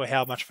wasn't really sure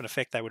how much of an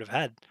effect they would have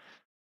had.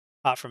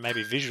 Apart from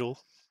maybe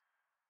visual.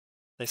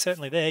 They're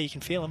certainly there. You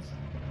can feel them.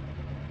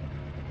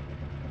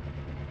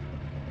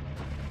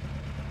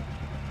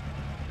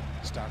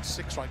 Starts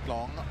 6 right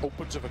long,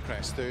 opens over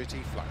crest,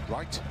 30, flat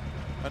right,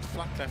 and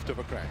flat left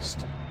over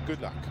crest.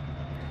 Good luck.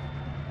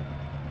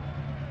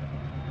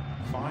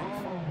 5,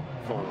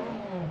 4,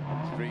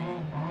 3,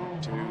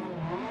 2,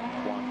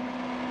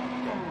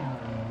 1, go.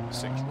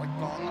 6 right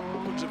long,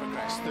 opens over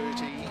crest,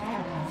 30,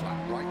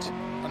 flat right,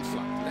 and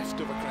flat left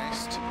over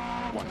crest,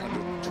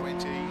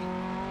 120.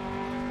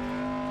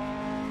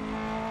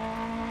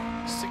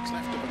 6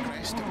 left over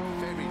crest,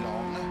 very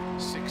long,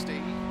 60.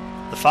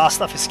 The fast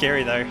stuff is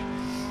scary, though.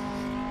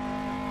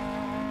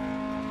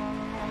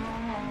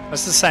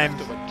 That's the same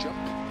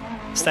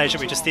stage that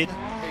we just did. 80.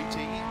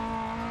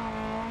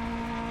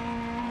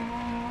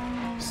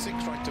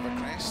 6 right of a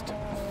crest,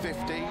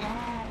 50.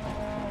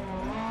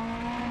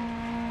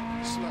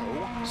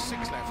 Slow,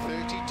 6 left,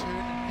 30,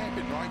 turn,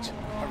 hairpin right,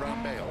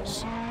 around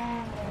Bales.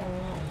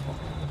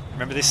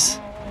 Remember this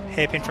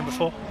hairpin from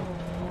before?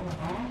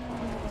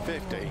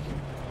 50.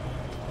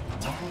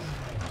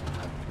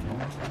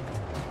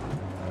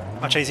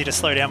 Much easier to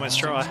slow down when it's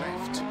dry. 6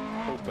 left,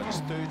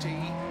 opens 30.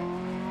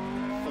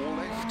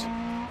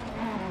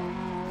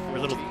 We're a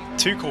little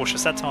too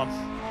cautious that time.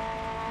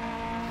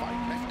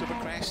 5 left of a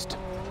crest,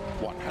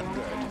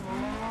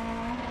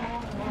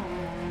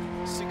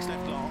 100. 6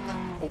 left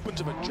long,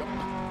 opens of a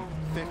jump,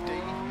 50. 4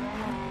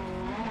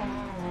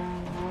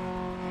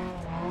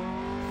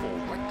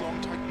 right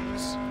long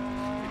tightens,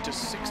 into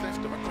 6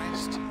 left of a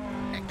crest,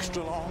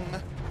 extra long,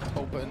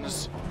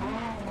 opens,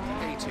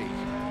 80.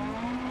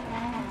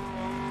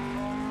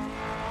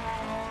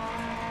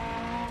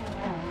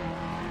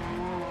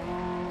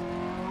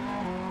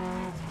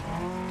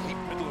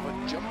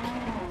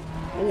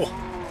 Oh.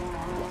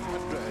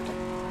 100.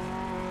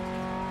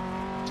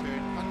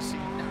 Turn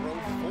unseen narrow,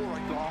 4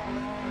 right long.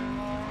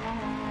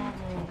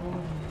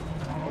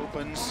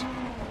 Opens.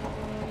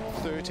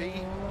 30.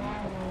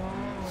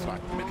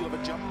 Flat middle of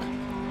a jump.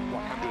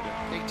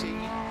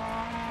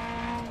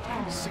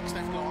 180. 6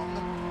 left long.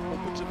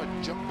 Opens of a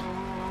jump.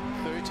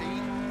 30.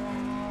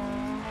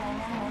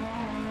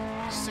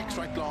 6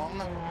 right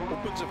long.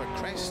 Opens of a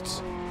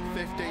crest.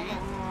 50.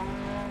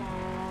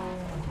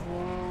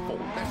 4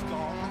 left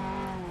long.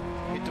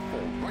 Into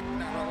 4 right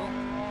narrow.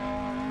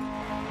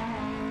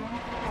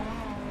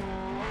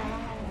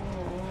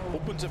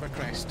 Opens of a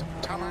crest,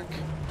 tarmac.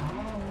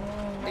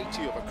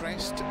 80 of a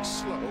crest,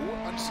 slow,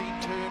 unseen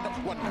turn,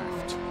 1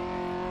 left.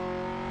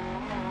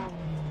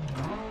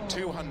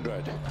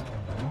 200.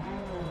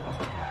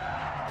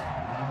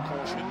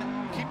 Caution,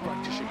 keep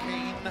right to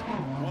chicane,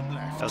 1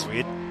 left. That was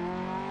weird.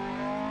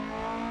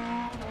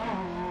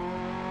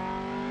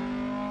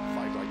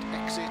 5 right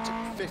exit,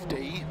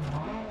 50.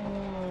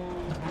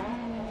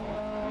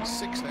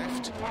 6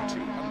 left,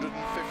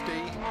 250.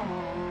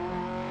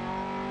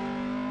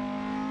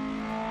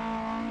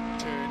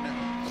 Turn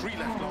 3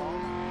 left long.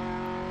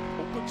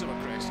 Opens of a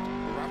crest,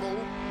 gravel.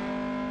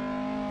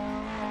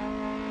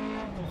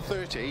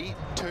 30,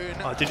 turn.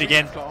 Oh, I did it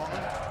again. Long.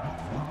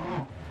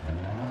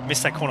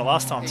 Missed that corner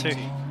last time 80. too.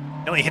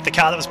 Nearly hit the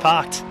car that was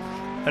parked.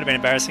 That'd have been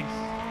embarrassing.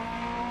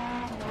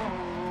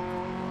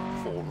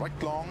 4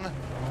 right long.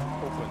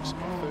 Opens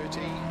 30.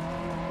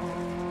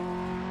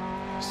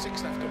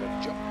 6 left of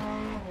a jump.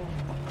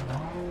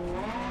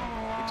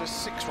 Into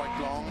 6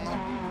 right long.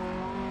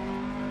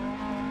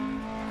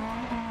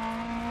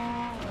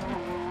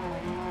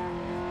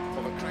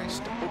 For the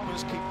crest,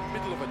 opens keep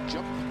middle of a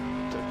jump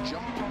to a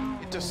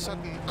jump into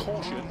sudden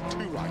caution, 2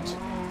 right.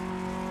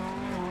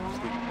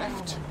 3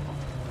 left,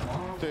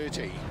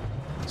 30.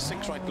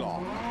 6 right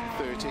long,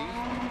 30.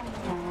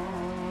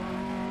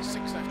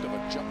 6 left of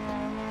a jump,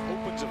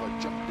 opens of a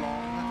jump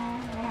long.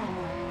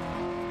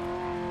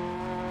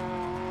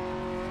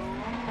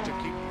 To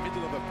keep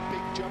middle of a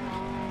big jump,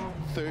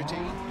 30.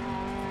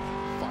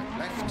 5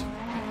 left,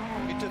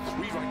 into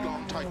 3 right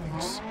long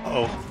tightens.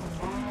 Oh.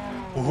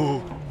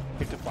 Ooh.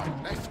 Into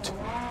 5 left.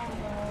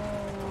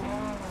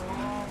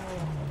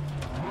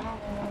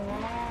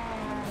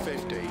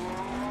 50.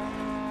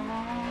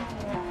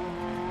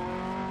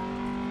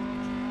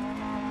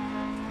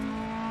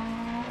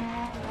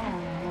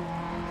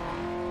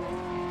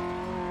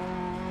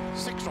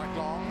 6 right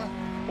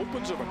long,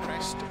 opens of a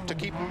crest to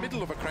keep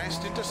middle of a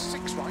crest into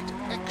 6 right,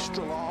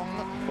 extra long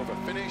of a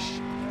finish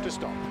to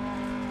stop.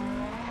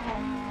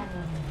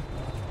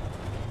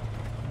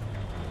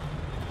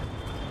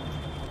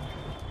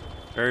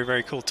 Very,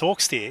 very cool torque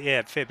steer. Yeah,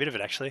 a fair bit of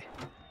it actually.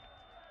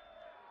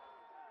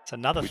 It's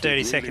another We 30 did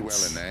really seconds.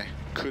 well in there.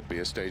 Could be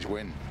a stage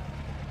win.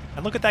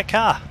 And look at that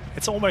car.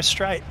 It's almost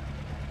straight.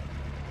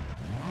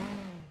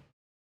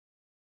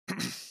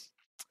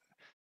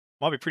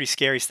 Might be pretty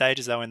scary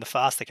stages though in the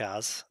faster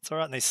cars. It's all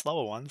right in these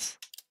slower ones.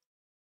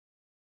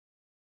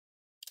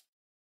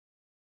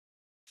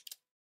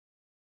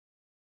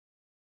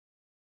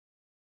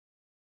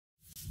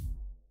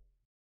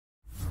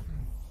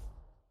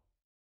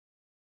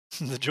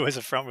 The joys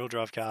of front-wheel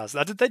drive cars.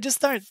 They just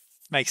don't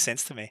make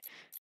sense to me.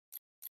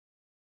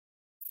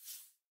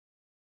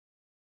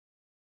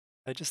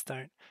 They just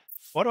don't.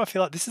 Why do I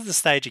feel like this is the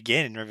stage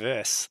again in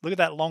reverse? Look at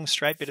that long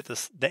straight bit at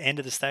the end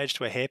of the stage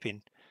to a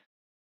hairpin.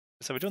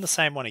 So we're doing the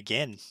same one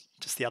again,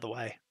 just the other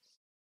way.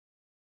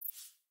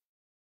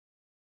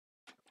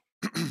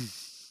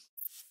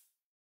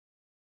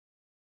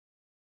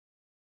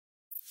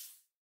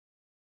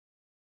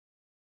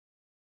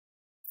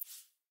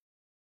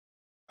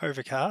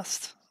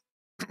 Overcast.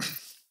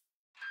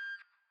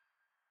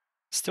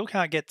 Still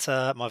can't get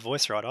my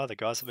voice right either,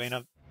 guys. I mean,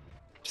 I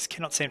just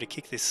cannot seem to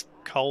kick this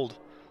cold.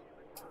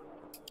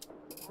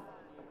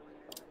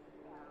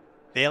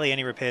 Barely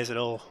any repairs at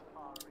all.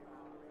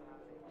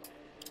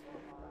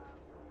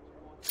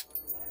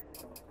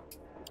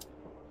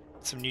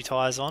 Some new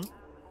tyres on.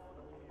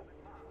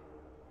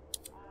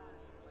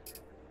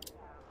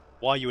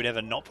 Why you would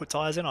ever not put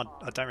tyres in, I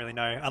don't really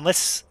know.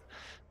 Unless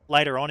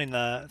later on in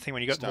the thing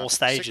when you got more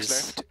stages.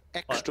 6 left,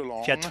 extra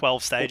long, if you had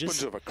 12 stages,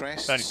 opens of a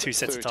crest, only 2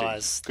 sets 30. of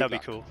tyres. That'd be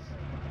cool.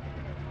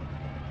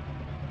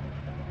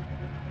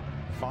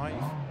 5,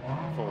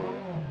 4,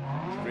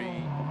 3,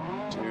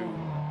 2,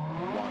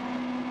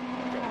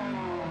 1,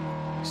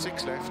 go.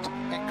 6 left,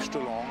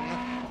 extra long,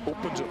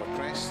 opens over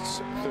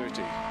crests,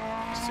 30.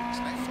 6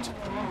 left.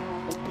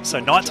 So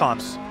night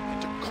times.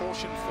 Into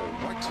caution for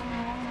right.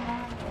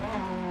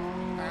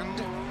 And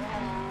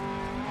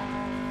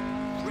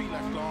 3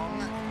 left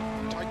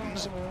long,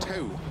 tightens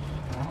 2.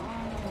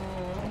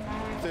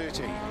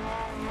 30.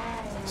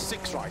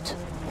 6 right,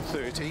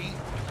 30.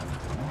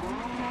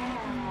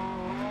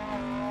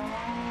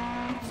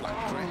 Flat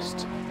crest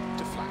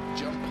to flat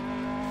jump,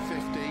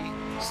 50.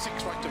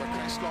 6 right to a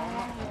crest long,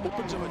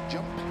 opens of a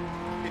jump,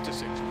 into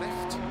 6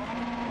 left.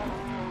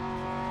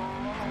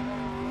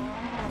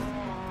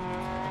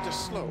 Into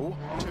slow,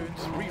 turn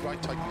 3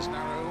 right, tightens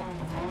narrow.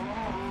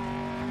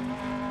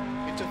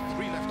 Into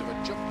 3 left of a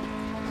jump,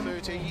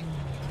 30.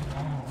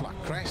 Flat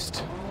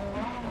crest,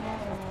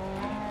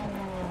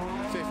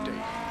 50.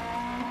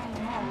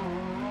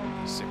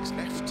 6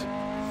 left,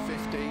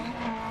 50.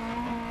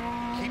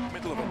 Keep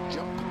middle of a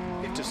jump,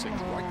 into 6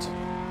 right.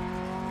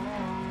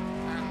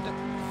 And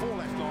 4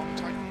 left long,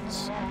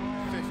 tightens,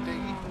 50.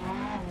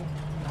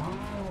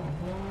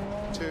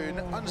 Turn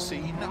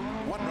unseen,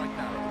 1 right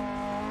narrow.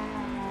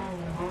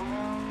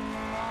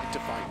 Into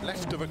 5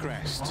 left of a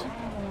crest.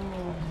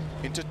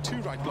 Into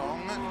 2 right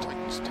long,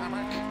 tightens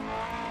tarmac,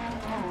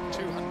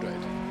 200.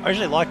 I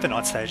usually like the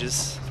night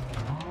stages.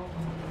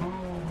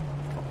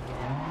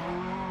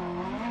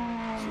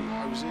 Through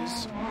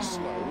houses,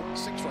 slow,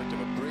 6 right of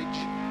a bridge.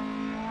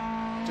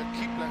 To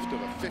keep left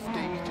of a 50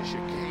 to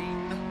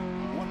chicane,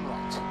 1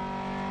 right.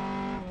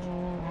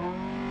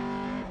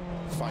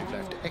 5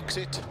 left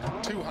exit,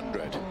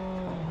 200.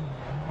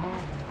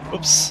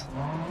 Oops.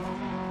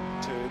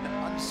 Turn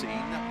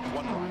unseen,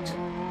 1 right.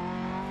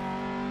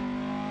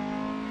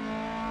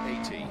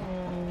 80.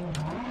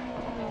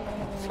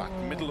 Flat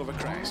middle of a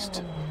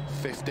crest,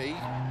 50.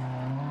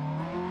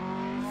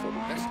 4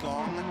 left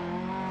long.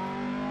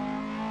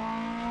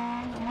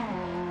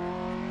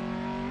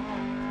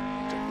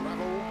 To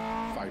gravel,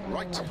 5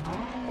 right.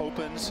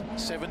 Opens,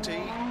 70.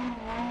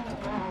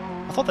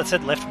 I thought that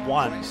said left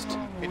 1. Crest,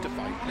 into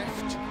 5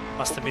 left.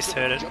 Must have Opens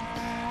misheard of a it. jump,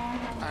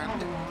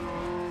 and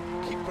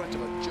keep right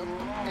of a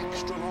jump,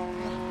 extra long.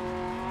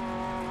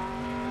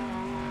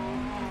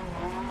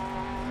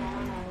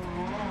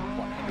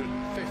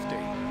 150.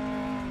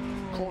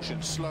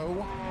 Caution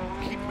slow,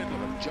 keep middle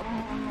of a jump,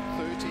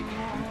 30.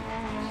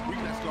 3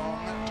 left long,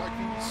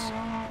 tightens,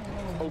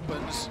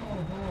 opens,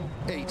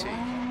 80.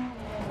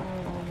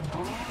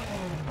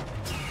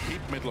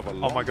 Keep middle of a Oh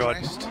long my God.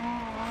 crest.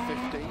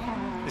 50.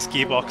 This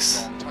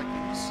gearbox. Long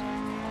tightens.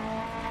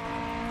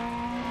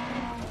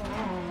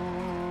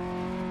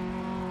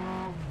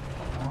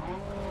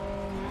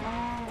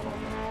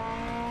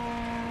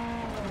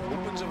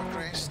 Opens of a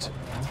crest.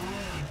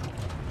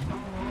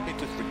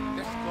 Into 3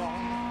 left long.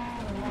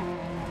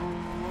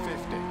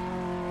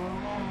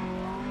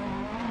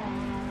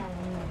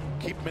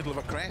 50. Keep middle of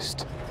a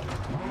crest.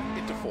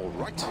 Into 4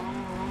 right.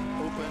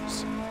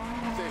 Opens.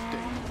 50.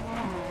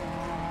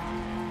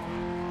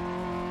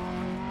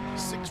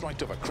 6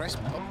 right of a crest.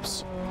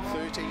 Ups.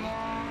 30.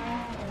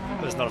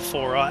 There's not a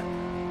 4 right.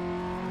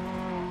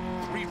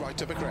 3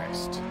 right of a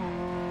crest.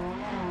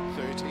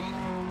 30.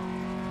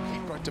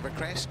 Keep right of a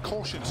crest.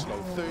 Caution slow.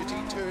 30.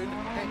 Turn.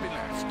 Happy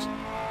left.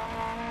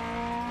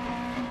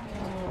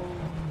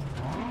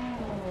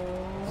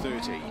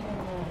 30.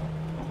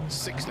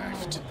 6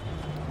 left.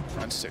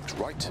 And 6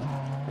 right.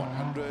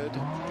 100.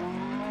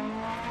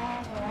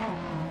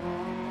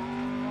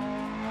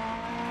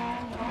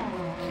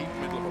 Keep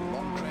middle of a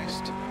long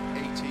crest.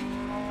 80.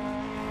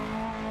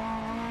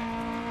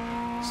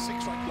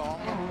 6 right long.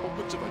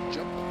 Opens of a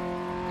jump.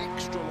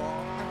 Extra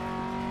long.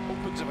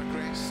 Opens of a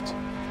crest.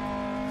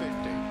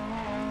 50.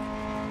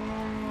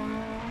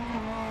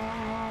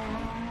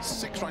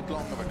 6 right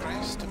long of a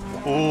crest.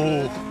 100.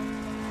 Oh,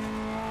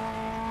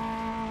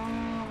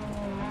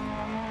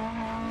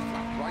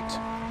 Flat right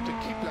to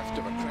keep left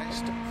of a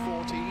crest.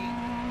 40.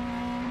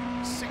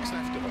 6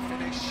 left of a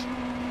finish.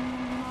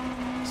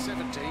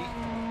 70.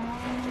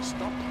 To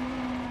stop.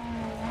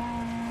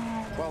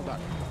 Well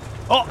done.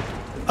 oh!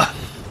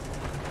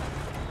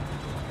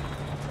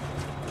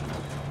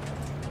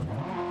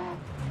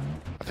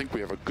 I think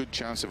we have a good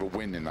chance of a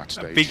win in that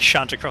stage. Big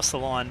shunt across the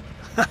line.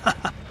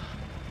 Wonder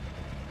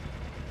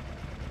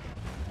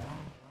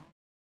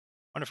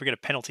if we get a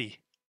penalty.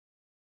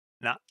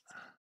 Nah,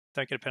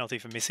 don't get a penalty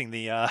for missing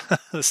the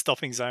the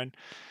stopping zone.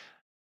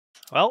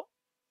 Well,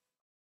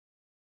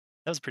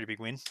 that was a pretty big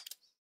win.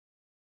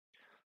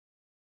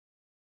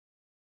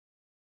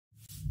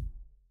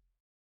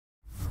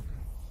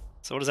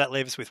 So what does that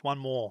leave us with? One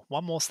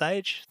more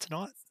stage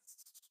tonight?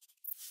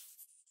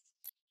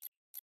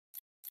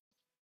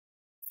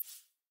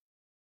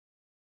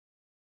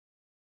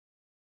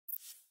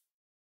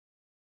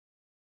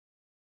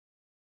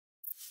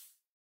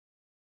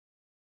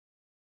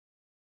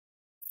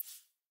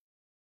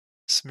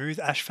 Smooth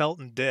asphalt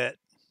and dirt.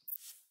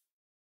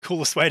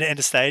 Coolest way to end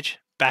a stage.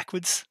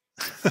 Backwards.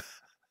 At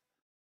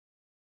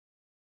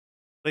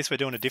least we're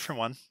doing a different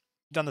one.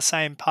 We've done the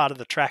same part of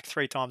the track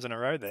 3 times in a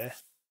row there.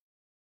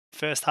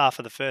 First half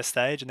of the first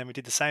stage, and then we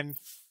did the same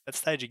that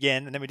stage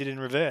again, and then we did it in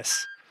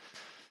reverse.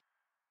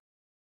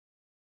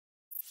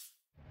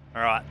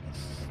 All right.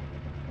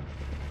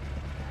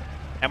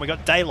 And we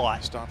got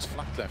daylight. Starts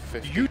flat left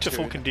 50.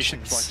 Beautiful turn,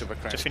 conditions 6 right of a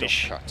crest, to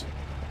finish. don't cut.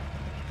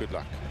 Good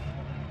luck.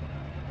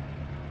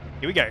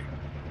 Here we go.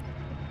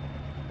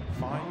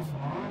 5.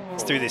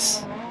 Let's do this.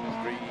 3, 2, 1.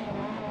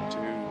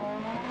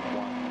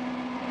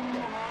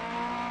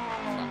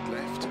 Flat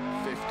left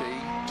 50.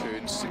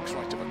 Turn 6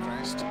 right of a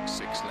crest.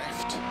 6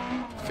 left.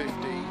 50.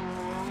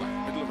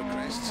 Flat middle of a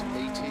crest.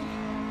 80.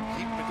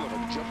 Keep middle of a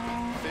jump.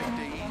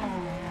 50.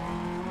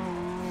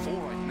 4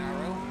 right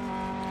narrow.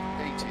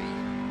 80.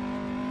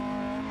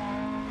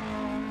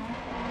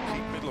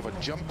 Keep middle of a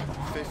jump.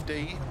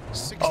 50.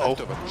 6 Uh-oh.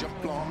 left of a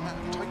jump long.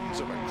 Tightens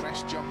of a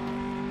crest jump.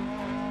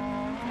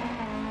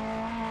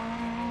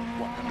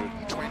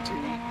 120.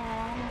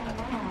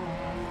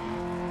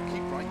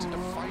 Keep right into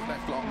 5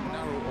 left long,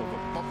 narrow over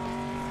bump.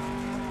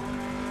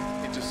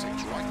 Into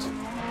 6 right.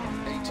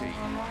 80.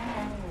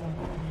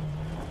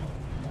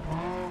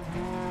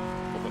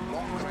 Over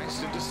long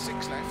crest into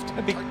 6 left.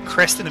 A big tightens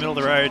crest in the middle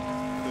of the road. 30.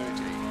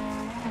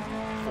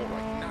 4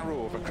 right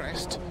narrow over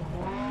crest.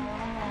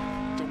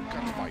 Don't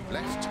cut 5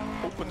 left.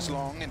 Opens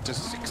long into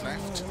 6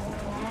 left.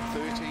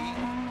 30.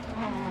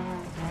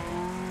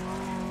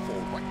 4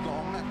 right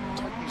long.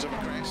 Tightens of a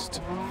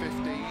crest.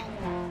 50.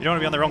 You don't want to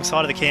be on the wrong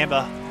side of the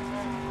camber.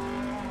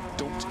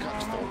 Don't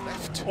cut 4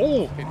 left.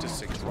 Oh! Into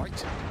 6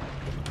 right.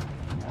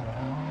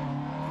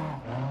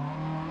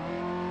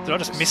 Did I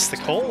just miss the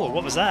call, or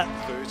what was that?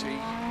 30.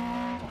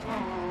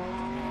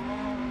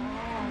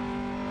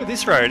 Look at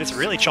this road, it's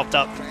really chopped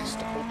up. Crest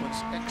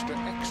opens extra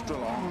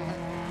long.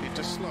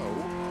 Into slow.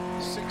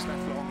 6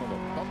 left long of a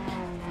bump.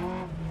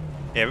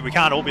 Yeah, but we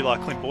can't all be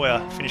like Clint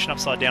Boyer, finishing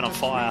upside down on Into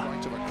fire. 3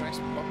 right of a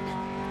crest bump.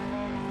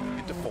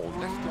 Into 4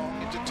 left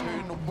long. Into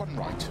turn 1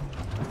 right.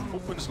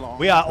 Opens long.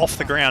 We are off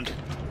the ground.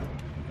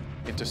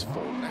 Into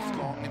 4 left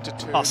long. Into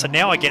turn. Oh, so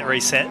now I get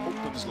reset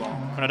Opens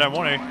long. when I don't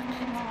want to.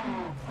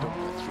 Don't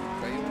go through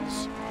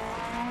bales.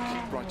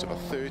 Keep right of a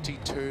 30.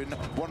 Turn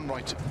 1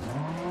 right.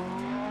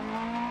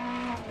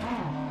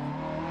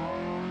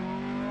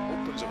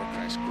 Opens of a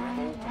crest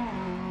gravel.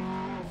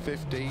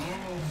 50.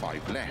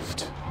 5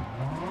 left.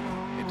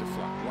 Into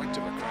flat right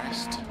of a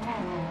crest.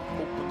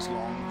 Opens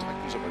long.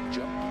 Tightens of a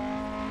jump.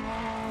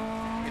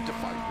 Into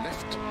 5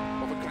 left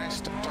of a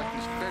crest.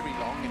 Tightens very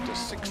long into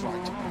 6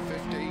 right.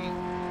 50.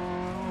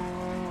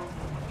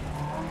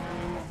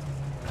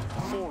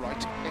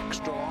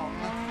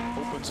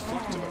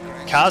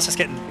 cars just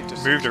getting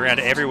moved around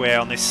everywhere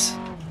on this.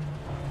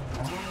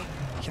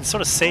 You can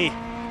sort of see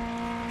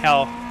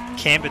how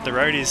cambered the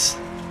road is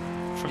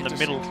from the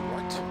middle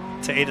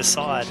to either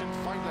side.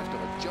 5 left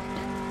of a jump,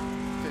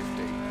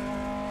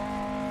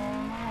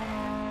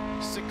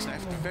 50. 6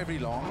 left, very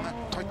long,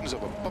 tightens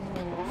of a bump,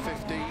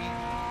 50.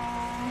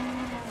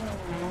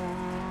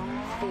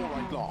 4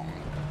 right long.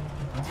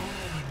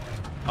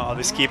 Oh,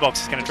 this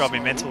gearbox is going to drive me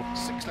mental.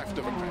 6 left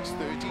of a crest,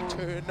 30,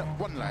 turn,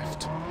 1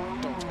 left,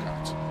 don't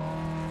cut.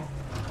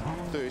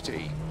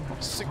 30,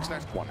 6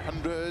 left,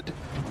 100.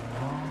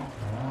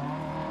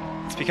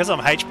 It's because I'm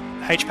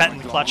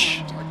H-pattern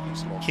clutch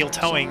heel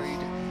towing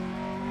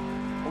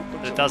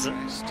that it does it.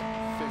 50.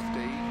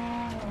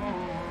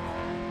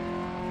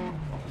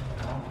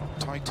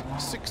 Tight,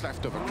 6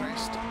 left of a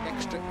crest,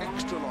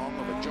 extra long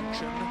of a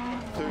junction,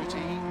 30.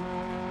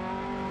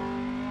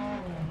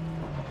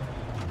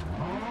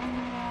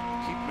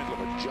 Keep middle of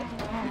a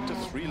jump, into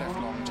 3 left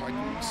long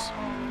tightens,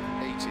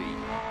 80.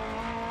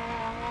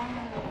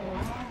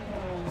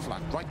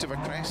 Flat right of a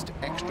crest,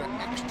 extra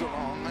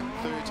long,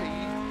 30.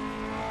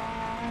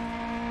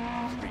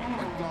 3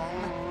 right long,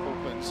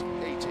 opens,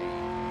 80.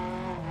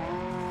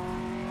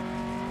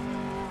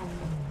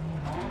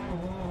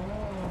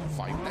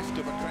 5 left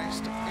of a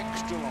crest,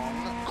 extra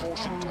long,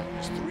 caution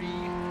tightens, 3.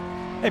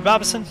 Hey,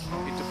 Barbison.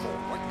 Into 4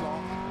 right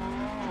long.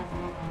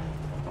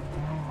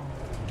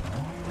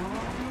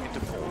 Into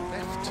 4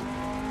 left.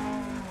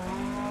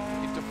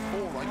 Into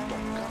 4 right,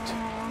 don't cut.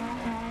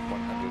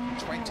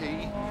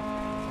 120.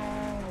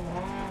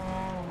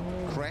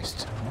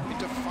 Crest.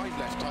 Into 5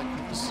 left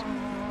tightens.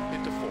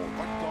 Into 4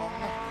 right long.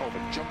 Over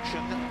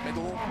junction,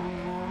 middle.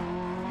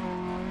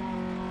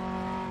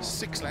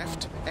 6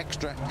 left,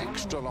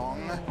 extra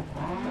long.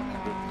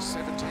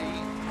 170.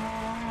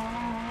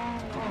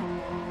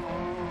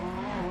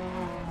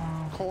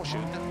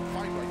 Caution, 5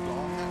 right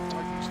long,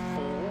 tightens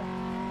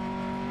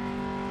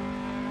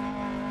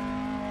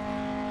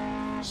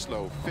 4.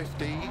 Slow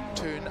 50,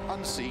 turn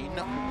unseen,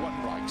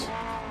 1 right.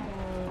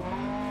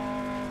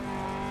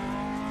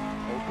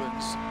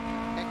 Opens,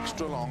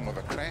 extra long of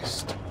a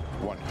crest,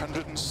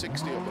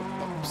 160 of the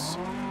bumps.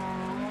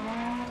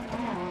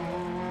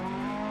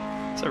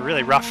 It's a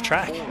really rough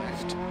track. 4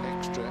 left,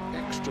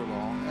 extra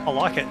long. I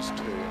like it.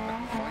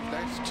 Turn 5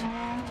 left.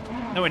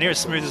 Nowhere near as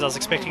smooth as I was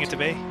expecting it to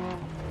be. 4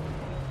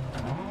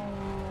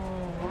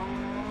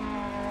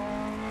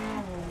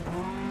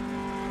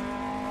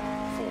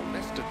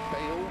 left at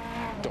Bale,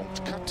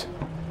 don't cut.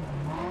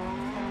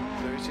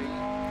 30,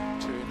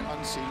 turn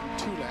unseen,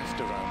 2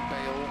 left around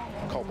Bale,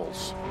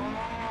 cobbles.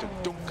 To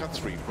don't cut,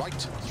 3 right,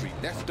 3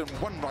 left and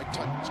 1 right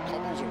tightens,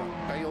 cobbles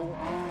around Bale.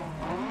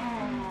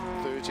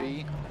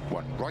 30,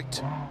 1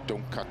 right,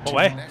 don't cut, 2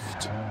 Away.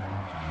 left.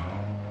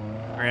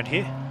 Around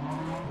here.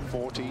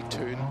 40,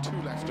 turn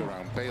 2 left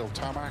around Bale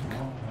tarmac.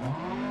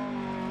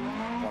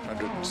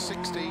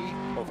 160,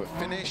 over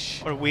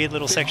finish. What a weird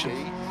little 50 section.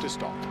 to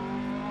stop.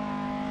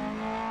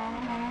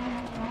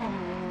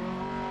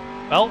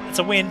 Well, it's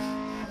a win.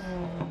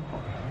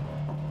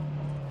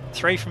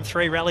 3 from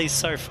 3 rallies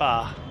so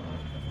far.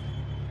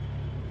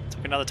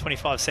 Took another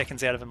 25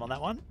 seconds out of him on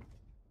that one.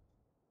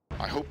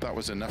 I hope that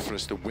was enough for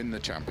us to win the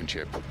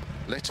championship.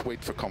 Let's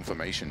wait for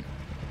confirmation.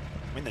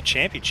 Win the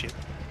championship.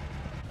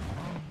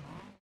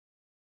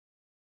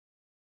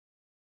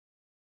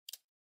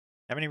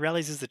 How many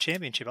rallies is the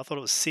championship? I thought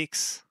it was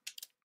 6.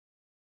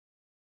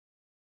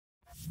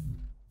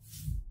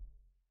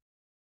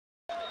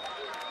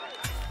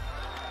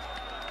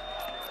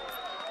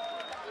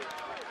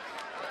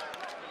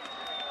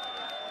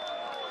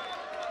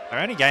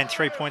 I only gain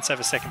 3 points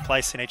over second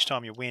place in each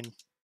time you win.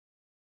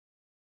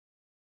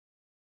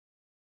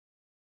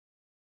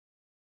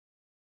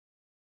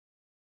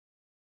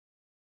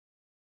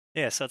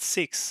 Yeah, so it's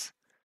 6.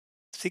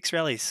 6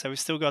 rallies. So we've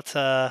still got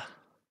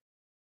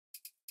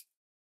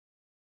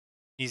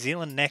New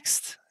Zealand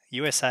next,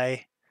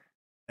 USA,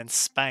 and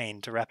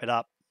Spain to wrap it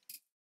up,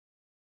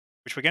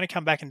 which we're going to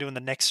come back and do in the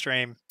next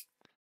stream.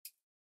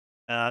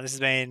 This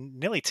has been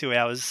nearly 2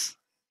 hours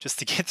just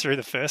to get through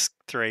the first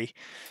 3.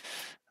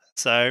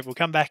 So we'll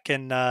come back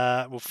and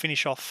we'll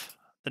finish off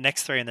the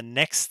next 3 in the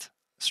next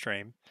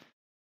stream.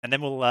 And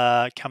then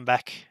we'll come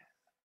back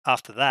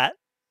after that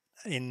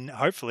in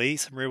hopefully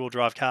some rear-wheel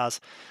drive cars.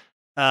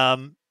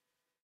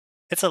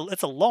 It's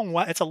a long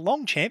way. It's a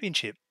long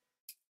championship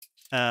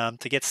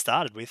to get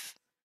started with.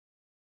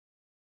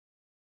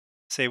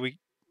 See, we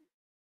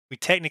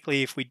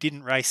technically, if we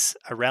didn't race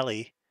a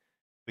rally,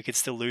 we could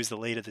still lose the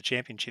lead of the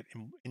championship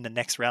in the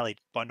next rally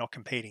by not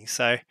competing.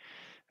 So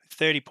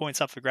 30 points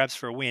up for grabs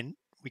for a win.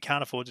 We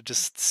can't afford to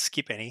just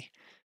skip any.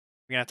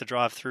 We're going to have to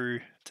drive through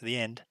to the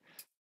end.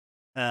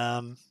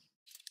 But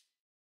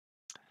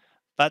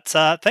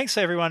thanks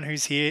to everyone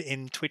who's here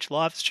in Twitch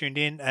Live, tuned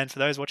in, and for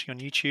those watching on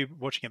YouTube,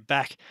 watching it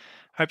back.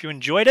 Hope you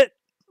enjoyed it.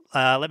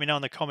 Let me know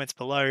in the comments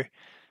below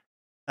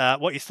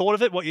what you thought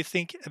of it, what you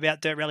think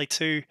about Dirt Rally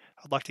 2.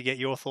 I'd like to get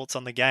your thoughts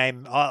on the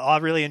game. I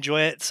really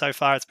enjoy it. So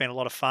far, it's been a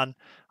lot of fun.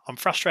 I'm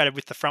frustrated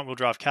with the front-wheel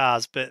drive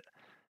cars, but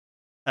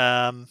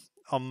I'm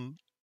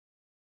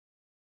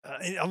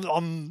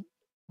I'm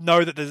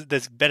know that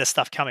there's better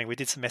stuff coming. We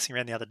did some messing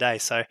around the other day,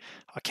 so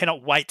I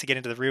cannot wait to get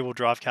into the rear-wheel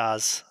drive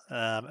cars,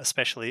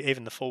 especially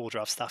even the four-wheel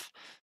drive stuff.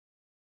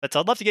 But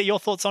I'd love to get your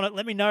thoughts on it.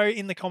 Let me know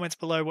in the comments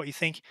below what you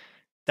think.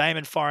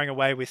 Damon firing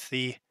away with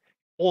the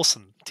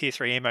awesome Tier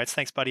 3 emotes.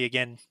 Thanks, buddy,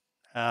 again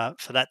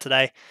for that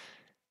today.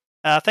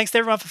 Thanks to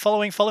everyone for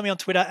following. Follow me on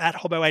Twitter at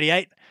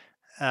Hobbo88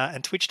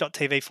 and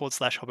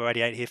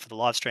twitch.tv/Hobbo88 here for the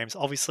live streams.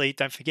 Obviously,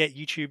 don't forget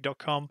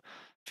youtube.com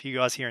for you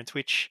guys here in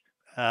Twitch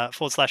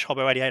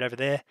 /Hobbo88 over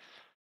there.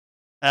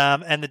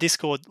 And the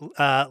Discord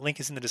link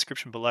is in the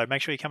description below.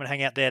 Make sure you come and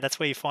hang out there. That's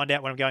where you find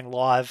out when I'm going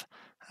live.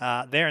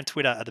 There and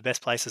Twitter are the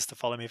best places to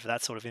follow me for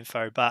that sort of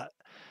info. But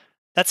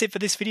that's it for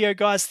this video,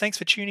 guys. Thanks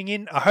for tuning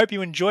in. I hope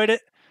you enjoyed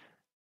it.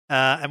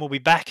 And we'll be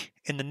back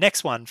in the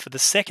next one for the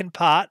second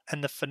part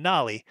and the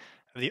finale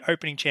of the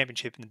opening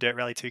championship in the Dirt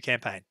Rally 2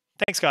 campaign.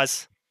 Thanks,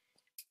 guys.